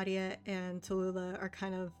Nadia and Tallulah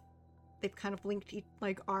are they've kind of linked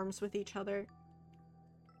like arms with each other.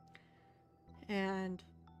 And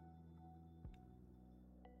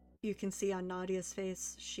you can see on Nadia's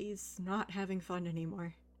face, she's not having fun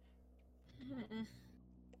anymore.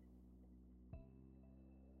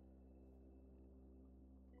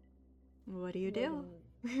 What do you do?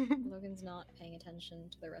 Logan's not paying attention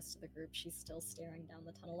to the rest of the group. She's still staring down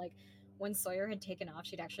the tunnel. Like, when Sawyer had taken off,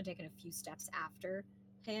 she'd actually taken a few steps after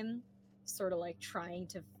him, sort of like trying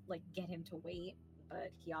to like get him to wait,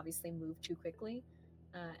 but he obviously moved too quickly.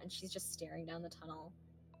 And she's just staring down the tunnel,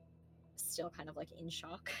 still kind of like in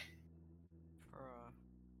shock. Bruh.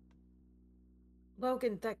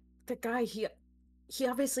 Logan, that guy, he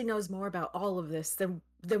obviously knows more about all of this than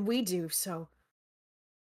we do, so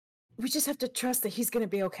we just have to trust that he's gonna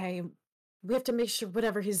be okay. And we have to make sure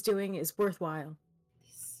whatever he's doing is worthwhile.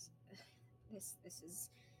 This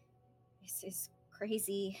is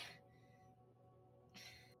crazy.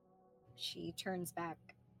 She turns back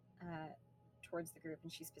towards the group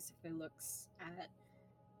and she specifically looks at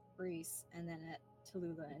Reese and then at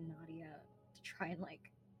Tallulah and Nadia to try and like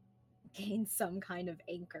gain some kind of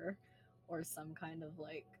anchor or some kind of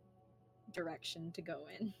like direction to go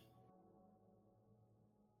in.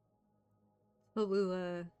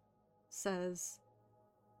 Tallulah says,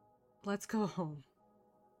 "Let's go home."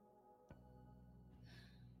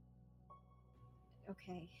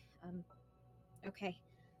 Okay, okay.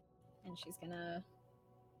 And she's gonna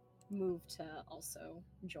move to also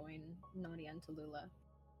join Nadia and Tallulah,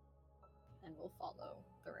 and we'll follow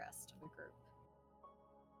the rest of the group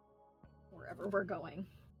wherever we're going.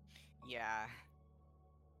 Yeah.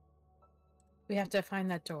 We have to find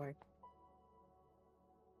that door.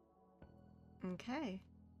 Okay.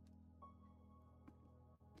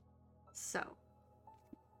 So,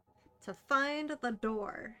 to find the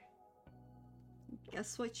door,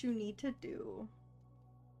 guess what you need to do?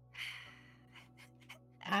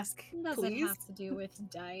 Ask, Does please. it have to do with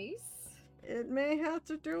dice? It may have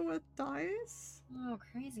to do with dice. Oh,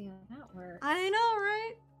 crazy how that works. I know,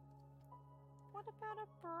 right? What about a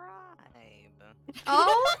bribe?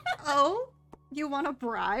 Oh, you want a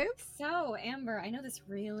bribe? So, Amber, I know this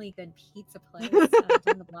really good pizza place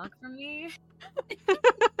down the block from me.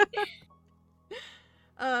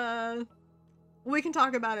 We can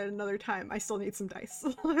talk about it another time. I still need some dice.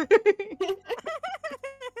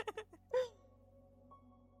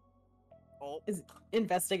 Oh, Is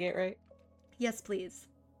investigate, right? Yes, please.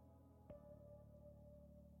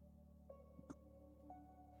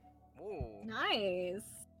 ooh. Nice.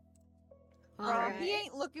 Bro, Alright. he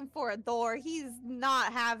ain't looking for a door. He's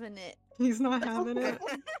not having it. He's not having it.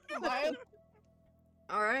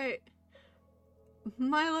 Alright.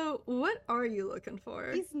 Milo, what are you looking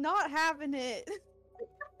for? He's not having it.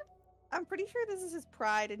 I'm pretty sure this is his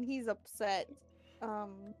pride and he's upset. I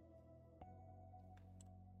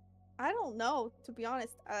don't know, to be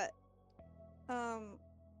honest.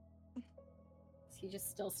 Is he just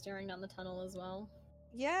still staring down the tunnel as well?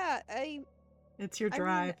 Yeah, It's your I mean-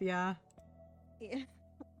 drive, yeah. yeah.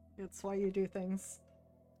 It's why you do things.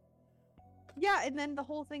 Yeah, and then the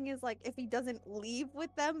whole thing is like, if he doesn't leave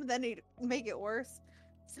with them, then it'd make it worse.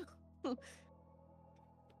 So,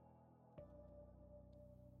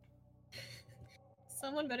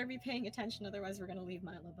 Someone better be paying attention, otherwise we're gonna leave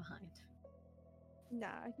Milo behind. nah,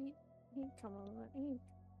 he'd come over.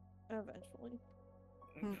 Eventually.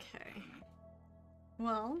 Okay.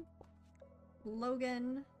 Well,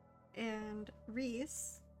 Logan and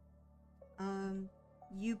Reese,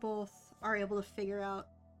 you both are able to figure out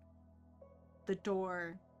the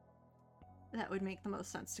door that would make the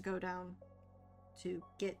most sense to go down to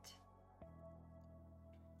get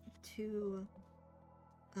to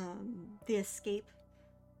the escape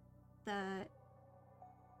that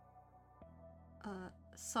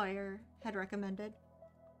Sawyer had recommended.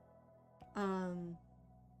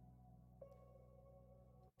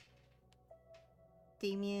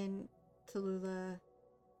 Damien, Tallulah,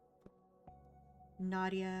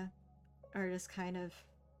 Nadia, are just kind of...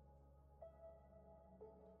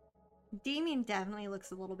 Damien definitely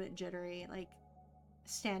looks a little bit jittery. Like,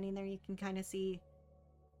 standing there, you can kind of see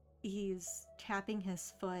he's tapping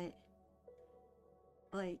his foot.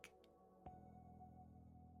 Like,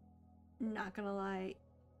 not gonna lie,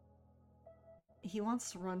 he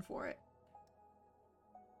wants to run for it.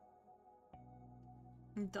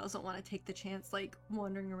 He doesn't want to take the chance, like,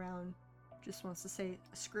 wandering around. Just wants to say,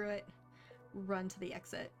 screw it, run to the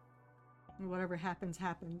exit. Whatever happens,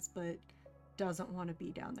 happens, but doesn't want to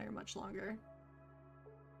be down there much longer.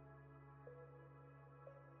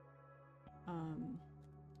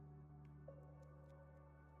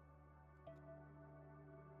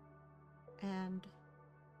 And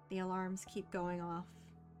the alarms keep going off.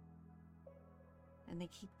 And they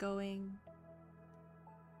keep going.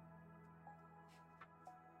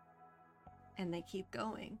 And they keep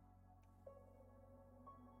going.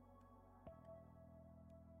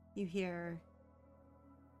 You hear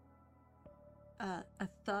a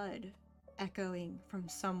thud echoing from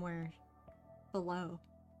somewhere below.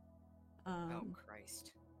 Oh,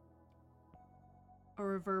 Christ. A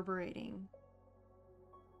reverberating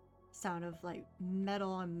sound of like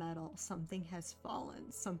metal on metal. Something has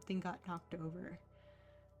fallen. Something got knocked over.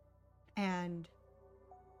 And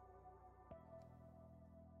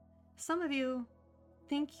some of you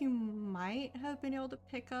think you might have been able to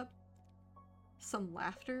pick up some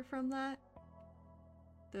laughter from that.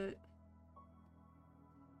 That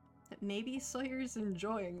maybe Sawyer's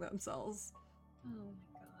enjoying themselves. Oh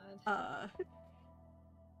my god.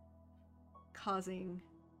 Causing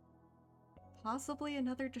possibly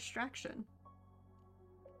another distraction.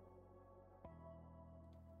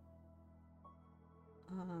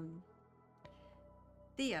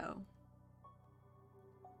 Theo,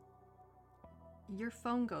 your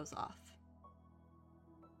phone goes off.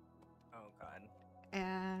 Oh, God.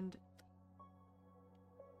 And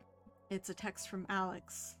it's a text from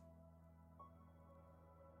Alex.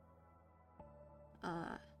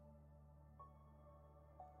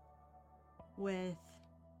 With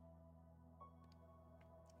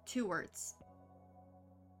 2 words.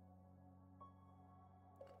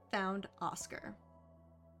 Found Oscar.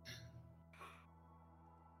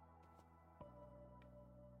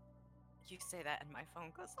 You say that and my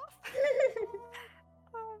phone goes off.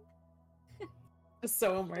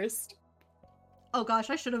 So immersed. Oh gosh,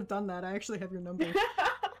 I should have done that. I actually have your number.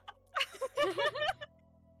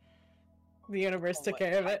 The universe took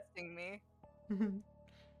care of it. Texting me.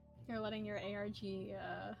 You're letting your ARG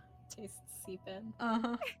taste seep in.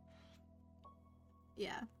 Uh-huh.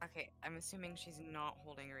 Yeah. Okay, I'm assuming she's not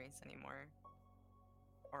holding Reese anymore.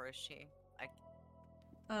 Or is she?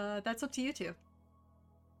 That's up to you two.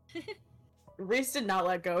 Reese did not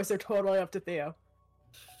let go, so totally up to Theo.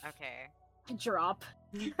 Okay. Drop.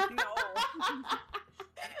 No.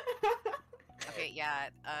 Okay, yeah,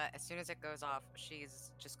 as soon as it goes off,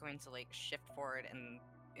 she's just going to, like, shift forward and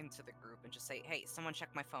into the group and just say, hey, someone check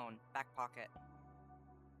my phone. Back pocket.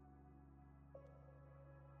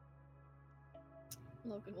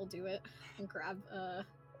 Logan will do it and grab a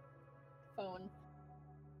phone.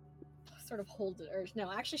 Sort of hold it, or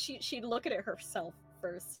no, actually she'd look at it herself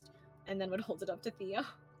first and then would hold it up to Theo.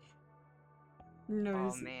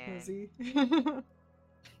 Nosy. man. Nosy.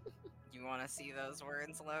 You want to see those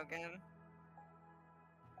words, Logan?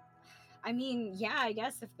 I mean, yeah, I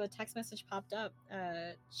guess if the text message popped up,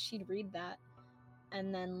 she'd read that,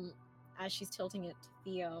 and then as she's tilting it to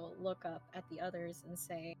Theo, look up at the others and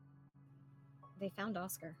say, they found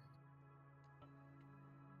Oscar.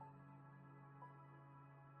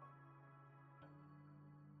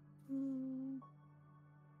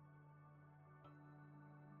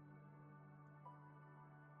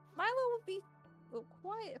 Milo will be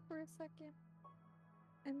quiet for a second,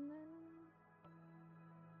 and then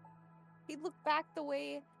he'd look back the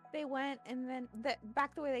way they went, and then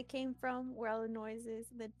back the way they came from, where all the noise is,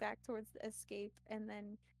 and then back towards the escape, and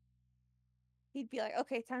then he'd be like,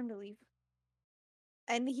 "Okay, time to leave."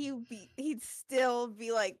 And he'd still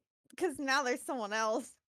be like, because now there's someone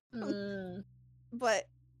else, but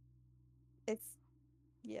it's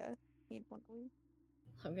he'd want to leave.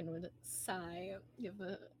 Logan would sigh, give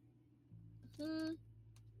a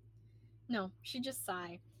no, she'd just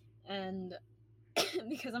sigh, and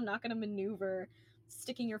because I'm not gonna maneuver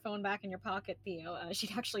sticking your phone back in your pocket, Theo,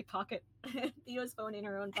 she'd actually pocket Theo's phone in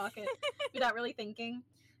her own pocket without really thinking.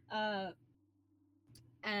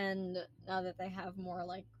 And now that they have more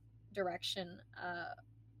like direction,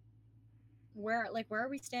 where are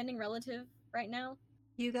we standing relative right now?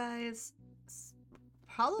 You guys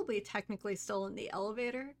probably technically still in the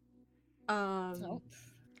elevator. Oh.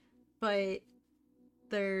 But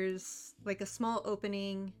there's like a small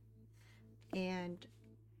opening, and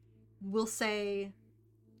we'll say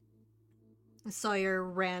Sawyer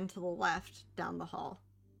ran to the left down the hall.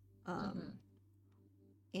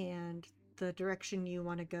 And the direction you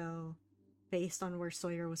want to go, based on where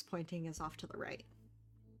Sawyer was pointing, is off to the right.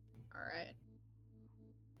 Alright.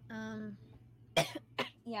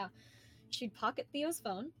 Yeah. She'd pocket Theo's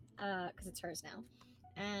phone, because it's hers now,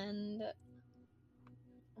 and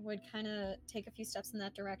would kind of take a few steps in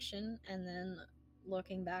that direction, and then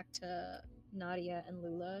looking back to Nadia and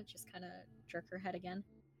Lula, just kind of jerk her head again.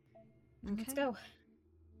 Let's go.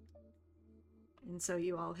 And so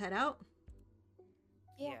you all head out?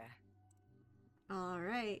 Yeah.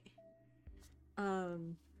 Alright.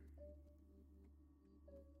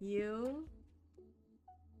 You...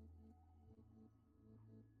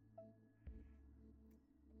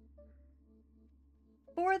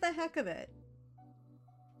 For the heck of it.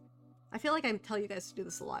 I feel like I tell you guys to do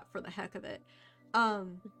this a lot for the heck of it.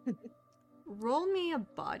 Roll me a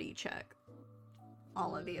body check.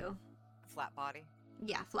 All of you. Flat body.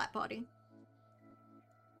 Yeah, flat body.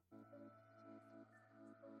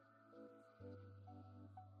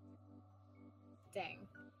 Dang.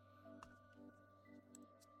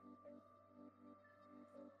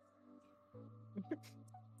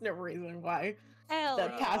 No reason why Hell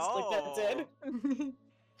that yeah. passed like that did.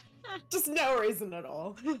 Just no reason at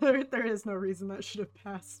all. There is no reason that should have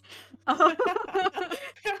passed.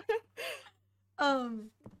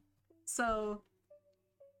 So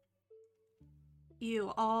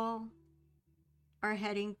you all are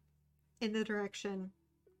heading in the direction,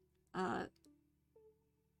 and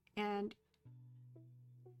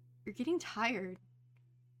you're getting tired.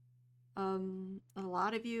 A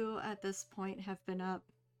lot of you at this point have been up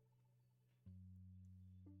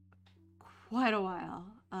quite a while.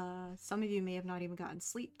 Some of you may have not even gotten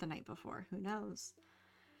sleep the night before, who knows?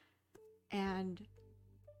 And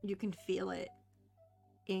you can feel it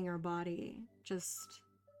in your body, just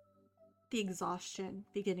the exhaustion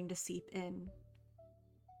beginning to seep in.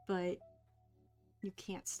 But you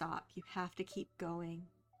can't stop. You have to keep going.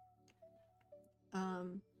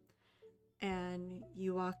 And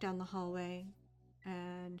you walk down the hallway,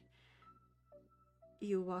 and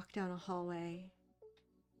you walk down a hallway,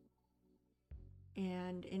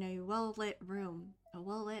 and in a well-lit room, a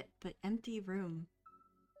well-lit but empty room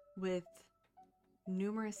with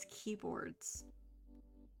numerous keyboards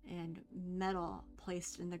and metal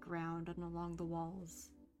placed in the ground and along the walls,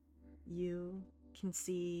 you can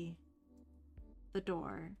see the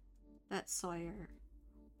door that Sawyer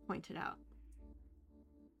pointed out.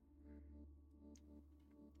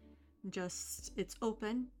 It's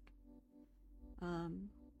open.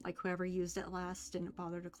 Like whoever used it last didn't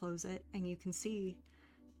bother to close it, and you can see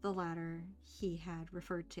the ladder he had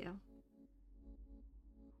referred to.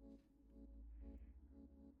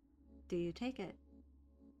 Do you take it?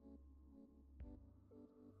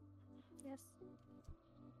 Yes.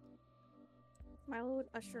 Milo would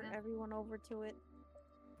usher Yeah. everyone over to it.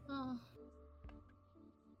 Oh.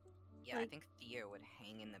 Yeah, I Like- think Theo would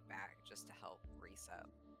hang in the back just to help reset.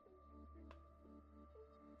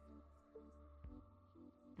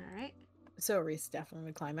 Alright. So Reese definitely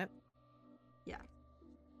would climb it. Yeah.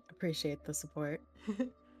 Appreciate the support.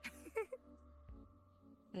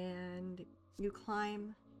 And you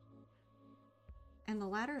climb, and the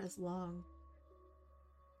ladder is long.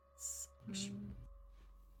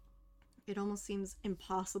 It almost seems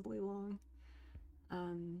impossibly long.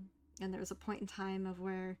 And there's a point in time of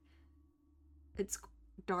where it's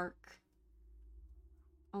dark,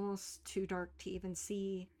 almost too dark to even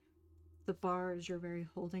see the bars you're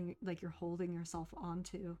holding yourself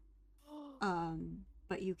onto.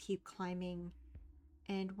 But you keep climbing,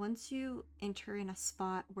 and once you enter in a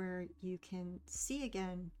spot where you can see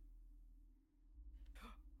again,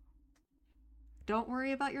 don't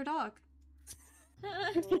worry about your dog.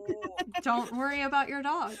 Don't worry about your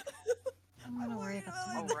dog. I'm gonna worry about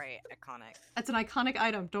Oh, that. right, iconic. It's an iconic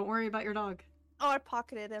item. Don't worry about your dog. Oh, I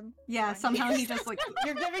pocketed him. Yeah, Fine. somehow he just like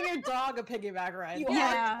You're giving your dog a piggyback ride. You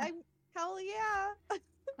Yeah. are. Hell yeah.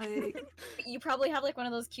 like, You probably have like one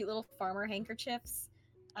of those cute little farmer handkerchiefs,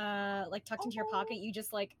 like tucked into your pocket. You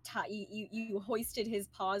just like you hoisted his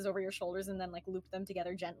paws over your shoulders and then like looped them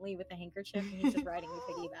together gently with the handkerchief, and he's just riding you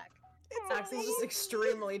piggyback. Axel's just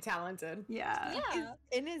extremely talented. yeah. Yeah.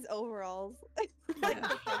 In his overalls. Yeah.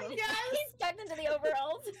 He's tucked into the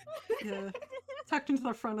overalls. Yeah. Tucked into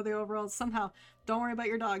the front of the overalls somehow. Don't worry about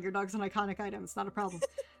your dog. Your dog's an iconic item. It's not a problem.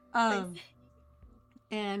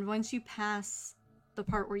 And once you pass the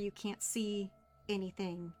part where you can't see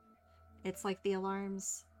anything, it's like the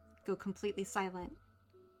alarms go completely silent,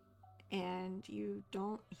 and you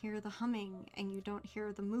don't hear the humming and you don't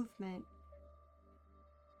hear the movement,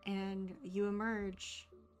 and you emerge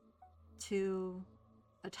to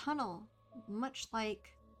a tunnel much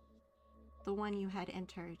like the one you had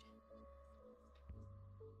entered.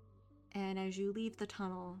 And as you leave the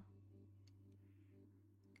tunnel,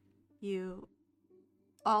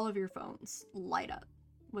 all of your phones light up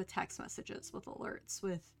with text messages, with alerts,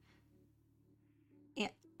 with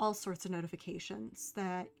all sorts of notifications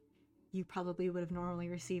that you probably would have normally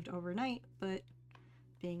received overnight, but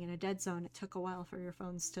being in a dead zone, it took a while for your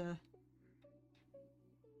phones to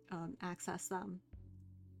access them.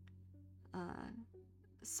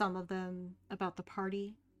 Some of them about the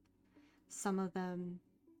party, some of them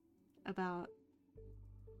about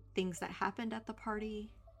things that happened at the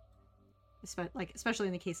party. Especially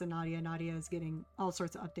in the case of Nadia. Nadia is getting all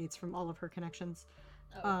sorts of updates from all of her connections.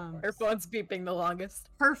 Her phone's beeping the longest.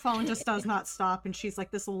 Her phone just does not stop, and she's like,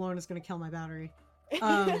 this alone is going to kill my battery.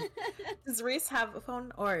 Does Reese have a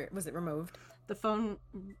phone, or was it removed?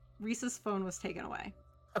 Reese's phone was taken away.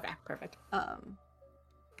 Okay, perfect.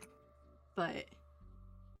 But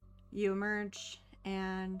you emerge,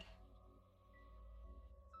 and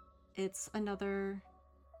it's another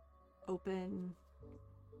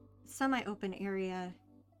semi-open area,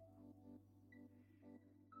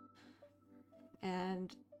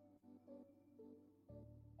 and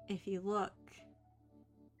if you look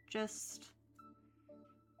just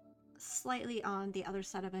slightly on the other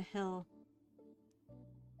side of a hill,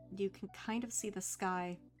 you can kind of see the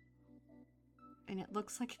sky, and it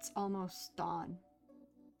looks like it's almost dawn.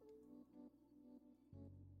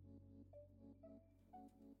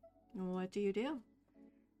 What do you do?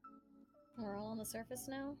 We're all on the surface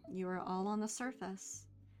now? You are all on the surface.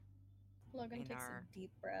 Logan takes a deep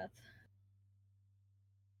breath.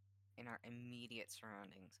 In our immediate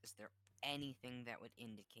surroundings, is there anything that would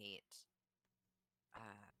indicate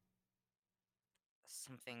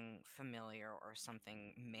something familiar or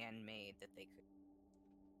something man-made that they could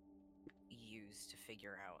use to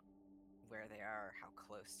figure out where they are, how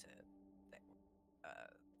close to the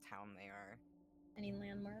town they are? Any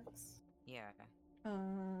landmarks? Yeah.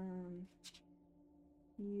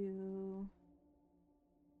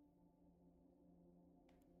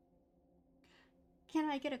 Can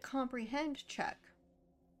I get a comprehend check?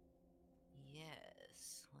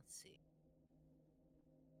 Yes. Let's see.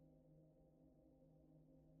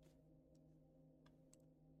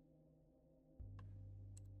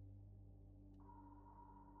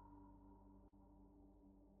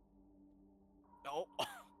 Oh.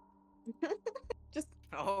 Just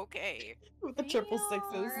okay. with the triple Yeah,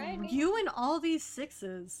 sixes. alrighty. You and all these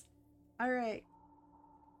sixes. Alright.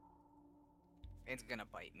 It's gonna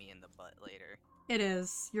bite me in the butt later. It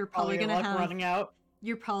is. You're All probably your gonna luck have running out.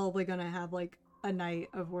 you're probably gonna have like a night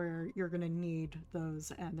of where you're gonna need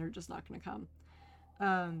those and they're just not gonna come.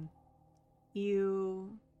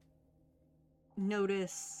 You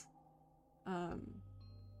notice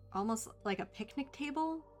almost like a picnic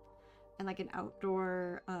table and like an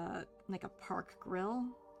outdoor like a park grill,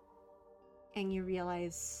 and you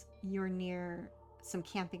realize you're near some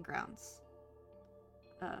camping grounds,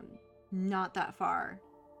 not that far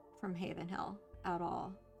from Haven Hill at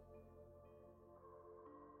all.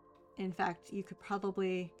 In fact, you could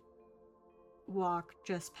probably walk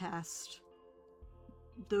just past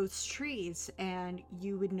those trees and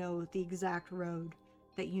you would know the exact road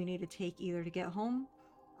that you need to take either to get home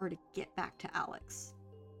or to get back to Alex.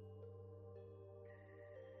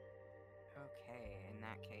 Okay, in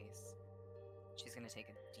that case, she's gonna take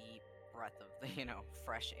a deep breath of the,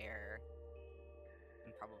 fresh air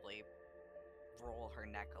and probably roll her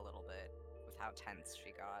neck a little bit with how tense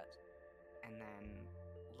she got, and then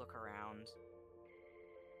look around,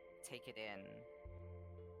 take it in,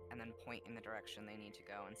 and then point in the direction they need to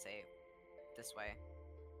go and say, this way.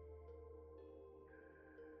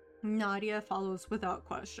 Nadia follows without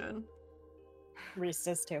question. Reese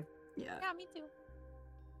does too. Yeah. Yeah, me too.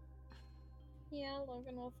 Yeah,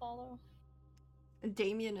 Logan will follow.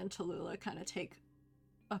 Damien and Tallulah kind of take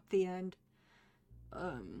up the end.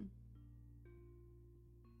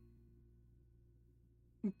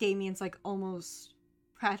 Damien's like almost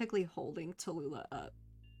practically holding Tallulah up.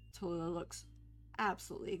 Tallulah looks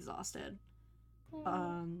absolutely exhausted.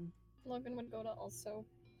 Logan would go to also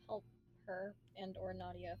help her and or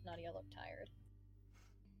Nadia if Nadia looked tired.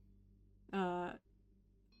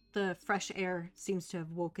 The fresh air seems to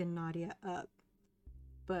have woken Nadia up,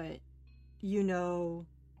 but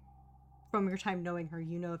from your time knowing her,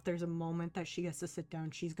 if there's a moment that she has to sit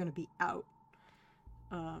down, she's gonna be out.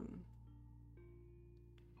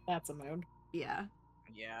 That's a mood. Yeah.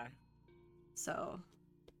 Yeah. So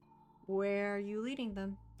Where are you leading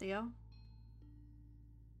them, Theo?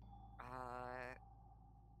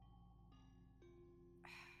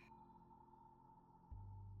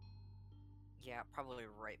 Yeah, probably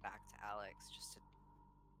right back to Alex, just to,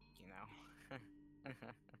 you know,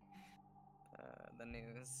 the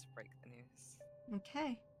news, break the news.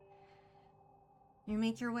 Okay. You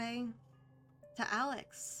make your way to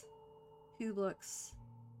Alex, who looks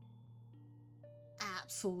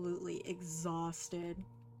absolutely exhausted.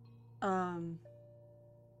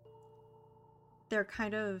 They're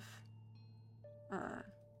kind of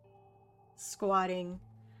squatting,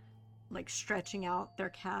 like stretching out their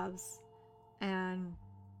calves, and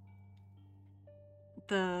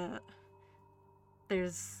there's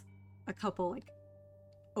a couple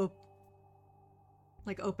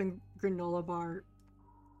open granola bar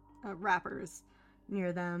wrappers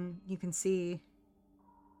near them. You can see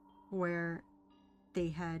where they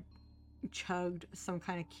had chugged some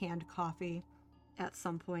kind of canned coffee at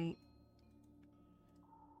some point.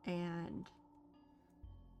 And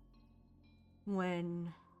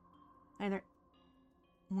when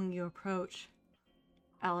you approach,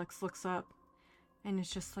 Alex looks up and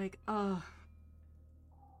is just like, "Oh,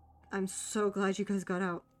 I'm so glad you guys got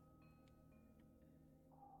out."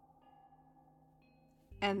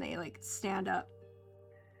 And they like stand up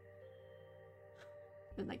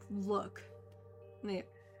and like look. And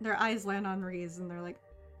their eyes land on Reese and they're like,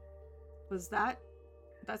 that's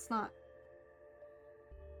not...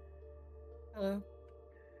 Hello.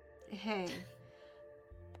 Hey.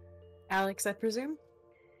 Alex, I presume?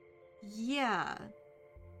 Yeah.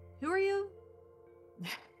 Who are you?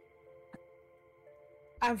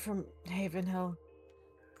 I'm from Haven Hill.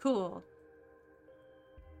 Cool.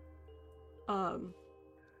 And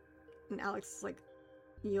Alex is like,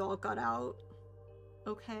 you all got out?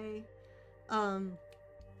 Okay.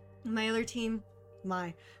 My other team,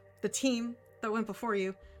 the team that went before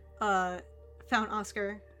you, found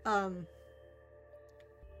Oscar.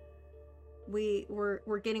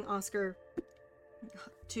 We're getting Oscar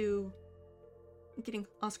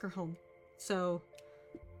home. So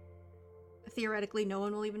theoretically, no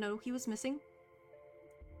one will even know he was missing.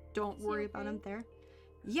 Don't Is he worry about him okay? there.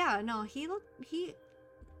 Yeah, no, he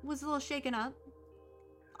was a little shaken up.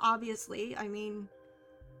 Obviously, I mean,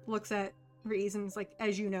 looks at reasons like,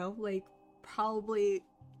 as you know, like probably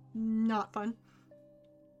not fun.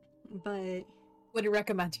 But Would you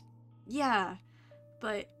recommend? yeah,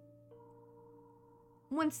 but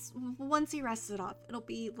once he rests it off, it'll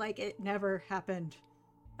be like it never happened.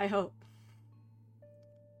 I hope.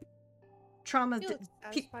 Trauma. He looks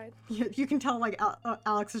satisfied. You can tell like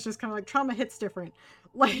Alex is just kind of like, trauma hits different.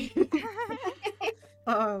 Like, Do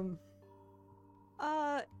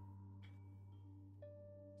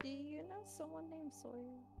you know someone named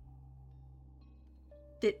Sawyer?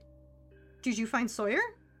 did you find Sawyer?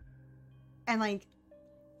 And like,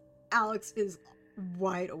 Alex is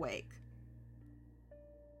wide awake.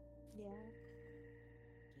 Yeah.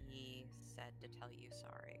 He said to tell you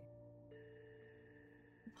sorry.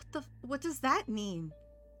 What does that mean?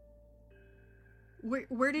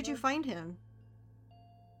 Where did you Well- find him?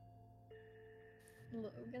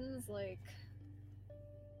 Logan's like,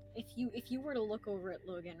 if you were to look over at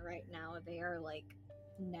Logan right now, they are like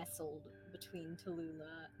nestled between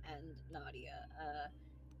Tallulah and Nadia.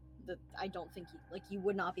 I don't think you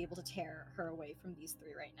would not be able to tear her away from these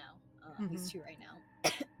three right now. These two right now.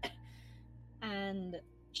 And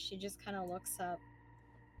she just kind of looks up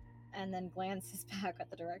and then glances back at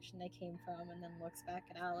the direction they came from and then looks back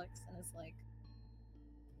at Alex and is like,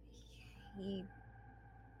 he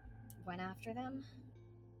went after them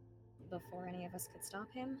before any of us could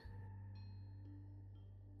stop him.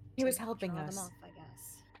 He was To helping draw us. them off, I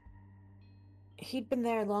guess. He'd been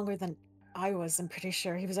there longer than I was, I'm pretty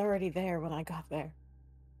sure. He was already there when I got there.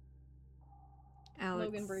 Alex.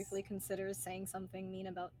 Logan briefly considers saying something mean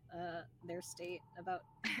about their state, about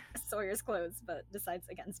Sawyer's clothes, but decides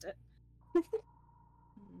against it.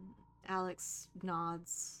 Alex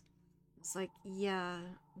nods. It's like, yeah,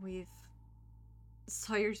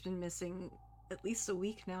 Sawyer's been missing at least a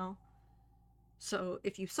week now. So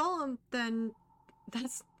if you saw him, then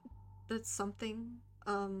that's something.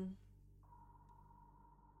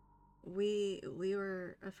 We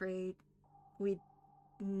were afraid we'd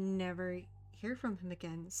never hear from him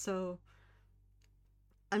again. So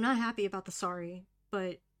I'm not happy about the sorry,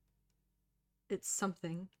 but it's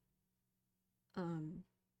something.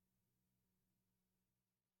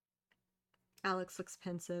 Alex looks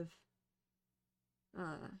pensive.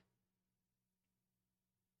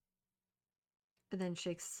 And then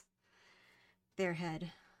shakes their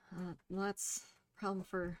head. Well, that's a problem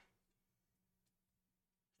for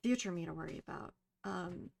future me to worry about.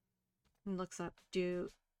 And looks up.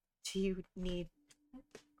 Do you need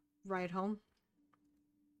ride home?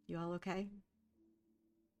 You all okay?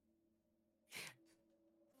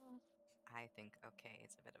 I think okay,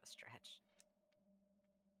 it's a bit of a stretch.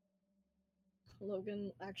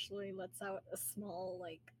 Logan actually lets out a small,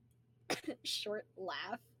 like, short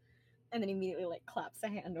laugh, and then immediately, like, claps a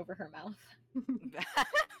hand over her mouth.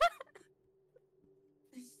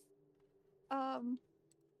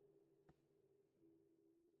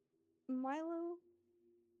 Milo,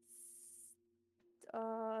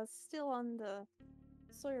 still on the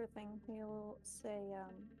Sawyer thing, he'll say,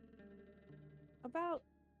 about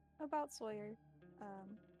Sawyer,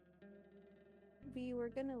 we were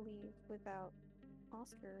gonna leave without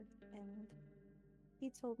Oscar, and he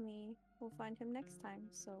told me we'll find him next time,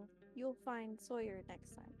 so you'll find Sawyer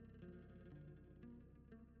next time.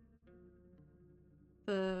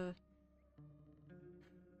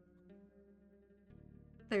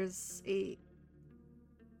 There's a...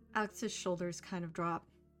 Alex's shoulders kind of drop.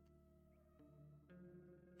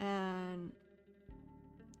 And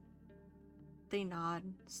they nod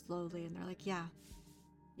slowly and they're like, yeah,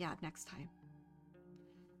 next time.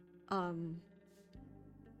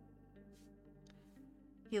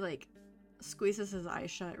 He like squeezes his eyes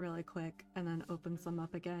shut really quick and then opens them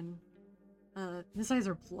up again. His eyes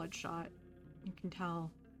are bloodshot. You can tell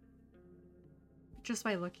just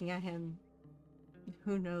by looking at him.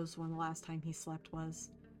 Who knows when the last time he slept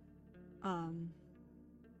was. And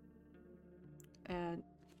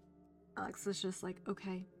Alex is just like,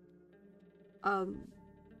 okay.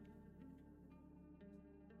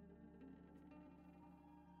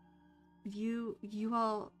 You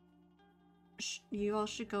all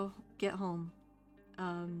should go get home.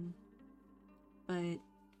 But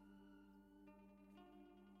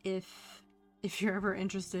if you're ever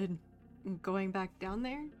interested in going back down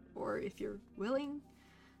there, or if you're willing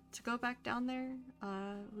to go back down there,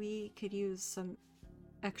 we could use some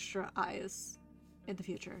extra eyes in the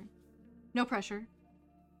future. No pressure.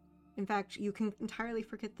 In fact, you can entirely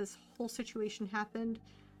forget this whole situation happened,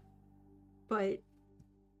 but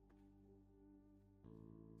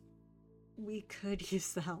we could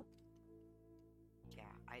use the help. Yeah,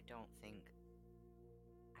 I don't think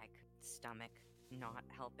I could stomach not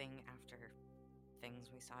helping after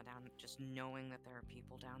things we saw down, just knowing that there are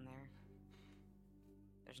people down there.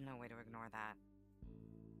 There's no way to ignore that.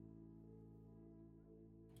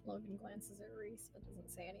 Logan glances at Reese but doesn't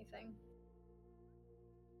say anything.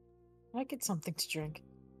 I get something to drink.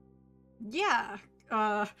 Yeah.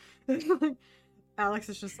 Alex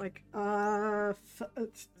is just like,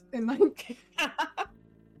 and like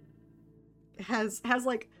has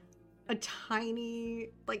like a tiny,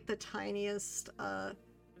 like the tiniest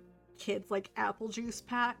kids like apple juice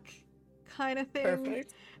pack kind of thing.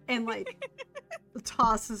 Perfect. And like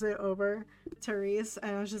tosses it over to Reese,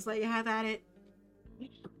 and I was just like, have at it.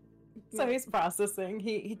 So he's processing.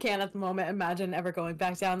 He can't at the moment imagine ever going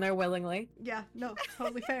back down there willingly. Yeah, no,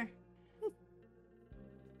 totally fair.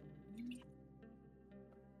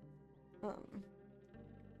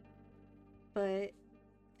 But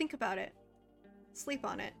think about it. Sleep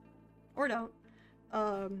on it. Or don't.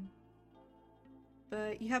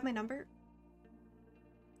 But you have my number.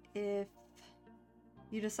 If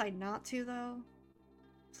you decide not to, though,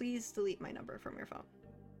 please delete my number from your phone.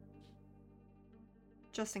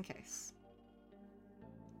 Just in case.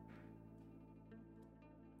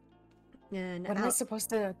 And What am I supposed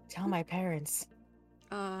to tell my parents?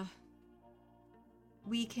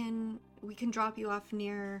 we can drop you off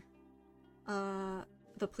near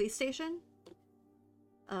the police station.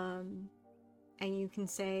 And you can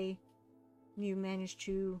say you managed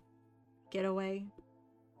to get away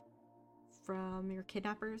from your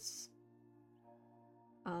kidnappers.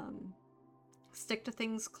 Stick to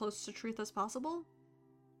things close to truth as possible,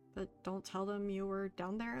 but don't tell them you were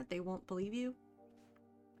down there. They won't believe you.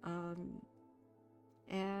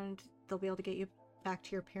 And they'll be able to get you back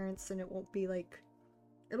to your parents, and it won't be like...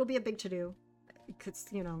 It'll be a big to-do, because,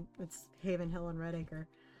 you know, it's Haven Hill and Red Acre,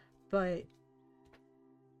 but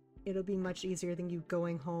it'll be much easier than you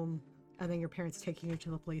going home and then your parents taking you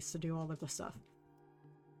to the police to do all of the stuff.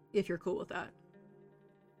 If you're cool with that.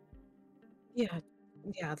 Yeah,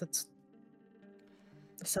 that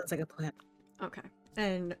sounds like a plan. Okay.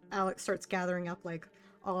 And Alex starts gathering up, like,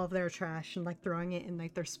 all of their trash and, like, throwing it in,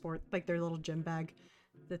 like, their their little gym bag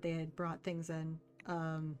that they had brought things in.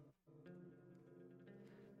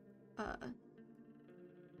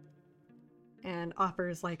 And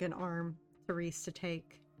offers, like, an arm to Reese to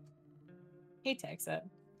take. He takes it.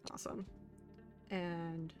 Awesome.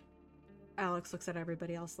 And Alex looks at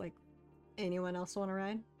everybody else like, Anyone else want to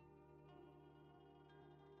ride?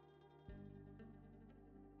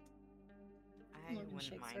 I Logan wouldn't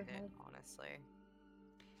shakes mind her it, head. honestly.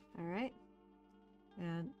 All right.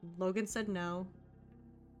 And Logan said no.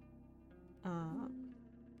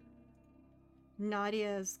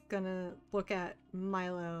 Nadia's gonna look at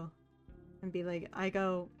Milo and be like, I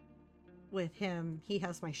go with him. He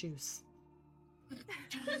has my shoes.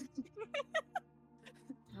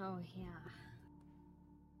 Oh yeah.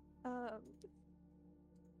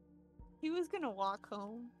 He was gonna walk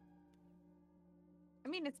home. I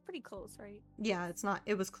mean, it's pretty close, right? Yeah, it's not.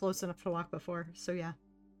 It was close enough to walk before, so yeah.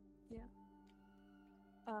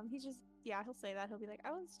 He's just, yeah, he'll say that. He'll be like, I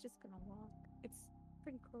was just gonna walk. It's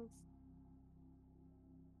pretty close.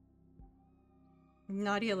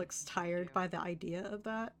 Nadia looks tired by the idea of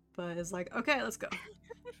that, but is like, okay, let's go.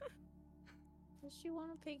 Does she want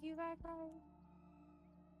a piggyback ride?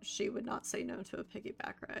 She would not say no to a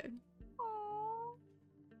piggyback ride. Aww.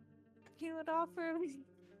 He would offer me.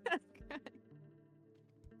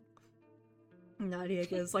 Nadia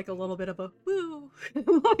gives like a little bit of a woo,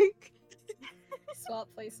 like, Swap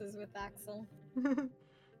places with Axel.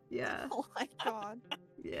 yeah, Oh my god.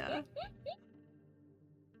 yeah.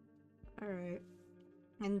 All right.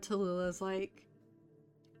 And Tallulah's like,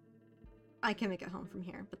 I can make it home from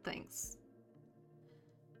here, but thanks.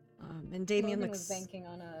 And Damien Logan looks. was banking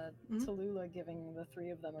on Mhm. Tallulah giving the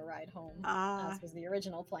three of them a ride home, Ah, as was the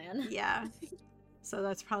original plan. yeah. So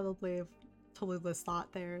that's probably Tallulah's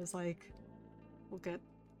thought there is like,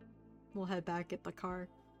 we'll head back, get the car.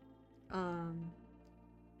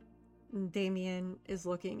 Damien is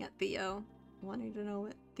looking at Theo, wanting to know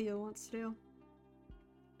what Theo wants to do.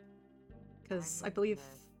 Because I I'm believe,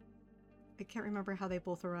 gonna- I can't remember how they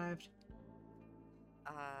both arrived.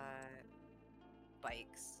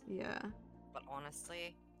 Bikes. Yeah. But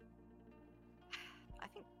honestly, I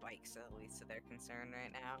think bikes are the least of their concern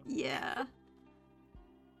right now. Yeah.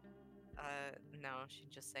 No, she'd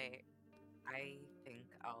just say, I think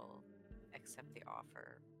I'll accept the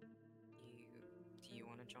offer. Do you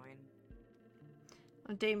want to join?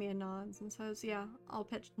 Damien nods and says, yeah, I'll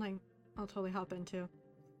totally hop in too.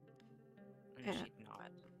 And Yeah. she'd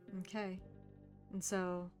nod. Okay. And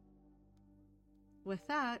so, with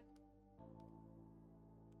that,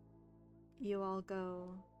 you all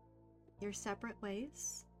go your separate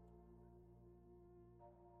ways.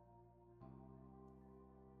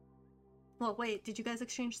 Well, wait, did you guys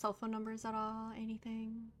exchange cell phone numbers at all?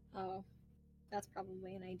 Anything? Oh, that's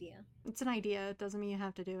probably an idea. It's an idea. It doesn't mean you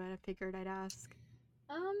have to do it. I figured I'd ask.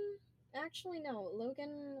 Actually no.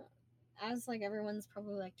 Logan, as like everyone's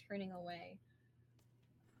probably like turning away,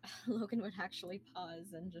 Logan would actually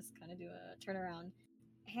pause and just kind of do a turnaround.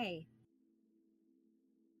 Hey,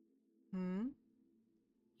 Hmm?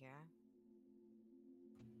 Yeah?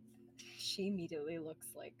 she immediately looks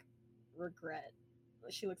like regret.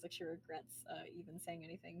 She looks like she regrets even saying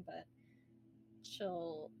anything, but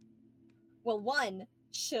she'll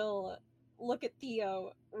look at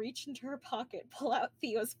Theo, reach into her pocket, pull out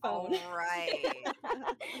Theo's phone. Alright.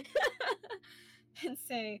 And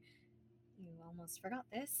say, you almost forgot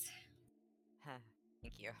this. Huh,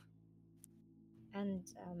 thank you. And,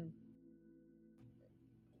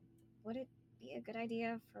 would it be a good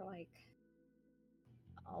idea for, like,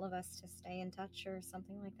 all of us to stay in touch or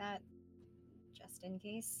something like that? Just in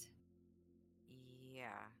case? Yeah.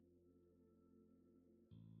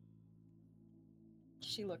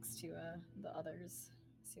 She looks to the others,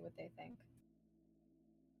 see what they think.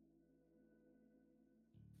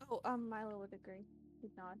 Oh, Milo would agree.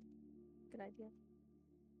 He'd nod. Good idea.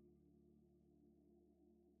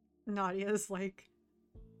 Nadia's like,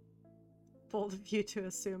 bold of you to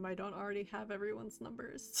assume I don't already have everyone's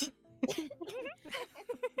numbers.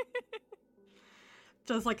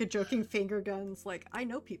 Does like a joking finger guns, like, I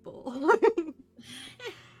know people.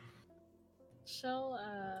 She'll,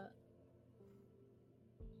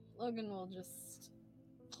 Logan will just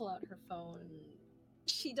pull out her phone.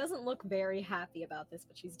 She doesn't look very happy about this,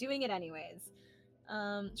 but she's doing it anyways.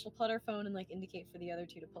 She'll pull out her phone and like indicate for the other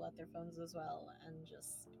two to pull out their phones as well, and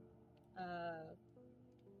just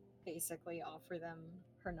basically offer them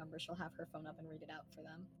her number. She'll have her phone up and read it out for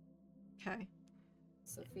them. Okay.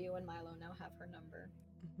 So Theo and Milo now have her number,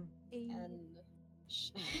 Mhm. and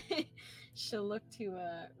she'll look to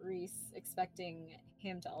Reese, expecting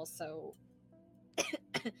him to also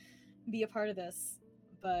be a part of this.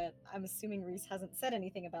 But I'm assuming Reese hasn't said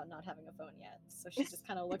anything about not having a phone yet, so she just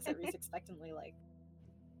kind of looks at Reese expectantly, like,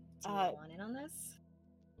 "Do you want in on this?"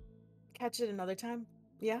 Catch it another time?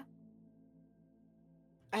 Yeah?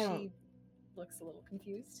 I don't. She looks a little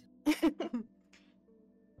confused.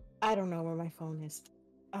 I don't know where my phone is.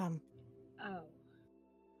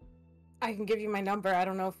 I can give you my number. I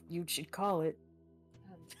don't know if you should call it.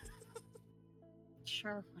 Um,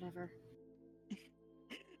 sure, whatever.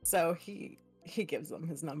 So he gives them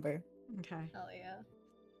his number. Okay. Hell yeah.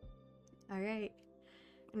 All right.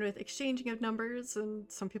 And with exchanging of numbers and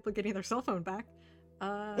some people getting their cell phone back,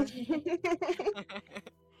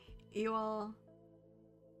 you all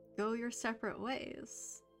go your separate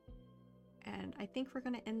ways. And I think we're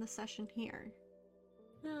going to end the session here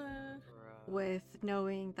with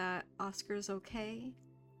knowing that Oscar's okay,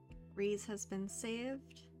 Reese has been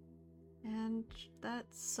saved, and that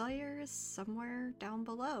Sawyer is somewhere down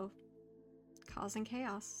below, causing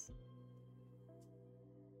chaos.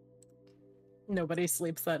 Nobody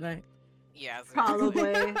sleeps that night. Yeah. I was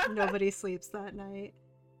gonna say. Probably nobody sleeps that night.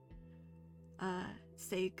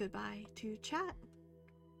 Say goodbye to chat.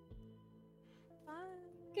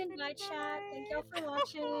 Good night, chat. Thank y'all for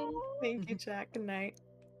watching. Thank you, Jack. Good night.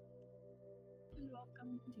 You're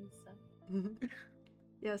welcome, Medusa.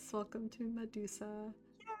 Yes, welcome to Medusa.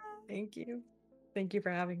 Thank you. Thank you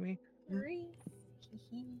for having me. Reese.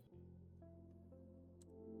 Hee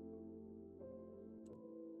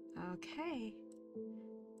Okay.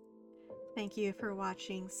 Thank you for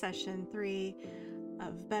watching session 3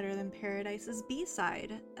 of Better Than Paradise's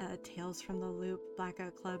B-side, a Tales from the Loop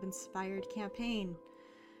Blackout Club inspired campaign.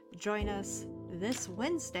 Join us this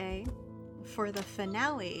Wednesday for the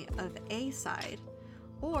finale of A-side,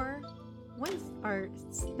 or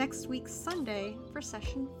next week's Sunday for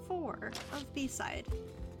session 4 of B-side.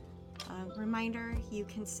 Reminder, you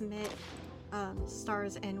can submit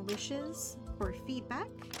stars and wishes for feedback,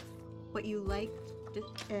 what you liked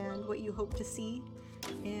and what you hope to see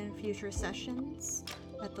in future sessions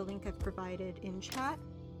at the link I've provided in chat.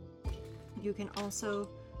 You can also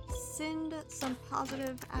send some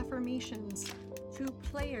positive affirmations to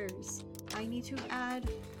players. I need to add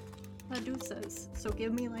Medusas, so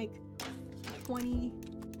give me like 20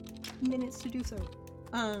 minutes to do so.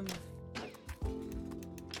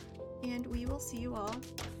 And we will see you all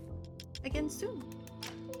again soon.